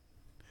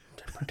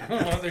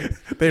 they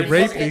They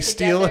rape, fucking they get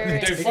steal, together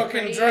and they and- fucking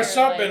pretty dress or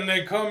up like- and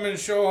they come and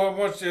show how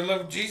much they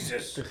love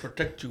Jesus. They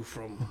protect you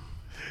from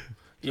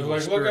They're evil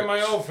like, look at my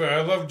spirits. outfit.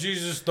 I love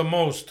Jesus the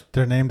most.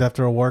 they're named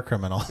after a war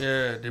criminal.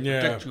 Yeah, they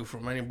Yeah. protect you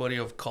from anybody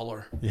of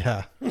color.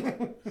 Yeah.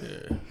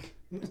 Yeah.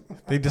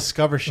 They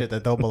discover shit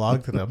that don't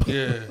belong to them.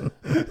 Yeah.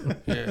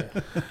 Yeah.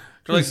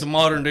 They're like the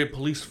modern day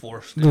police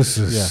force. They, This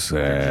is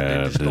Yeah.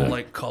 they just don't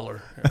like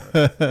color.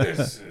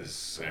 This is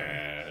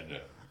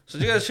sad. So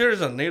did you guys hear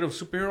there's a native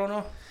superhero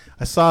now?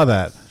 I saw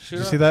that. Did you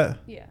Sure. see that?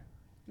 Yeah,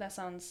 that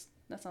sounds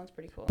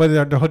pretty cool. But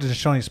they're just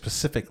showing you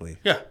specifically.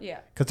 Yeah. yeah,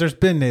 Because there's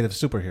been native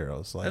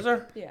superheroes. Like, Is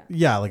there? yeah.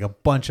 yeah, like a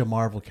bunch of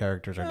Marvel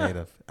characters are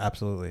native.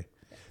 Absolutely.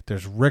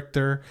 There's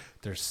Richter.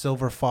 There's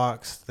Silver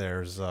Fox.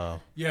 There's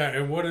Yeah,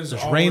 and what is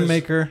always,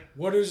 Rainmaker.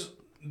 What is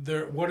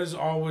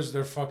always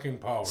their fucking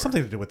power?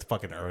 Something to do with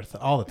fucking Earth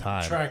all the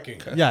time.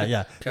 Tracking.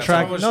 Yeah. It's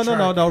Track. always No.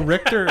 tracking.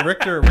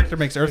 Richter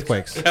makes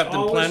earthquakes. Captain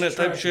always Planet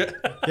type tracking. shit.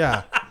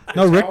 Yeah.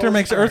 No, Richter always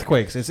makes tracking.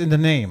 earthquakes. It's in the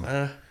name.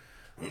 Uh,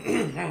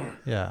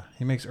 Yeah,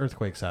 he makes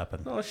earthquakes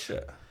happen. oh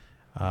shit.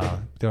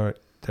 There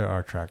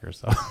are trackers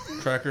though.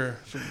 Tracker.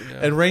 Yeah.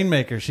 And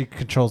Rainmaker, she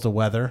controls the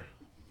weather.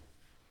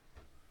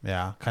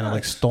 Yeah, kind of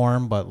like Nice.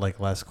 Storm, but like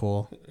less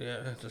cool. Yeah,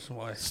 just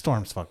why.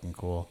 Storm's fucking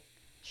cool.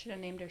 Should have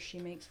named her She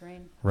Makes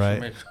Rain.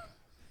 Right.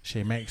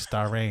 She makes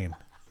star rain.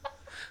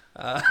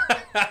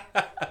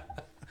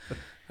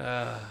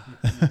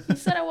 You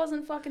said I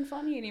wasn't fucking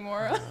funny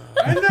anymore.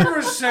 I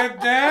never said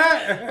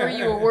that. Or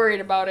you were worried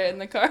about it in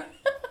the car.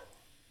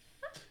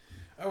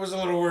 I was a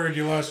little worried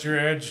you lost your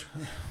edge.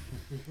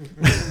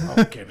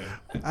 I'm kidding.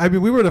 I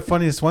mean, we were the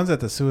funniest ones at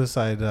the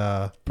suicide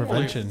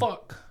prevention Holy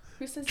fuck.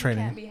 Who says training.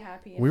 you can't be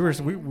happy? And We were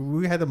funny?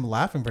 we had them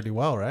laughing pretty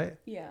well, right?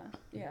 Yeah,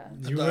 yeah.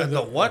 You were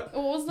The what?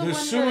 What was the the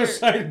one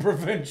suicide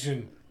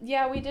prevention.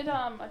 Yeah, we did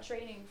a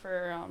training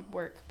for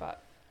work,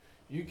 but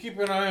You keep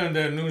an eye on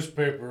that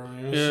newspaper,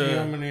 and you'll see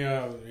how many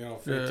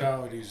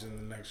fatalities in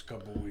the next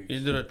couple of weeks.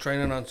 You did a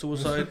training on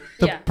suicide?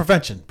 The Yeah.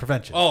 prevention.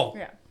 Oh.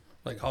 yeah.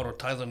 Like how to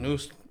tie the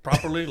noose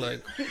properly?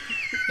 Like,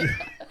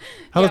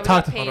 How yeah, to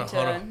talk we to got paid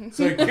Hold on.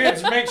 So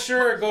kids, make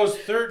sure it goes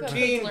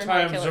 13 Learn how to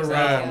times kill yourself.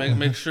 around. Yeah.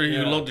 make sure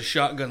you Yeah. load the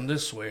shotgun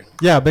this way.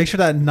 Yeah, make sure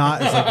that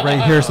knot is like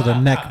right here so the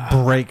neck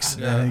breaks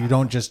and you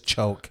don't just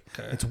choke.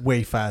 Okay. It's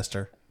way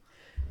faster.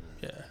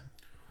 Yeah.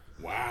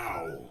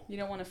 Wow. You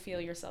don't want to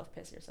feel yourself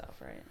piss yourself,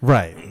 right?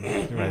 Right.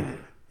 Right.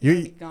 Be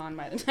You gone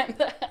by the time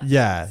that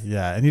yeah,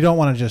 yeah. And you don't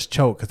want to just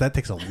choke because that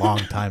takes a long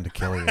time to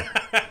kill you.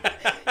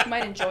 you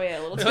might enjoy it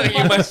a little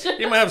too much.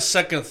 you might have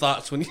second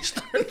thoughts when you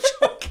start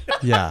choking.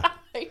 Yeah.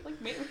 Like,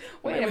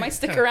 wait, I might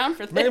stick around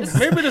for this.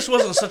 Maybe this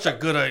wasn't such a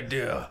good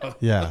idea.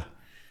 Yeah.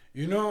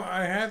 You know,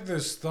 I had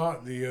this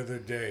thought the other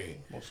day.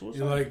 Well, suicide?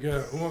 You're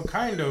like, well,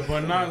 kind of,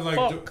 but not like,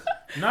 Fuck.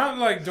 not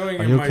like doing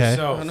Are it you okay?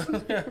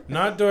 myself.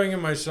 Not doing it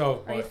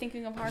myself. Are you But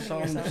thinking of harming Some-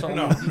 yourself? some-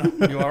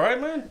 no, You all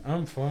right, man?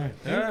 I'm fine.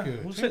 Yeah. Thank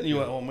you. Who's hitting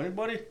you at home?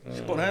 Anybody?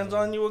 Just put hands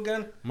on you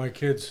again? My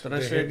kids. Did I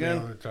they say hit me again?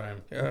 all the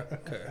time. Yeah.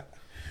 Okay.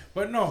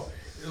 But no,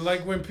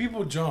 like when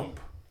people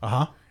jump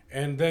Uh-huh.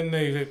 and then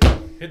they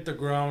hit the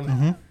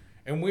ground,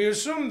 and we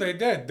assume they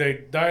did. They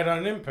died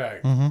on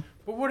impact.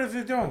 But what if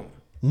they don't?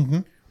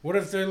 What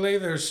if they lay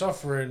there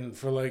suffering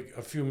for like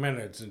a few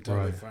minutes until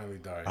they Right. finally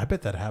die? I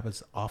bet that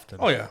happens often.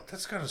 Oh, yeah.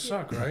 That's gotta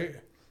suck, right?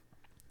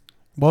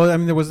 Well, I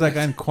mean, there was that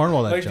guy in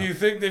Cornwall that Like, do you jumped.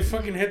 think they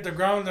fucking hit the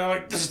ground? They're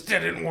like, this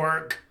didn't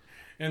work.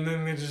 And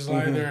then they just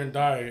lie there and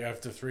die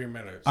after 3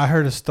 minutes. I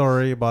heard a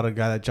story about a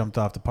guy that jumped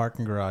off the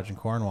parking garage in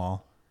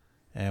Cornwall.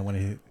 And when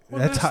he... Well,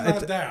 that's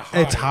not that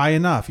high. It's high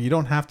enough. You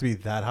don't have to be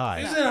that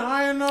high. Is it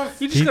high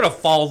enough? You just gotta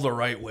follow the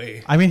right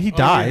way. I mean, he On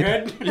your died.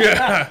 head?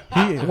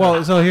 Yeah.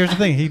 Well, so here's the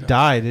thing. He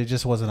died. It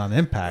just wasn't on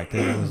impact.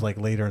 It was like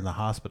later in the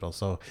hospital.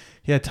 So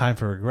he had time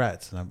for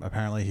regrets. And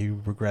apparently he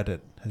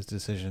regretted his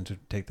decision to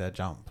take that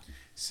jump.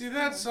 See,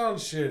 that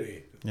sounds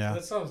shitty. Yeah.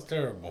 That sounds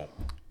terrible.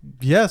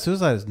 Yeah,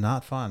 suicide is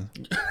not fun.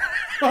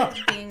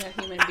 Being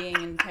a human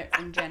being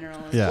in general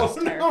is Yeah. just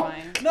No,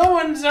 terrifying. no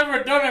one's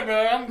ever done it,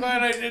 but I'm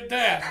glad I did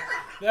that.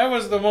 That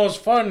was the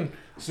most fun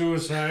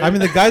suicide. I mean,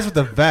 the guys with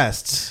the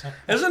vests.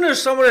 Isn't there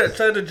somebody that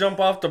tried to jump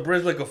off the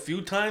bridge like a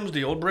few times,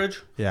 the old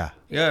bridge? Yeah.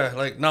 Yeah,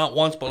 like not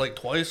once, but like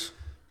twice.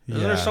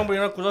 Isn't there Yeah. somebody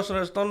in Acquisition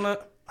that's done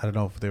that? I don't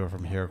know if they were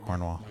from here or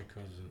Cornwall. my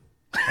cousin.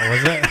 Oh,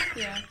 was it?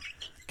 Yeah.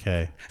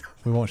 Okay.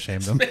 We won't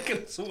shame them.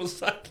 Making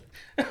suicide.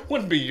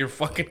 Wouldn't be your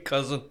fucking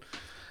cousin.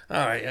 All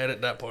right,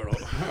 edit that part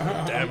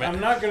out. Damn I'm it.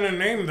 not gonna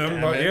name them,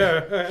 Damn but it.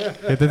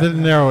 yeah. They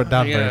didn't narrow it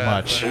down very Yeah.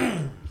 much.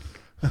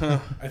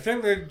 I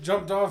think they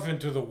jumped off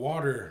into the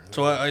water.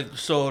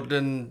 So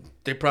then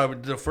they probably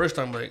did the first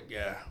time like,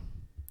 yeah,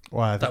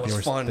 Well, I think that they was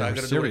were, fun. they I were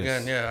gotta do it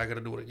serious. again. Yeah, I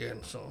gotta do it again.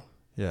 So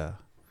Yeah.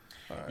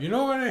 You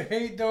know what I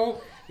hate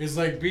though is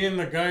like being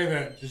the guy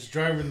that is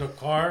driving the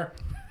car,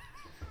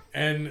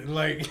 and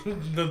like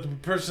the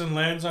person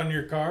lands on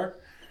your car,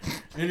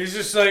 and he's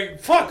just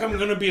like, "Fuck, I'm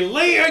gonna be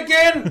late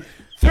again."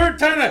 Third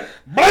time,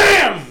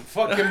 blam,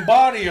 fucking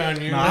body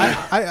on you. No,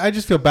 I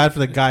just feel bad for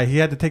the guy. He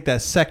had to take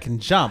that second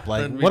jump.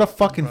 Like, Then we what a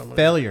fucking probably-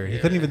 failure. He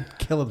couldn't yeah. even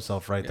kill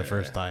himself right the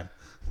first time.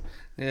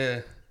 yeah.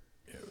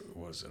 It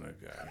wasn't a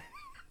guy.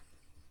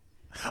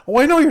 Oh,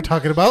 I know what you're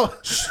talking about.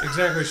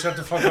 Exactly. Shut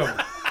the fuck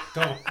up.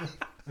 Don't.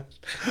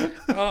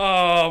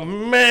 Oh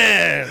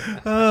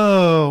man.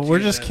 Oh, we're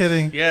just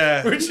kidding.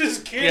 Yeah. We're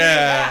just kidding.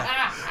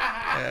 Yeah.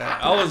 Yeah.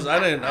 I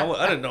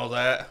didn't know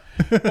that.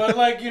 But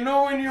like, you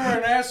know when you were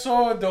an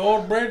asshole at the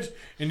old bridge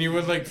and you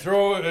would like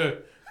throw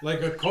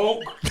like a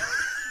Coke,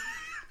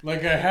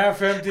 like a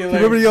half empty. Like,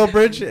 Remember the old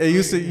bridge? It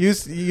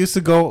used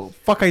to go.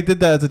 Fuck, I did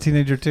that as a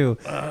teenager too,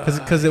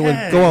 because it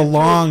would go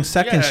along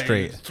Second Yeah,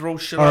 Street, you throw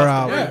shit or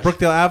off the Yeah. bridge.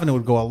 Brookdale Avenue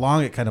would go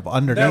along it, kind of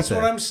underneath That's it.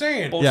 what I'm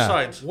saying. Both Yeah.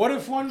 sides. What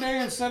if one day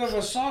instead of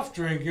a soft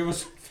drink, it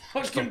was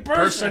a fucking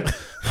person?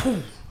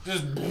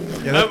 Just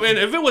I mean,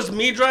 if it was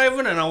me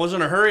driving and I was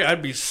in a hurry,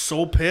 I'd be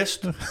so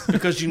pissed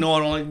because you know I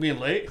don't like being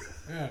late.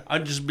 yeah.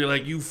 I'd just be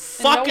like, "You And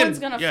fucking, no one's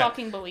gonna yeah,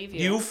 fucking believe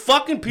you. you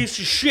fucking piece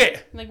of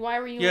shit." Like, why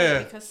were you Yeah.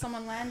 late? Because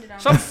someone landed on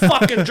Some you.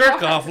 fucking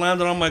jerk off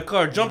landed on my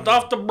car, jumped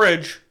off the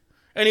bridge,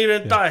 and he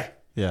didn't die.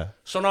 Yeah.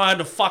 So now I had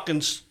to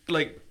fucking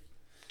like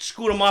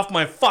scoot him off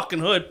my fucking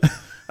hood,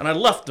 and I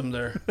left him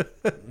there.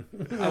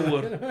 I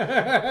would.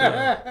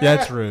 Yeah,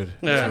 it's rude.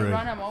 Yeah. It's rude.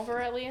 Run him over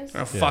at least.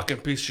 A fucking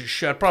piece of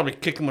shit. I'd probably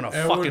kick him in a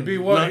That fucking would be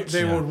what nuts.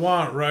 they would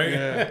want, right?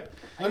 Yeah.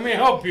 Let me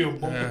help you.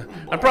 Yeah.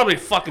 I'd probably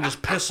fucking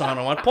just piss on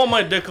him. I'd pull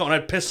my dick out and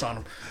I'd piss on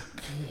him.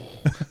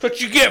 That's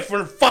what you get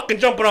for fucking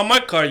jumping on my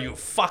car, you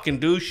fucking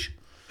douche.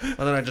 And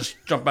then I just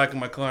jump back in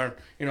my car.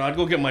 And, I'd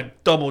go get my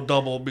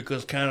double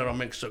because Canada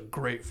makes a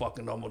great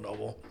fucking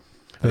double.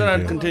 And then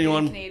I'd continue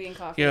on. Canadian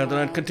coffee. Yeah, then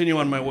I'd continue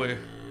on my way.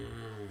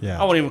 Yeah.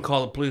 I wouldn't even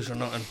call the police or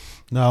nothing.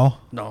 No.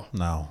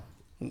 No.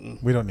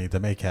 We don't need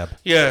them. ACAB. It's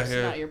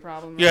Yeah. not your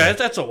problem. Yeah,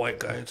 that's a white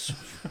guy.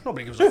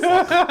 Nobody gives a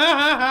fuck.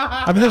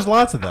 I mean, there's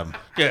lots of them.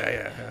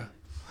 Yeah.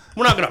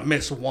 We're not gonna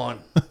miss one.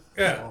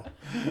 Yeah.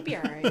 You'll be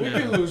alright. We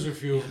can lose a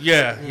few.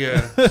 Yeah.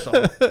 So,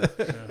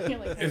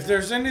 If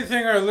there's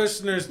anything our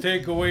listeners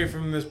take away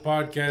from this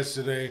podcast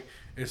today,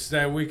 it's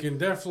that we can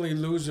definitely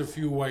lose a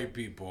few white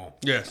people.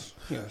 yes.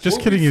 Just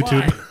We'll kidding, be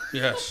YouTube. fine.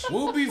 Yes.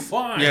 We'll be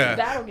fine. Yeah.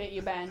 That'll get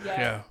you banned,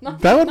 yeah.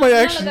 That one might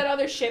None actually. of that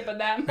other shit, but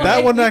that.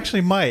 That one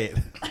actually might.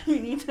 You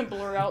need to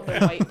blur out the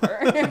white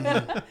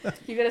part.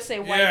 You gotta say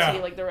white Yeah. tea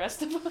like the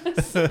rest of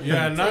us.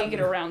 Yeah, So not, you get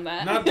around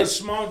that. not the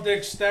small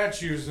dick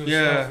statues and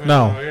Yeah. stuff.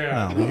 No.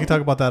 Yeah. No. You can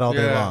talk about that all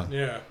day Yeah. long.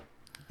 Yeah.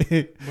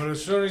 But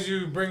as soon as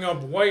you bring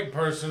up white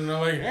person, they're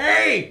like,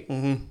 hey!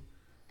 Mm-hmm.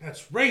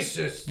 That's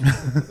racist.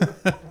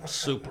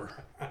 Super.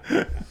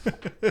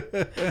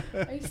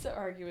 I used to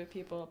argue with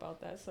people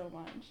about that so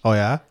much. Oh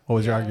yeah. What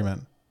was your Yeah.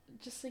 argument?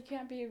 Just you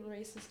can't be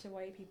racist to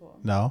white people.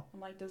 No. I'm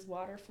like, does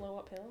water flow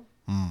uphill?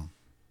 Mm.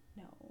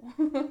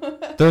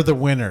 No. They're the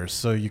winners,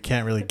 so you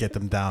can't really get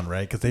them down,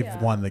 right? Because they've Yeah.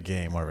 won the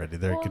game already.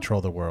 They Well,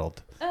 control the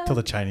world till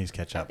the Chinese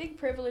catch I up. think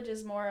privilege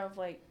is more of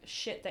like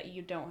shit that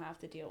you don't have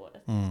to deal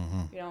with.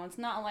 Mm-hmm. You know, it's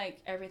not like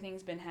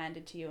everything's been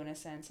handed to you in a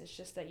sense. It's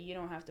just that you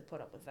don't have to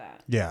put up with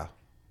that. Yeah.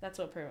 That's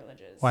what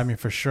privilege is. Well, I mean,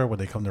 for sure, when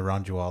they come to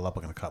round you all up,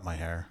 I'm gonna cut my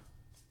hair.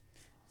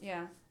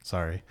 Yeah.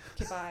 Sorry.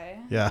 Goodbye.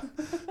 Yeah.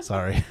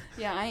 Sorry.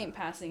 Yeah, I ain't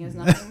passing as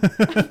nothing.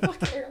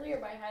 Fuck, earlier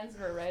my hands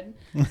were red.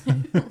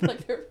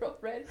 Like they're real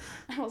red.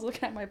 I was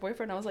looking at my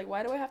boyfriend. I was like,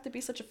 why do I have to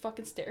be such a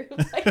fucking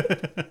stereotype?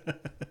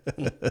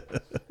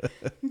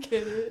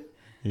 Get it?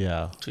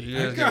 Yeah. So you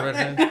guys get red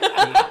hands?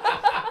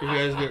 You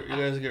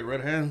guys get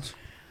red hands?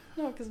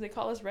 No, because they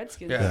call us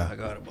redskins. Yeah, Yeah. I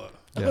got it, but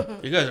Yeah.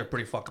 you guys are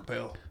pretty fucking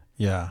pale.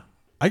 Yeah.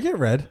 I get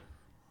red.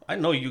 I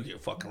know you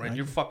get fucking red.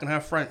 You're fucking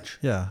half French.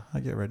 Yeah, I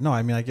get red. No,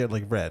 I mean I get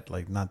like red,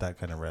 like not that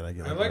kind of red. I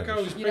get. I Like like how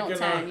reddish. he's You don't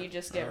picking tan, on. you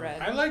just get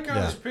red. I like how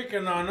Yeah. he's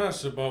picking on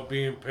us about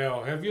being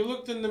pale. Have you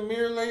looked in the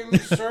mirror lately,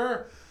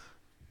 sir?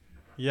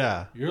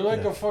 Yeah. You're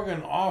like Yeah. a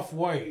fucking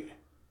off-white.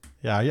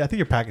 Yeah, I think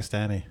you're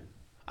Pakistani.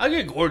 I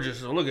get gorgeous.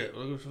 So look at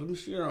let me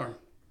see your arm.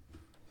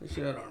 Let me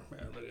see that arm,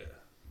 man.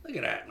 Look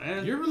at that,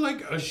 man. You're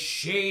like a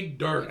shade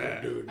darker,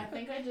 Yeah. dude. I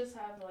think I just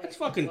have like. That's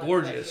fucking blood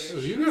gorgeous.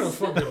 pressure. You got a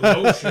fucking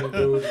lotion,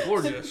 dude.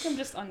 Gorgeous. I'm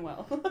just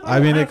unwell.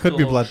 I mean, it have could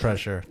be to- blood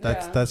pressure.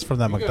 That's Yeah. that's from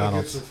that You gotta get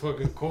McDonald's. some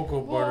fucking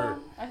cocoa butter. Well,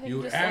 I think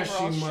You just ashy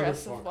overall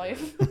stress of motherfucker.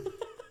 life.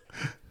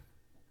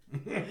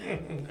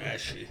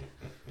 Ashy.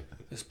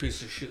 This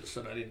piece of shit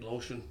said I need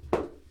lotion.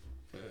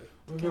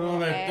 Look at all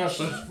that Ash.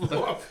 dust and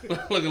fluff.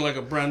 Looking like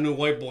a brand new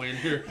white boy in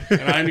here,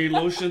 and I need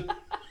lotion.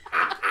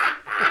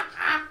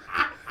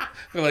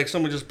 Like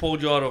someone just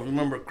pulled you out of,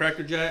 remember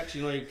Cracker Jacks?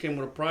 You know, you came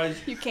with a prize.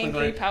 You came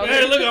Like, pre-powdered.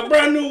 hey, look, a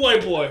brand new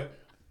white boy.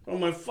 Oh,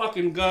 my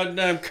fucking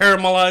goddamn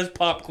caramelized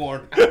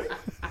popcorn.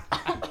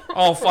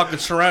 All fucking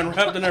saran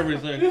wrapped and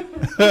everything.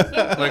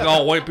 Like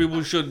all white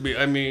people should be.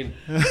 I mean,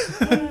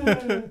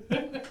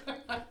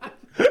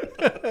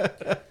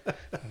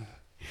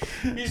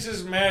 He's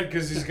just mad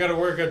because he's got to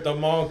work at the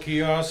mall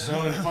kiosk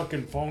selling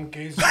fucking phone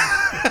cases.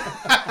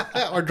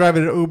 Or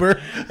driving an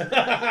Uber.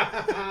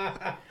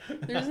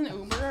 There's an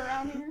Uber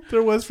around here.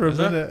 There was for a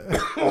that- minute.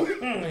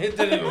 It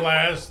didn't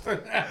last.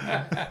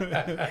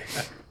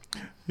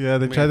 Yeah,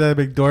 they tried that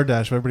big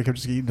DoorDash, but everybody kept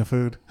just eating the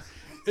food.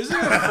 Isn't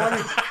it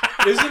funny?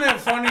 Isn't it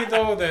funny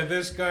though that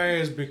this guy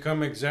has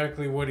become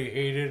exactly what he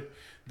hated?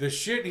 The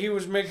shit he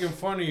was making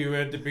fun of you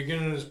at the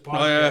beginning of this podcast,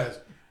 yeah.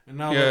 and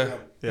now Yeah. look at him.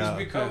 Yeah.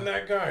 He's become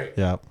that guy.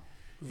 Yeah.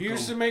 He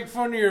used to make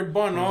fun of your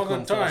bun all the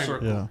come full time.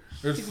 circle. Yeah.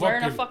 There's He's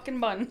wearing a fucking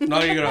fucking bun.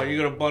 now you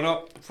gotta bun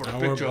up for the Now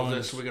we're picture of buns.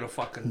 this. We gotta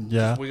fucking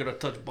Yeah. we gotta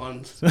touch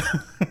buns.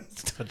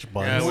 Touch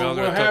buns. Yeah, we all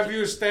We'll gotta have touch-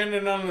 you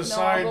standing on the I'll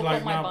side go like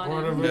put my not bun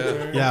part in. of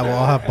it. Yeah, we'll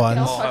all have buns.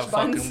 I'll All touch have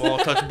fucking buns. we'll all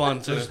touch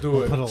buns. Just Yeah.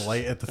 do it. Put a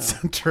light at the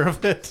center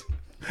of it.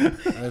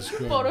 That's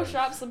good.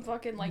 Photoshop some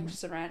fucking like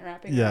saran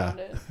wrapping Yeah. around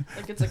it,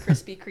 like it's a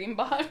Krispy Kreme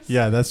box.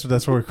 Yeah, that's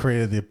where we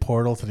created the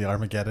portal to the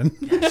Armageddon.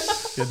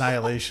 The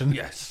annihilation.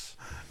 Yes.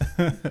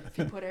 If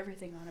you put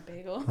everything on a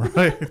bagel.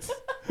 Right.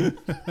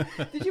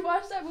 Did you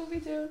watch that movie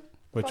too?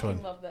 Which Fucking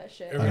one? love that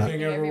shit.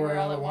 Everything Everywhere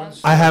All at Once?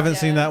 I haven't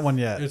seen Yes. that one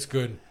yet. It's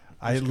good.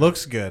 It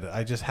looks good.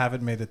 I just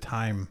haven't made the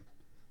time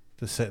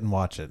to sit and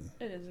watch it.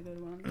 It is a good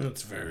one.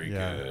 It's very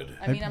Yeah. good.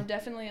 I mean, I'm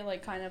definitely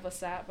like kind of a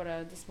sap, but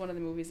this is one of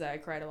the movies that I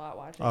cried a lot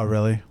watching. Oh,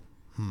 really?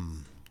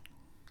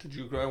 Did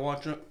you cry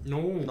watching it?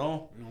 No.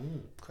 No. No.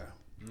 Okay.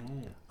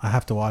 No. I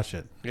have to watch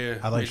it. Yeah.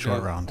 I like me Short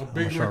too. Round. A I'm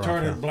big Short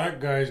Round retarded fan. black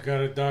guy's got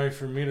to die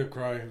for me to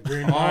cry.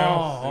 Green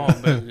Mile.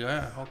 Oh, big,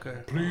 yeah. Okay.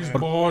 Please, Okay.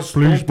 boss.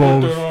 Please,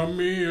 don't put boss. that on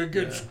me. I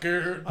get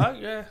scared. I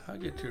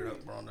get teared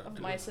up around that. Of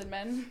too. Mice and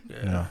Men.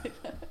 Yeah.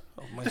 Yeah.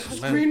 My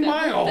cement. Green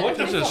Mile. What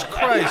the Jesus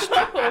Christ.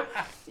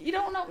 You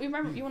don't know. You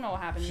know what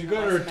happened. She in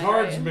got my her cement,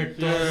 tards right?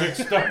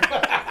 mixed up.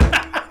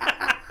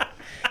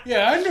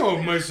 Yeah, I know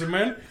of my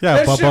cement. Yeah,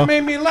 that Bubba. shit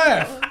made me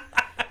laugh.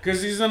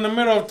 Because he's in the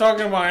middle of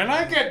talking about, and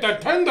I get the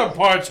tender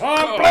parts,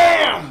 huh?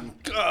 Blam!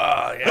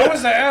 Yeah. That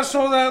was the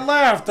asshole that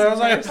laughed. I was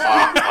like,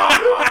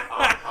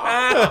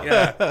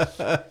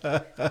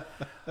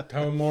 Yeah.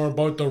 tell me more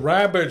about the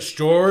rabbits,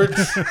 George.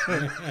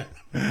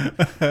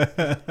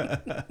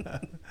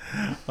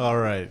 All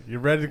right. You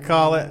ready to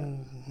call it?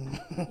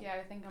 Yeah,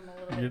 I think I'm a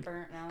little bit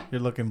burnt now.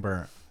 You're looking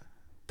burnt.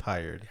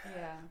 Tired.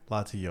 Yeah,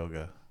 Lots of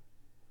yoga.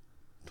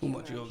 Too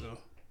much yoga.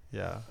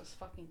 Yeah. those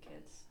fucking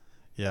kids.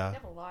 Yeah. They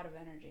have a lot of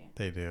energy.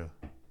 They do.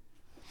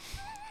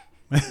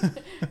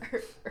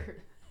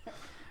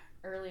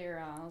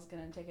 Earlier, I was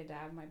gonna take a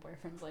dab. My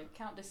boyfriend's like,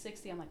 count to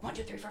 60. I'm like, 1,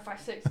 2, 3, 4,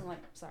 5, 6. I'm like,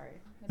 sorry.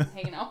 I've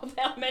been hanging out with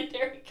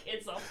elementary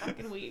kids all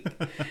fucking week.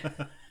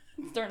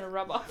 It's starting to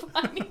rub off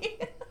on me.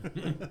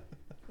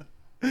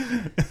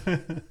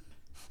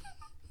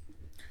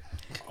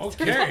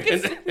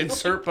 Okay.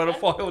 Insert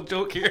pedophile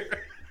joke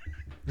here.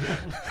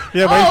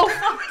 Yeah, Fuck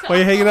what are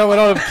you hanging out with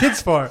all the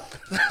kids for?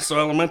 So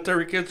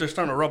elementary kids are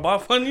starting to rub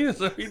off on you? Is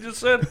that what you just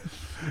said?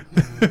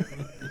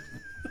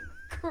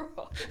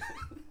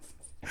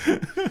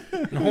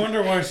 No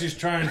wonder why she's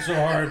trying so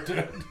hard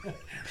to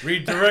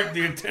redirect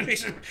the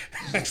attention.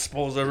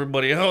 Expose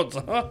everybody else,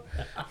 huh?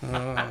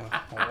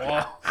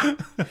 Wow.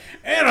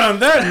 And on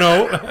that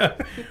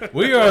note,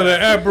 we are the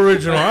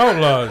Aboriginal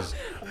Outlaws.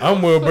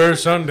 I'm Wilbur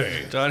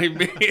Sunday. Johnny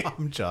B.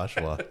 I'm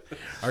Joshua.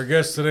 Our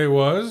guest today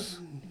was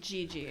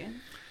Gigi.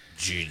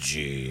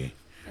 Gigi.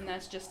 And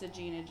that's just a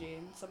G and a G.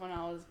 Someone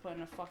else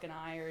putting a fucking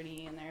I or an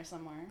E in there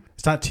somewhere.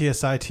 It's not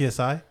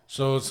TSI.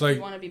 So it's like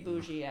You want to be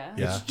bougie, yeah?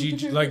 Yeah. it's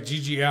Gigi, like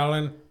Gigi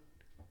Allen,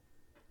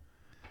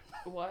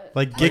 What?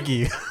 Like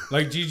Giggy.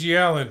 like Gigi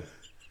Allen.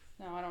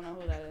 No, I don't know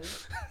who that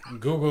is.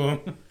 Google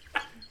him.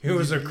 He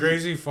was a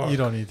crazy fuck. You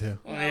don't need to.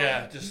 Oh,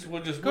 yeah, we'll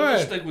Go just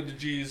ahead. stick with the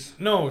G's.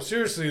 No,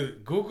 seriously.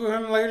 Google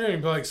him later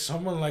and be like,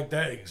 someone like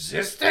that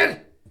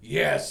existed?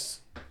 Yes.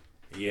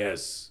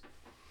 Yes.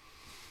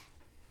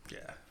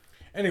 Yeah.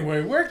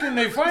 Anyway, where can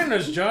they find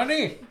us,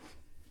 Johnny?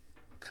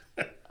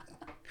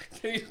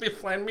 Can you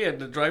find me at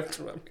the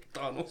drive-thru at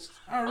McDonald's?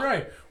 All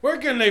right. Where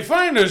can they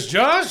find us,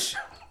 Josh?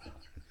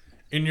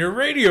 In your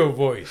radio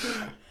voice.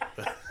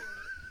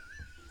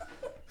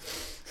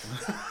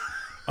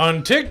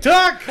 On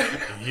TikTok?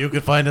 You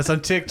can find us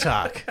on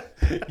TikTok,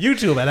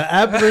 YouTube at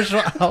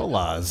Aboriginal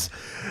Outlaws,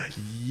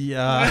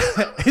 yeah,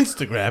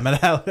 Instagram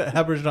at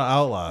Aboriginal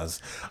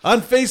Outlaws,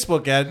 on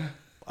Facebook at,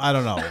 I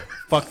don't know,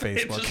 fuck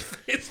It's Facebook. just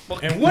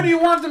Facebook. And what do you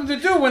want them to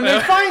do when they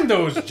find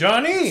those,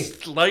 Johnny?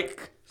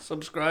 Like,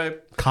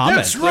 subscribe, Comment.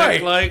 That's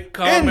right. like,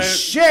 comment, And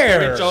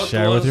share. reach out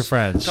Share to with us. your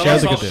friends. Tell Share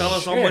us, the how, good tell news.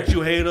 us how Share. much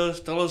you hate us.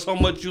 Tell us how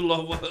much you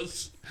love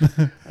us.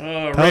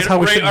 us how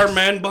we Rate should- our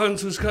man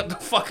buns. Who's got the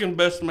fucking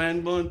best man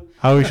bun?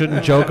 How we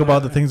shouldn't joke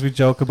about the things we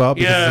joke about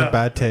because Yeah. it's in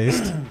bad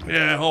taste.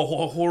 Yeah, how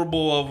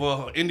horrible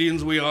of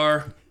Indians we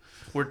are.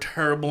 We're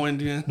terrible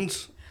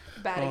Indians.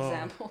 Bad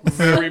example.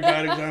 Very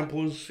bad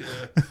examples.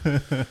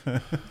 Yeah.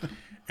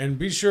 And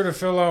be sure to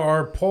fill out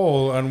our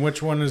poll on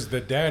which one is the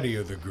daddy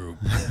of the group.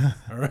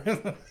 All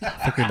right? I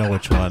think we know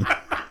which one.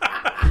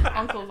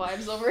 Uncle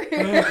vibes over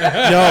here.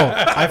 Yo,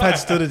 I've had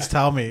students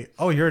tell me,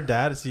 "Oh, you're a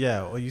dad?" It's,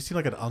 yeah. Well, you seem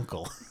like an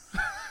uncle.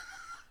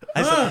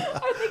 I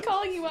said, Are they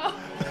calling you out?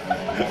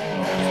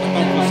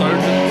 Uncle Sergeant.